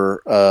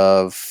more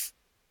of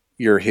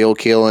your hill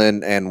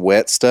killing and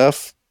wet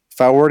stuff,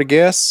 if I were to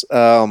guess.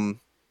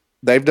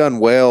 They've done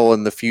well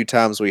in the few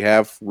times we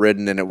have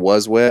ridden and it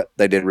was wet.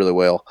 They did really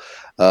well.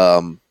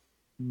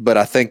 But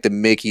I think the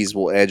Mickeys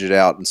will edge it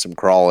out in some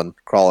crawling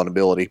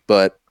ability,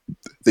 but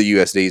the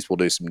USDs will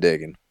do some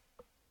digging.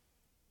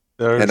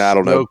 And I There's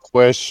don't know. no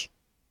question.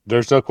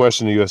 There's no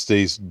question the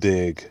USDs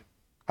dig.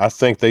 I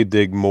think they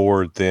dig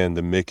more than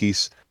the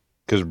Mickeys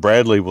because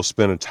Bradley will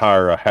spin a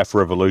tire a half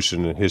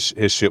revolution and his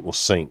shit will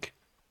sink.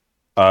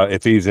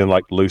 If he's in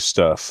like loose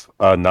stuff,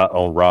 not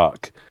on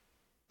rock.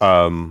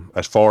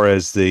 As far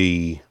as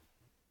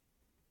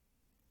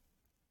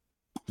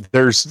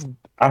there's,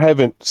 I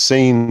haven't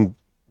seen.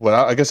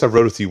 Well, I guess I've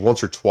rode with you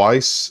once or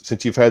twice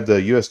since you've had the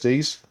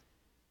USDs.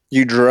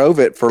 You drove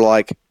it for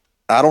like,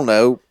 I don't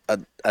know,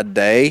 a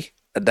day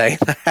and a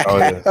Oh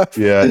yeah, half.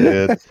 yeah, I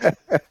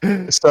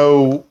did.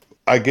 So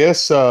I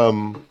guess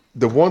the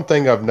one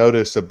thing I've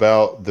noticed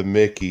about the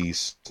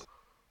Mickeys,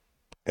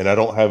 and I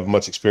don't have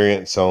much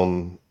experience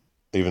on,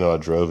 even though I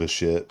drove his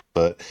shit,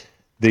 but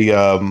the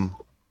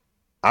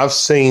I've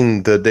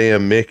seen the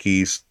damn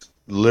Mickeys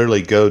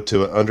literally go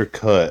to an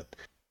undercut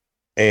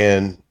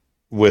and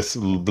with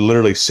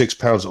literally 6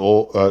 pounds of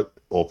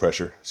oil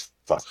pressure,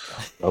 fuck,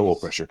 no oil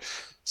pressure,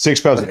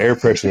 6 pounds of air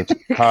pressure in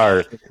the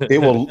tire, it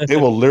will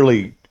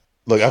literally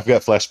look. I've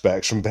got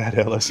flashbacks from bad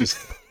LSs.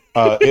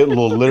 It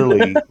will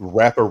literally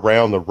wrap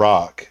around the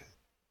rock,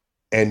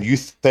 and you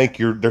think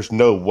there's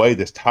no way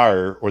this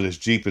tire or this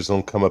Jeep is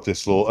gonna come up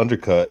this little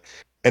undercut,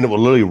 and it will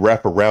literally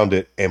wrap around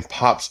it and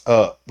pops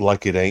up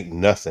like it ain't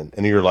nothing.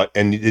 And you're like,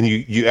 and then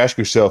you ask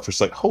yourself,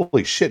 it's like,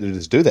 holy shit, did it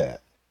just do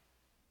that?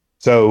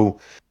 So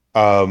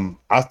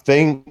I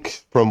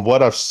think from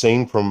what I've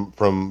seen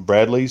from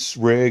Bradley's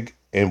rig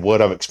and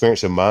what I've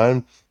experienced in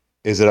mine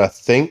is that I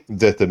think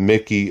that the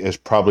Mickey is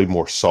probably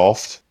more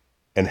soft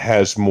and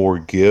has more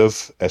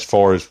give as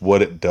far as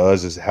what it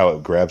does is how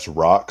it grabs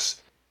rocks.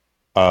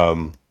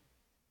 Um,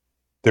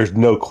 there's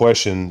no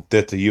question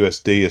that the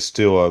USD is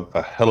still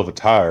a hell of a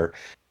tire.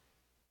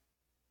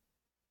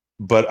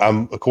 But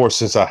I'm, of course,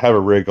 since I have a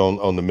rig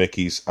on the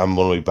Mickeys, I'm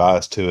going to be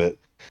biased to it.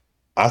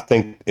 I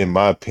think, in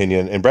my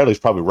opinion, and Bradley's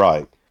probably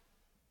right,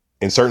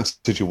 in certain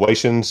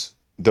situations,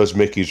 those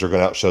Mickeys are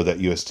going to outshow that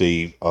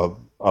USD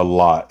a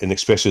lot, and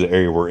especially the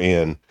area we're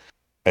in.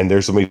 And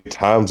there's going to be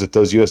times that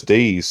those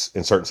USDs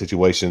in certain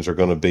situations are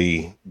going to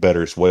be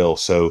better as well.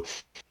 So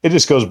it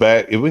just goes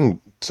back. If we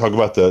can talk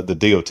about the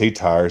DOT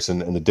tires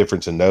and the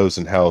difference in those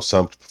and how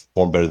some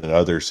perform better than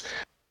others,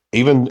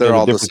 even They're in the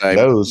all the difference in same.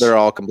 those, They're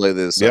all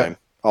completely the yeah, same.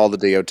 All the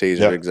DOTs are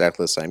yeah.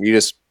 exactly the same. You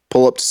just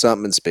pull up to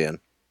something and spin.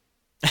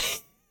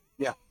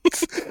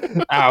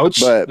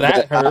 Ouch, But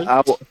that hurt.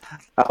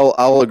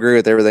 I will agree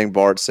with everything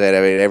Bart said.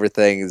 I mean,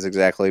 everything is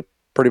exactly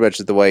pretty much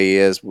the way he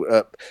is.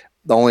 The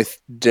only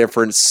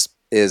difference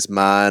is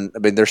mine. I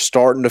mean, they're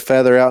starting to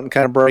feather out and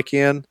kind of break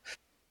in.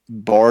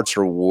 Bart's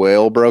are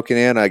well broken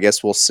in. I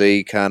guess we'll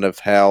see kind of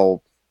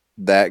how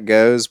that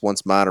goes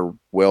once mine are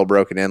well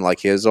broken in like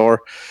his are.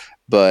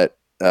 But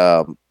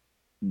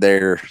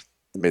they're,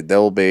 I mean,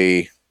 they'll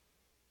be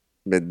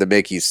the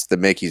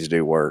Mickeys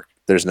do work.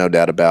 There's no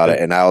doubt about it.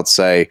 And I would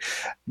say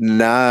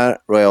I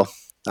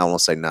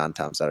won't say 9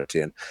 times out of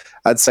 10.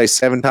 I'd say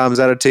 7 times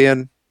out of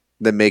 10,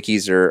 the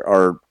Mickeys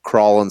are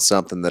crawling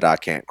something that I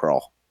can't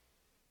crawl.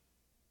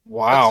 That's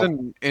Wow.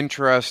 an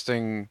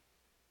interesting.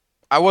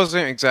 I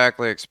wasn't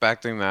exactly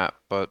expecting that,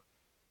 but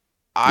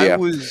I Yeah.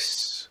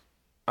 was.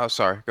 Oh,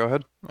 sorry. Go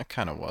ahead. That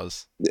kind of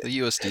was. The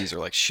USDs are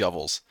like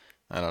shovels.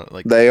 I don't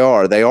like. They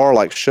are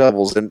like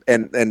shovels,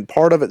 and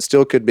part of it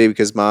still could be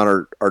because mine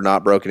are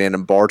not broken in,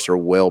 and Bart's are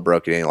well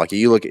broken in. Like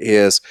you look at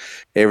his,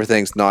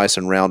 everything's nice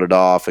and rounded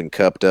off and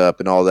cupped up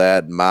and all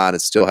that. And mine,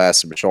 it still has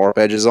some sharp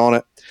edges on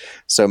it,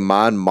 so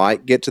mine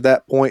might get to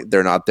that point.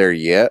 They're not there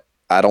yet.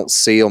 I don't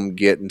see them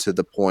getting to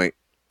the point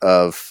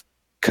of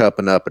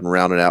cupping up and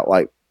rounding out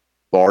like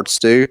Bart's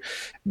do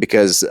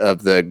because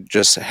of the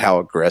just how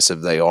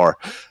aggressive they are.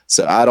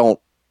 So I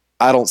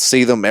don't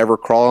see them ever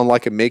crawling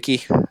like a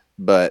Mickey,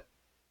 but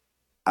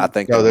I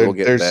think they No, will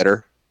get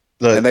better,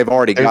 and they've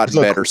already there's gotten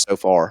no better so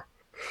far.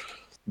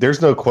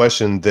 there's no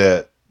question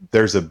that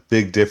there's a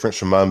big difference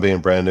from mine being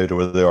brand new to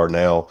where they are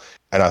now.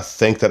 And I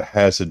think that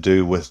has to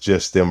do with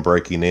just them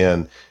breaking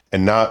in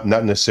and not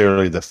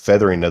necessarily the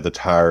feathering of the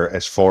tire,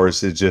 as far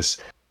as it's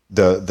just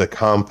the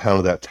compound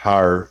of that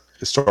tire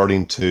is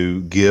starting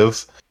to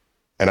give.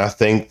 And I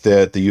think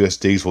that the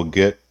USDs will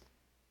get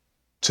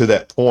to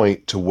that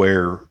point to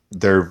where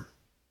they're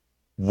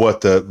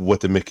what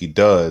the Mickey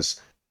does.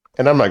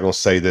 And I'm not going to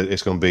say that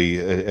it's going to be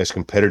as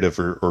competitive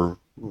or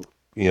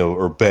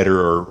or better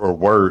or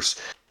worse,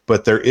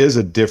 but there is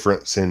a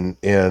difference in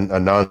a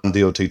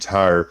non-DOT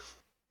tire,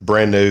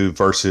 brand new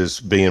versus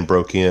being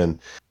broke in.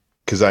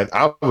 Because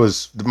I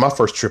was my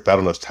first trip out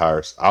on those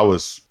tires. I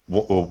was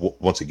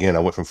once again I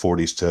went from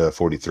 40s to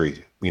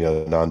 43,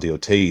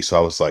 non-DOT. So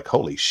I was like,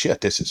 holy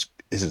shit, this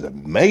is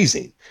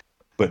amazing.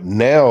 But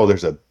now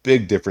there's a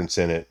big difference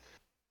in it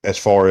as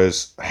far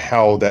as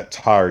how that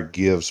tire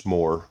gives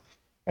more.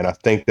 And I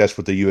think that's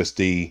what the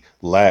USD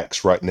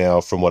lacks right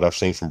now from what I've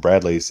seen from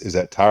Bradley's is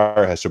that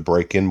tire has to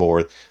break in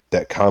more.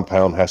 That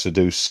compound has to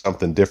do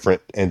something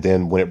different. And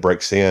then when it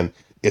breaks in,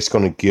 it's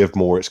going to give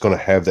more. It's going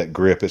to have that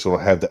grip. It's going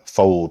to have that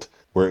fold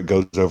where it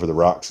goes over the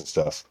rocks and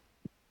stuff.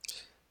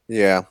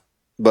 Yeah,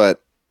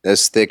 but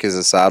as thick as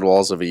the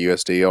sidewalls of a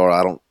USD are,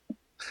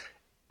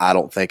 I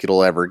don't think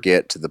it'll ever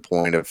get to the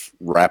point of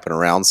wrapping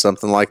around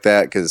something like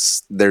that,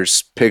 because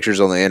there's pictures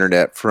on the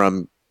internet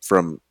from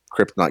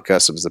Kryptonite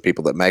Customs, the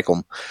people that make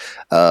them,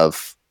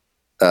 of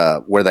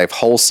where they've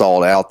hole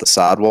sawed out the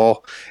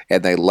sidewall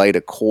and they laid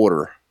a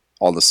quarter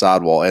on the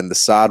sidewall, and the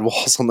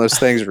sidewalls on those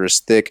things are as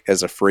thick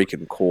as a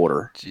freaking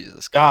quarter.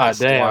 Jesus God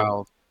Christ. damn.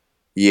 Wild.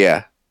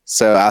 Yeah,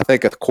 so I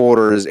think a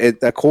quarter is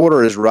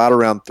right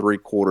around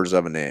 3/4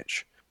 of an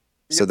inch.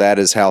 So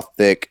that's how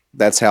thick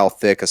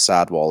a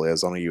sidewall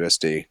is on a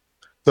USD.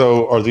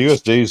 So are the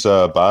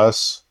USDs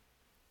bias?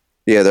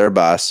 Yeah, they're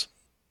bias.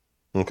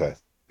 Okay.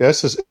 Yeah,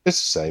 it's the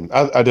same.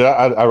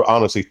 I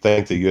honestly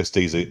think the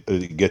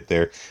USDs get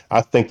there.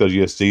 I think those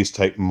USDs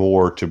take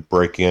more to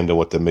break into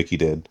what the Mickey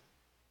did.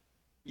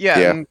 Yeah,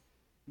 Yeah. and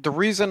the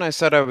reason I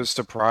said I was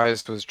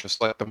surprised was just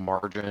like the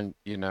margin,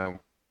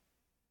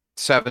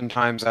 7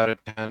 times out of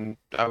 10,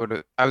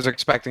 I was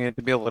expecting it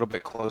to be a little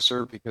bit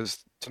closer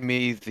because to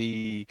me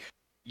the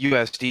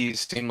USDs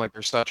seem like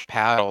they're such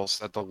paddles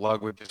that the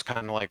lug would just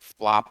kind of like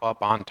flop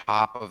up on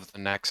top of the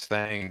next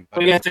thing.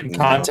 We got the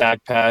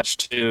contact patch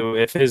too.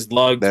 If his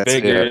lug's That's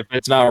bigger, it. if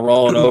it's not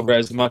rolling over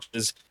as much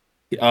as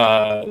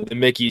the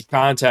Mickey's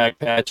contact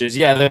patches,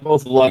 yeah, they're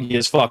both luggy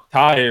as fuck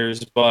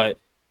tires, but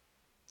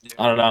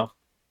I don't know.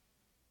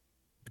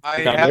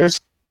 I Yeah, have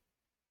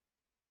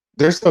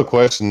There's no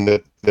question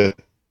that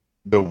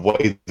the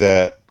way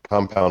that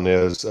compound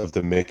is of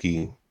the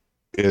Mickey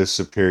is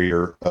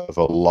superior of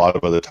a lot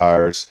of other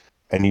tires.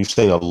 And you've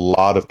seen a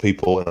lot of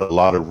people and a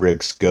lot of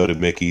rigs go to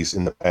Mickey's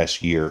in the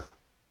past year.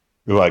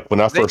 Like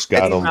when I they first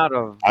got came them, out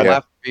of I,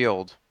 left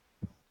field.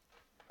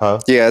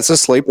 huh? Yeah, it's a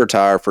sleeper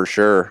tire for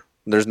sure.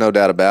 There's no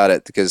doubt about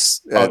it,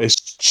 because Oh,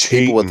 it's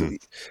people cheating.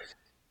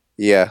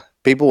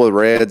 people with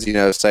reds,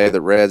 say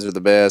that reds are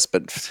the best,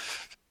 but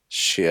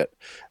shit,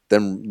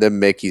 them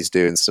Mickey's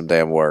doing some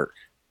damn work.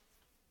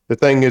 The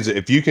thing is,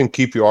 if you can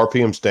keep your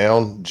RPMs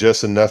down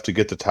just enough to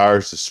get the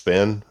tires to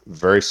spin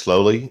very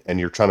slowly, and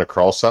you're trying to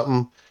cross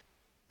something,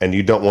 and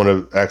you don't want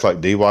to act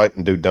like D White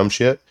and do dumb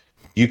shit,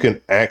 you can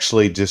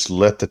actually just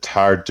let the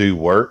tire do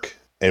work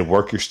and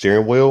work your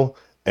steering wheel,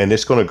 and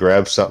it's going to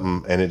grab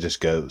something and it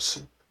just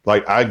goes.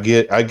 Like I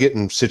get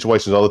in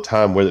situations all the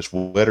time, whether it's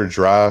wet or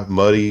dry,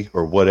 muddy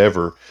or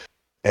whatever,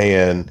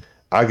 and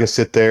I can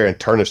sit there and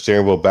turn the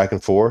steering wheel back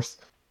and forth,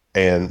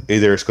 and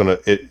either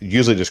it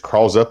usually just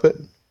crawls up it,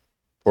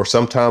 or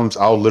sometimes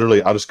I'll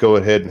just go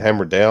ahead and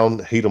hammer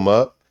down, heat them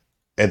up,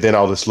 and then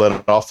I'll just let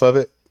it off of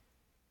it,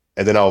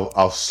 and then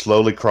I'll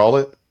slowly crawl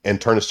it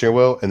and turn the steering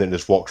wheel, and then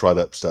just walks right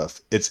up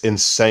stuff. It's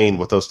insane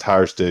what those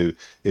tires do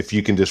if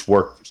you can just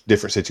work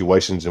different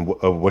situations and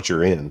of what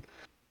you're in.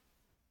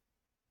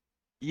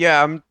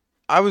 Yeah,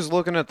 I was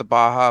looking at the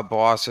Baja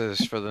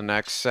Bosses for the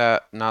next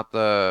set, not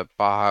the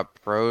Baja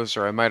Pros,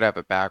 or I might have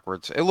it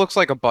backwards. It looks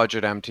like a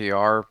budget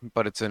MTR,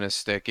 but it's in a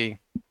sticky.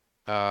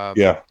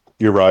 Yeah,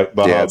 you're right.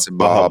 Yeah, it's a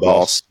Baja Baja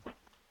Boss.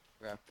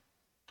 Boss.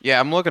 Yeah,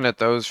 I'm looking at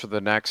those for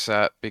the next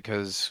set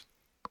because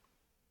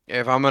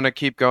if I'm gonna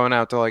keep going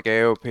out to like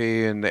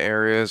AOP and the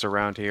areas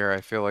around here,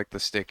 I feel like the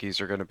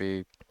stickies are gonna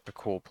be a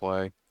cool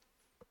play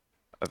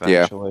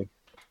eventually.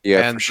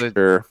 Yeah, for And the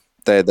sure.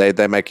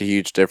 They make a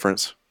huge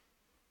difference.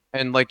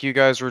 and like you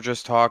guys were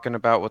just talking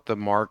about with the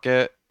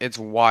market, it's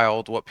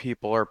wild what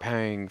people are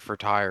paying for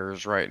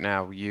tires right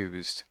now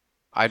used.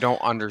 I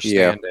don't Yeah,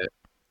 understand it.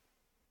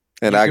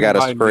 and You I can got a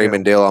buy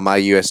screaming new. deal on my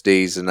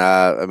USDs, and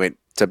I mean,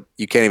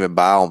 you can't even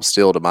buy them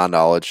still, to my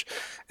knowledge.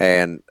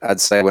 And I'd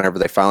say whenever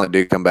they finally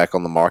do come back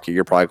on the market,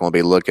 you're probably going to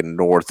be looking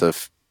north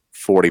of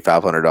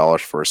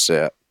 $4,500 for a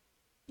set,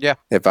 Yeah,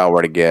 if I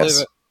were to believe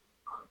guess. it.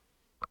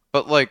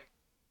 But like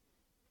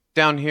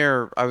down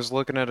here, I was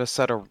looking at a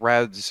set of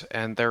reds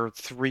and they're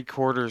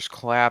 3/4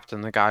 clapped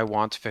and the guy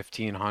wants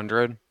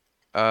 1,500.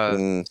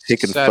 He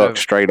can Set fuck of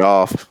straight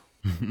off.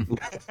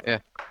 yeah,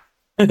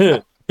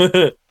 damn.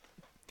 a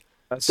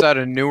set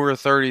of newer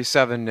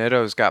 37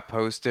 Nittos got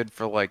posted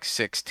for like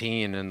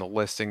 16 and the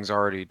listing's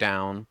already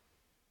down.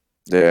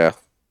 Yeah.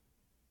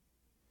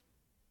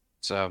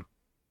 So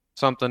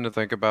something to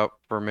think about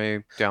for me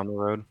down the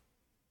road.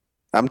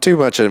 I'm too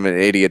much of an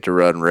idiot to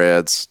run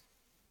reds.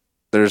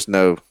 There's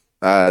no,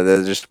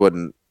 that just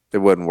wouldn't, it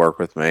wouldn't work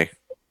with me.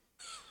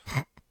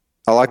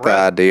 I like the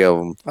Red idea of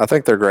them. I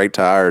think they're great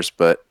tires,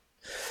 but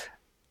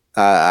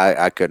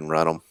I couldn't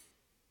run them.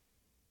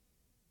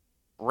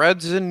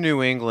 Reds in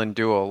New England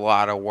do a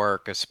lot of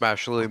work,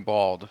 especially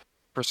bald.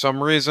 For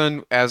some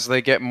reason, as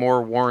they get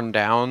more worn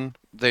down,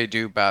 they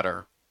do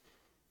better.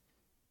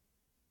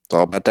 It's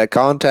all about that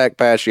contact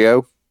patch,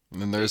 yo.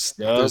 And then there's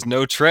Yup.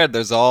 no tread.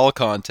 There's all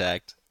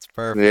contact. It's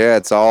perfect. Yeah,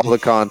 it's all the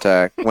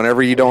contact.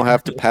 Whenever you don't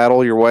have to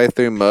paddle your way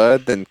through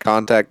mud, then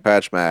contact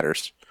patch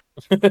matters.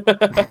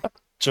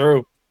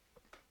 True.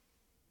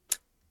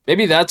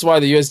 Maybe that's why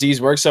the USDs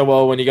work so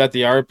well when you got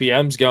the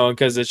RPMs going,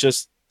 because it's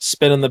just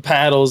spinning the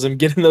paddles and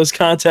getting those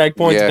contact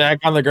points Yeah. back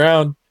on the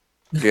ground.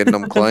 Getting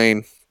them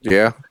clean.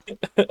 Yeah.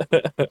 You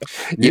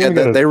Yeah, ain't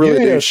gotta, they you really ain't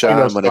do gotta clean shine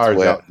those when it's tires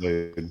wet. out,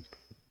 dude. You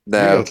No,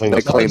 gotta clean they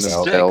those clean tires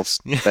out. themselves.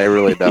 Sticks. They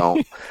really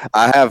don't.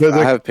 I have But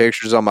I have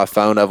pictures on my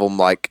phone of them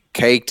like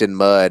caked in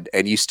mud,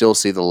 and you still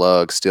see the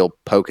lugs still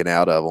poking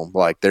out of them.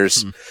 Like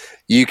there's, Hmm.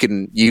 you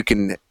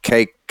can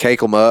cake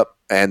them up,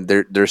 and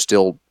there's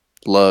still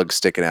lugs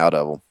sticking out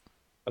of them.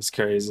 That's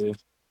crazy.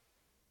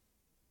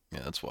 Yeah,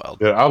 that's wild.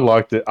 Yeah, I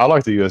liked it. I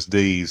like the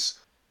USDs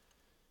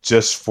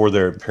just for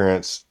their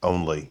appearance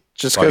only.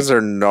 Just Like because they're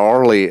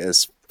gnarly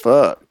as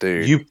fuck,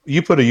 dude.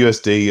 you put a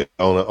USD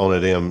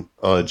on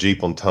a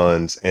Jeep on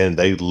tons, and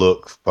they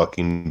look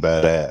fucking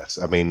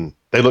badass. I mean,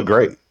 they look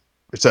great.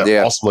 It's an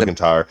Yeah, awesome looking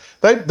tire.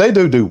 They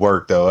do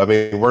work though. I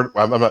mean,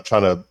 I'm not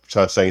trying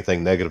to say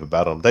anything negative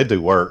about them. They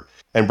do work,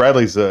 and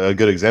Bradley's a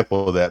good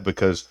example of that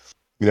because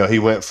he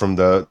went from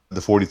the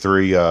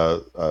 43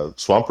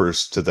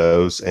 Swampers to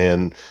those,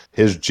 and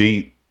his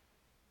Jeep.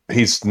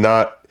 He's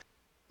not.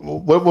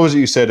 What was it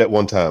you said at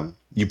one time?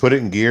 You put it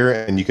in gear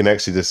and you can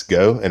actually just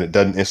go, and it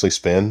doesn't instantly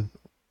spin.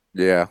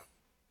 yeah,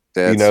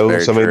 that's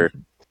very So I true.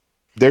 mean,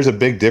 there's a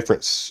big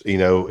difference,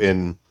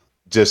 in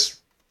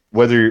just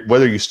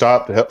whether you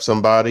stop to help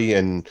somebody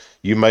and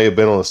you may have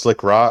been on a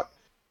slick rock.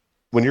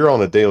 When you're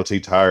on a DOT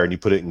tire and you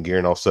put it in gear,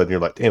 and all of a sudden you're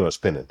like, damn, it's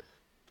spinning,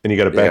 and you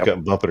got to back Yeah, up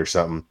and bump it or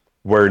something.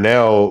 Where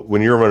now,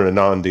 when you're running a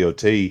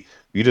non-DOT, you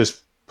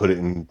just put it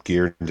in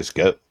gear and just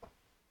go. That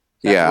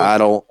yeah.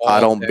 was I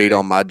all don't beat day.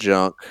 on my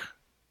junk.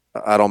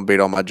 I don't beat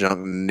on my junk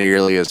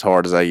nearly as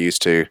hard as I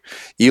used to.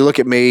 You look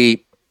at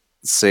me,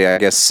 let's see, I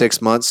guess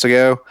 6 months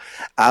ago,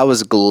 I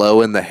was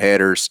glowing the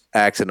headers,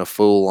 acting a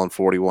fool on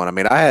 41. I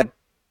mean, I had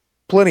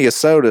plenty of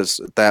sodas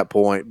at that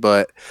point,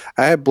 but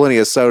I had plenty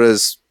of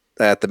sodas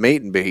at the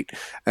meet and beat,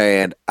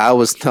 and I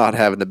was not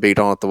having to beat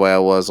on it the way I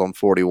was on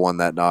 41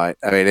 that night.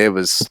 I mean, it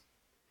was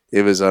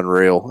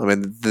unreal. I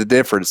mean, the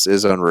difference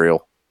is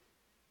unreal.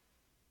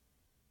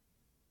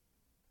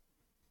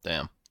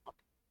 Damn.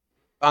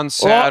 On Well,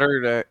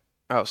 Saturday.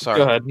 Oh, go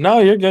sorry. ahead. No,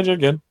 you're good. You're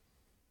good.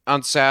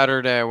 On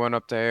Saturday, I went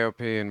up to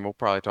AOP, and we'll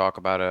probably talk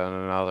about it on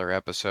another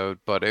episode,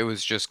 but it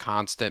was just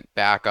constant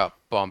back up,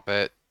 bump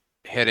it,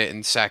 hit it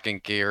in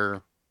second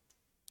gear,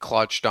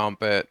 clutch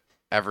dump it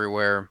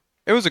everywhere.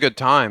 It was a good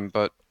time,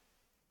 but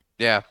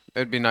yeah,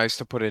 it'd be nice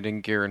to put it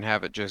in gear and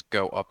have it just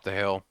go up the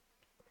hill.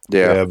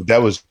 Yeah. Yeah, but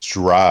that was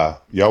dry.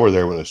 Y'all were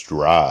there when it's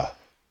dry. I was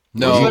You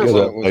No. there go to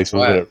when that it was place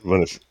wet.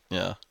 when it's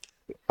Yeah.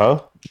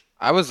 huh?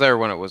 I was there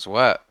when it was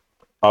wet.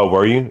 Oh,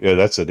 were you? Yeah,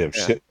 that's a damn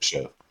Yeah. shit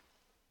show.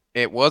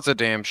 It was a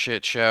damn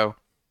shit show.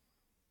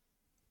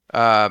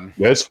 Um,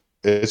 Yeah,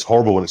 it's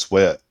horrible when it's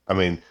wet. I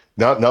mean,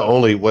 not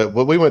only when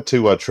we went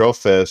to Trail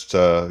Fest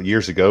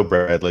years ago,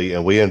 Bradley,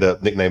 and we ended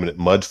up nicknaming it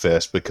Mud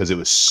Fest because it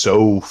was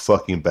so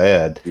fucking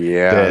bad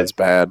Yeah, that it's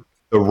bad.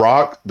 the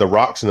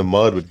rocks and the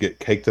mud would get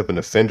caked up in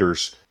the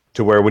fenders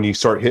to where when you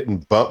start hitting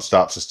bump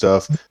stops and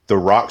stuff, the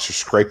rocks are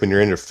scraping your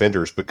inner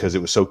fenders because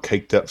it was so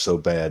caked up so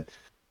bad.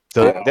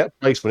 So that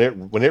place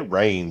when it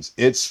rains,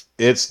 it's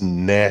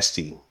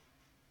nasty.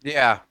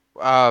 yeah.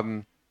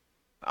 Um,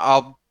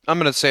 I'm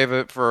gonna save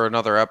it for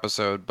another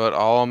episode, but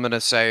all I'm gonna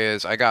say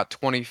is I got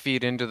 20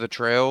 feet into the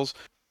trails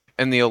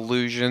and the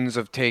illusions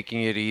of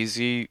taking it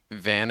easy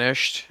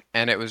vanished,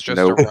 and it was just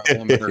a Nope. road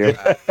limiter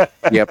Yep. track.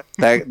 Yep.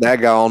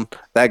 That gone.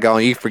 That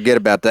gone. You forget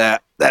about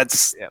that.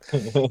 That's Yeah.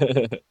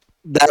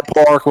 that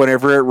park.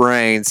 Whenever it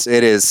rains,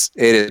 it is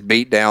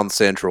beat down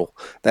central.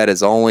 That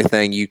is the only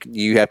thing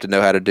you have to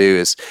know how to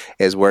do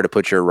is where to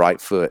put your right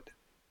foot.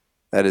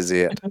 That is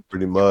it.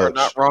 Pretty You are not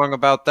much. wrong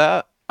about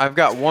that. I've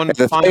got one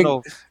And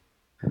final.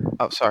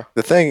 Oh, sorry.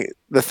 the thing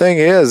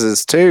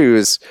is too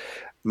is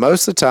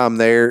most of the time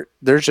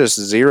there's just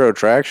zero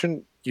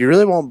traction. You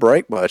really won't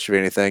break much of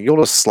anything. You'll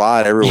just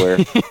slide everywhere.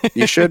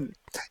 You should.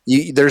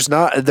 There's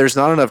not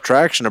enough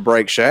traction to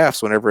break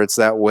shafts whenever it's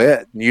that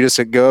wet. You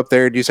just go up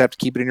there and you just have to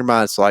keep it in your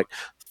mind. It's like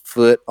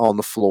foot on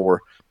the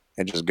floor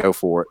and just go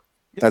for it.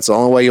 That's the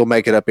only way you'll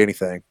make it up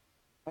anything.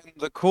 And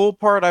the cool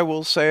part I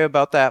will say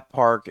about that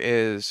park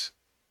is,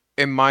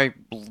 in my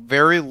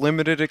very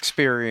limited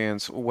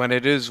experience, when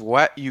it is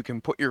wet, you can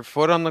put your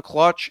foot on the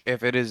clutch.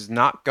 If it is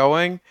not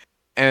going,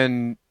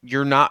 and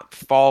you're not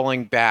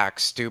falling back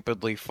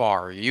stupidly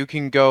far. You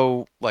can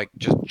go like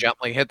just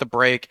gently hit the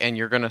brake and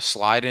you're going to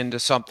slide into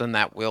something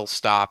that will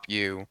stop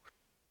you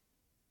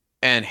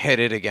and hit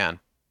it again.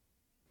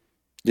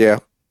 Yeah,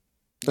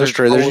 that's There's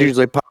true. There's always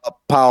usually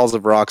piles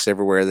of rocks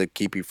everywhere that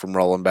keep you from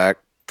rolling back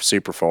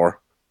super far.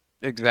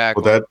 Well,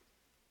 exactly.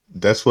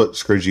 that's what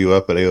screwed you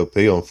up at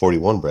AOP on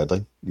 41,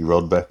 Bradley. You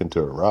rolled back into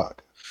a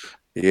rock.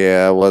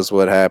 Yeah, it was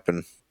what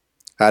happened.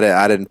 I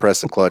didn't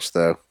press the clutch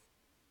though.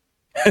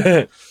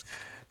 Well,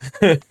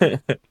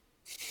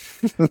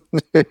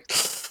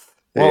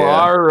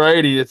 Yeah.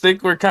 alrighty. I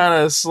think we're kind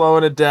of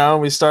slowing it down.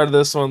 We started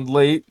this one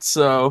late,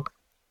 so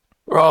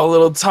we're all a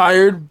little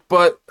tired.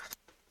 But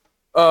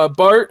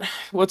Bart,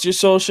 what's your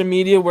social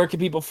media? Where can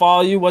people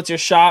follow you? What's your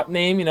shop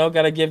name?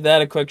 Got to give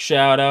that a quick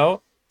shout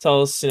out.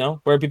 Tell us,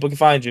 where people can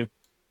find you.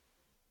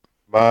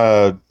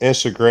 My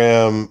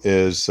Instagram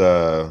is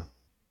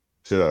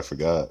shit, I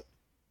forgot.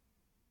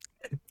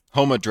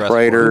 Home address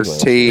Prater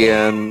books.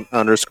 TN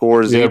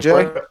underscore Yeah,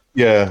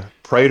 ZJ.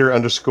 Prater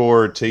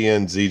underscore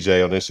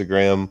TNZJ on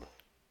Instagram,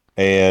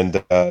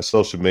 and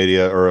social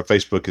media or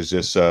Facebook is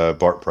just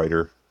Bart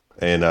Prater,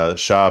 and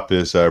shop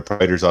is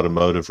Prater's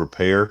Automotive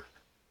Repair.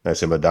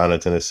 That's in Medina,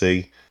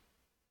 Tennessee,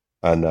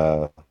 and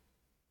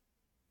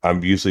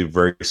I'm usually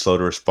very slow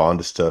to respond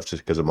to stuff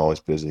just because I'm always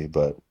busy.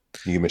 But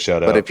you give me a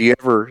shout But out. if you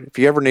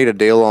ever need a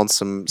deal on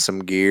some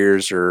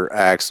gears or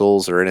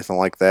axles or anything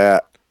like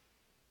that,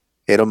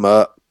 hit them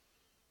up.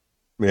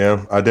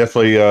 Yeah, I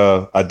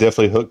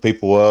definitely hook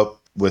people up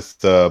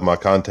with my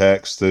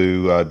contacts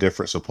through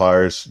different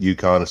suppliers,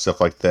 Yukon and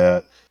stuff like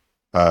that.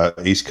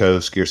 East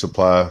Coast Gear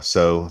Supply.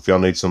 So if y'all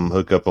need some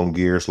hookup on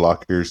gears,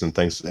 lockers, and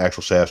things,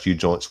 axle shafts, U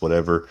joints,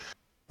 whatever,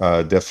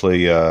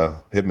 definitely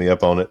hit me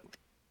up on it.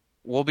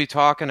 We'll be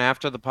talking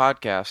after the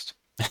podcast.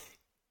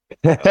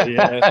 Hell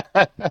yeah.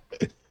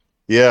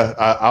 Yeah,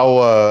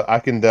 I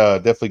can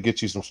definitely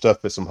get you some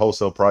stuff at some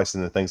wholesale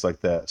pricing and things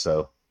like that.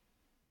 So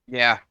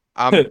Yeah.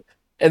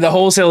 And the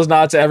wholesale is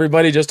not to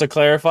everybody, just to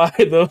clarify.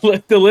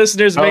 The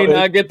listeners may no,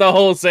 not get the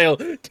wholesale.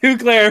 To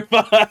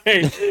clarify.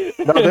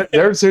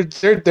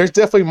 there's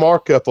definitely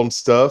markup on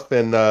stuff,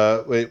 and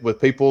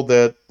with people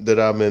that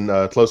I'm in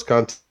close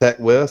contact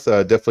with,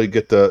 definitely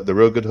get the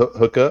real good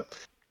hookup.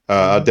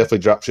 I definitely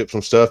drop ship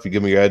some stuff. You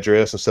give me your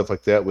address and stuff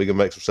like that, we can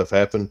make some stuff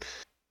happen.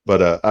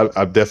 But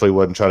I definitely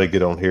wasn't trying to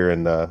get on here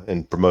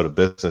and promote a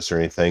business or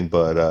anything.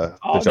 But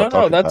Oh since y'all no,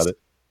 talking about that's it,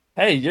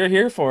 hey, you're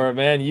here for it,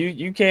 man.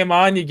 You came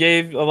on,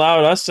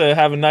 allowed us to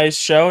have a nice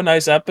show,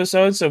 nice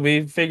episode, so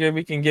we figured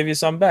we can give you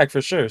some back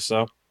for sure.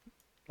 So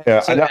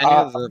yeah, To any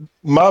of the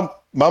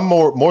my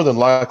more than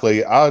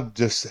likely, I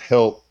just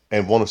help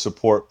and want to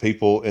support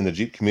people in the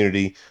Jeep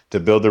community to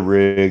build their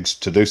rigs,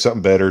 to do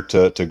something better,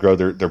 to grow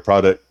their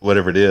product,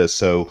 whatever it is.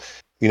 So,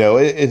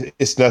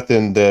 it's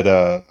nothing that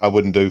I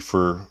wouldn't do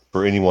for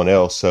anyone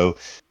else. So,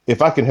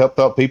 if I can help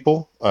out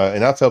people,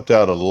 and I've helped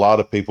out a lot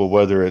of people,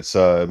 whether it's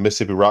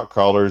Mississippi rock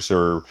crawlers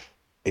or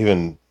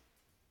even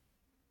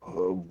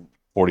uh,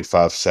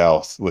 45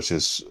 South, which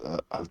is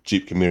a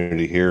Jeep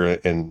community here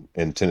in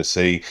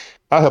Tennessee.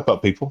 I help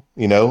out people,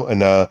 and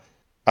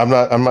I'm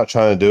not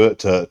trying to do it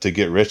to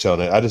get rich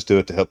on it. I just do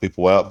it to help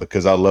people out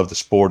because I love the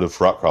sport of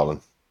rock crawling.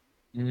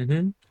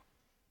 mm-hmm.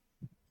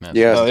 That's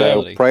Yeah, Oh, yeah. so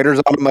quality. Prater's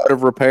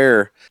Automotive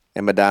Repair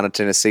in Medina,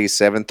 Tennessee,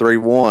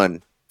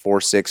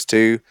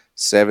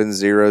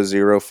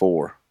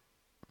 731-462-7004.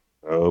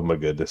 Oh my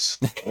goodness.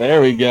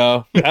 There we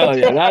go. Hell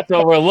yeah, that's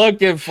what we're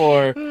looking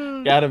for.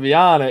 Gotta be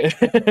on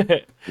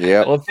it.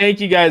 Yep. Well, thank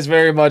you guys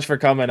very much for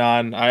coming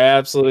on. I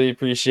absolutely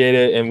appreciate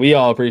it, and we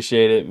all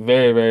appreciate it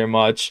very, very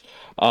much.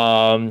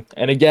 And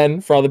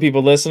again, for all the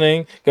people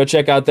listening, go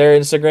check out their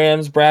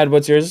Instagrams. Brad,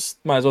 what's yours?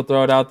 Might as well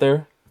throw it out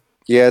there.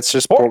 Yeah, it's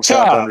just Pork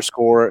chop.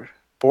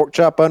 pork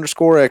chop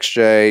underscore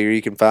XJ, or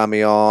you can find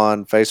me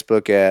on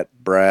Facebook at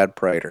Brad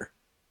Prater.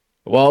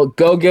 Well,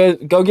 go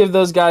give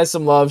those guys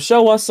some love.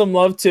 Show us some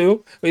love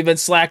too. We've been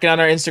slacking on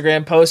our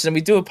Instagram posts, and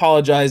we do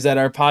apologize that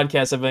our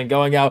podcasts have been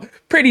going out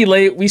pretty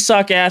late. We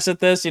suck ass at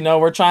this,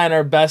 we're trying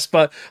our best,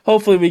 but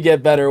hopefully we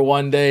get better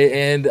one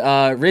day. And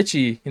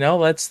Richie,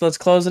 let's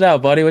close it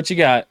out, buddy. What you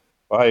got?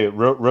 Hey,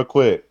 real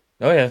quick.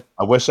 Oh yeah.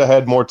 I wish I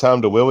had more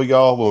time to wheel with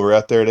y'all when we were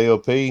out there at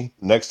AOP.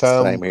 Next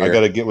Same time, I here. got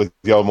to get with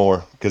y'all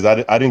more because I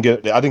didn't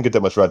get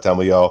that much ride time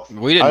with y'all.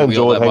 We I didn't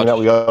wheel enjoyed that hanging much out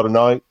with y'all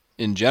tonight.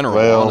 in general,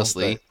 Well,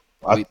 honestly.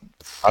 I,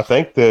 I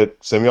think that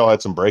some of y'all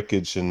had some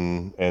breakage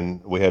and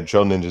we had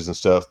trail ninjas and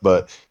stuff,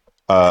 but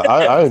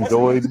I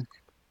enjoyed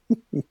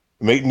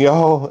meeting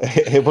y'all,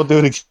 and we'll do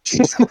it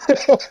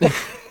again.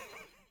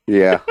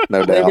 Yeah,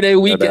 no doubt. Labor Day No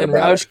doubt weekend,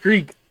 about Roush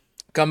Creek.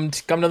 Come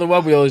to the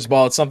Web Wheelers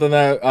Ball. It's something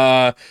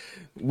that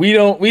we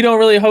don't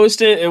really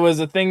host it. It was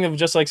a thing of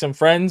just like some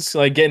friends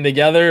like getting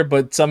together,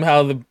 but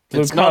somehow the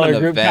blue It's not an collar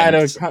group kind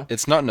event. of.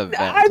 It's not an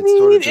event. I It's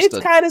sort mean, of just it's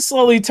a kind of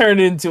slowly turned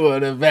into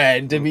an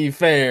event. To be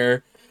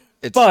fair,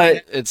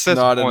 But it's At this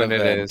not an point,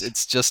 it event. is.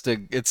 It's just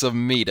it's a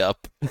meetup.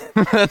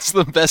 That's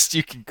the best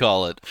you can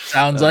call it.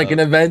 sounds like an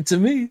event to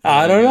me.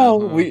 I don't yeah,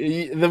 know.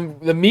 huh.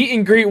 The meet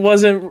and greet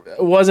was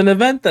an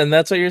event. Then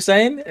that's what you're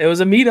saying. It was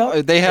a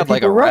meetup. They had and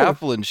like a people rode.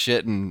 raffle and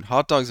shit and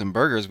hot dogs and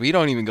burgers. We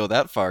don't even go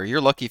that far. You're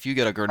lucky if you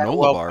get a granola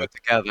Well bar. put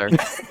together.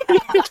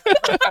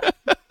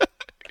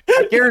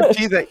 I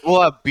guarantee that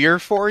we'll have beer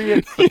for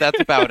you, but that's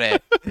about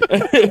it.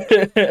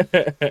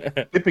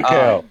 Tippy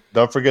cow.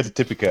 Don't forget the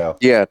tippy cow.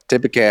 Yeah,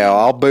 tippy cow.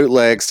 I'll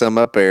bootleg some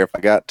up there if I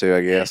got to,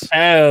 I guess.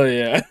 Hell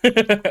yeah.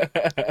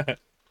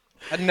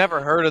 I'd never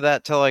heard of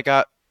that till I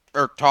got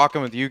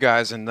talking with you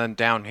guys and then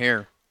down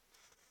here.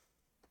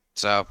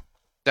 So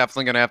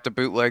definitely gonna have to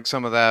bootleg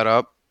some of that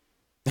up.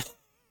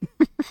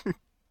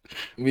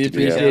 We Yeah,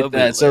 appreciate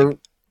that. So,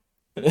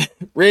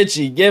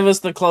 Richie, give us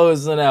the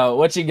closing out.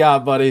 What you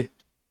got, buddy?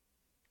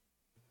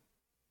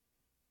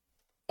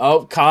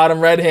 Oh, caught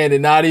him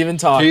red-handed, not even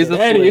talking. He's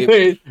asleep.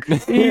 Anyway,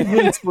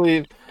 he's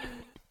asleep.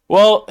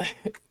 Well,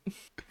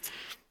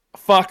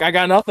 fuck, I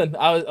got nothing.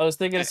 I was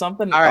thinking of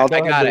something. All right, I'll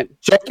I got it.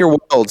 Check your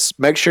welds.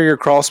 Make sure your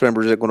cross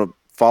members aren't going to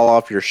fall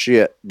off your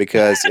shit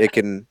because it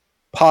can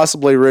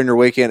possibly ruin your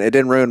weekend. It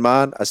didn't ruin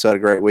mine. I still had a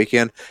great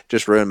weekend.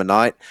 Just ruined my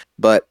night.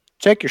 But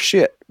check your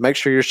shit. Make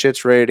sure your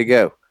shit's ready to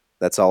go.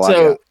 That's all I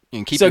got.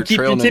 And keep So your keep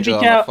trail your tippy ninja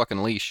on cow- a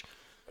fucking leash.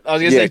 I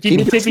was gonna say, keep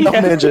your your tippy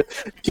trail cow.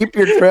 keep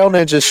your trail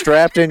ninja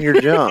strapped in your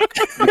junk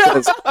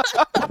because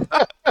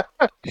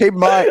he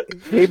might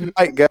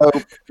go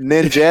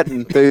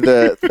ninjetting through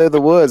the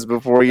woods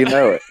before you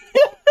know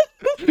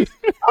it.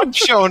 I'm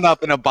showing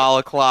up in a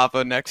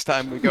balaclava next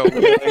time we go.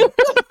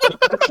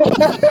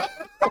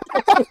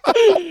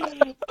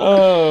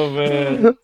 Oh man.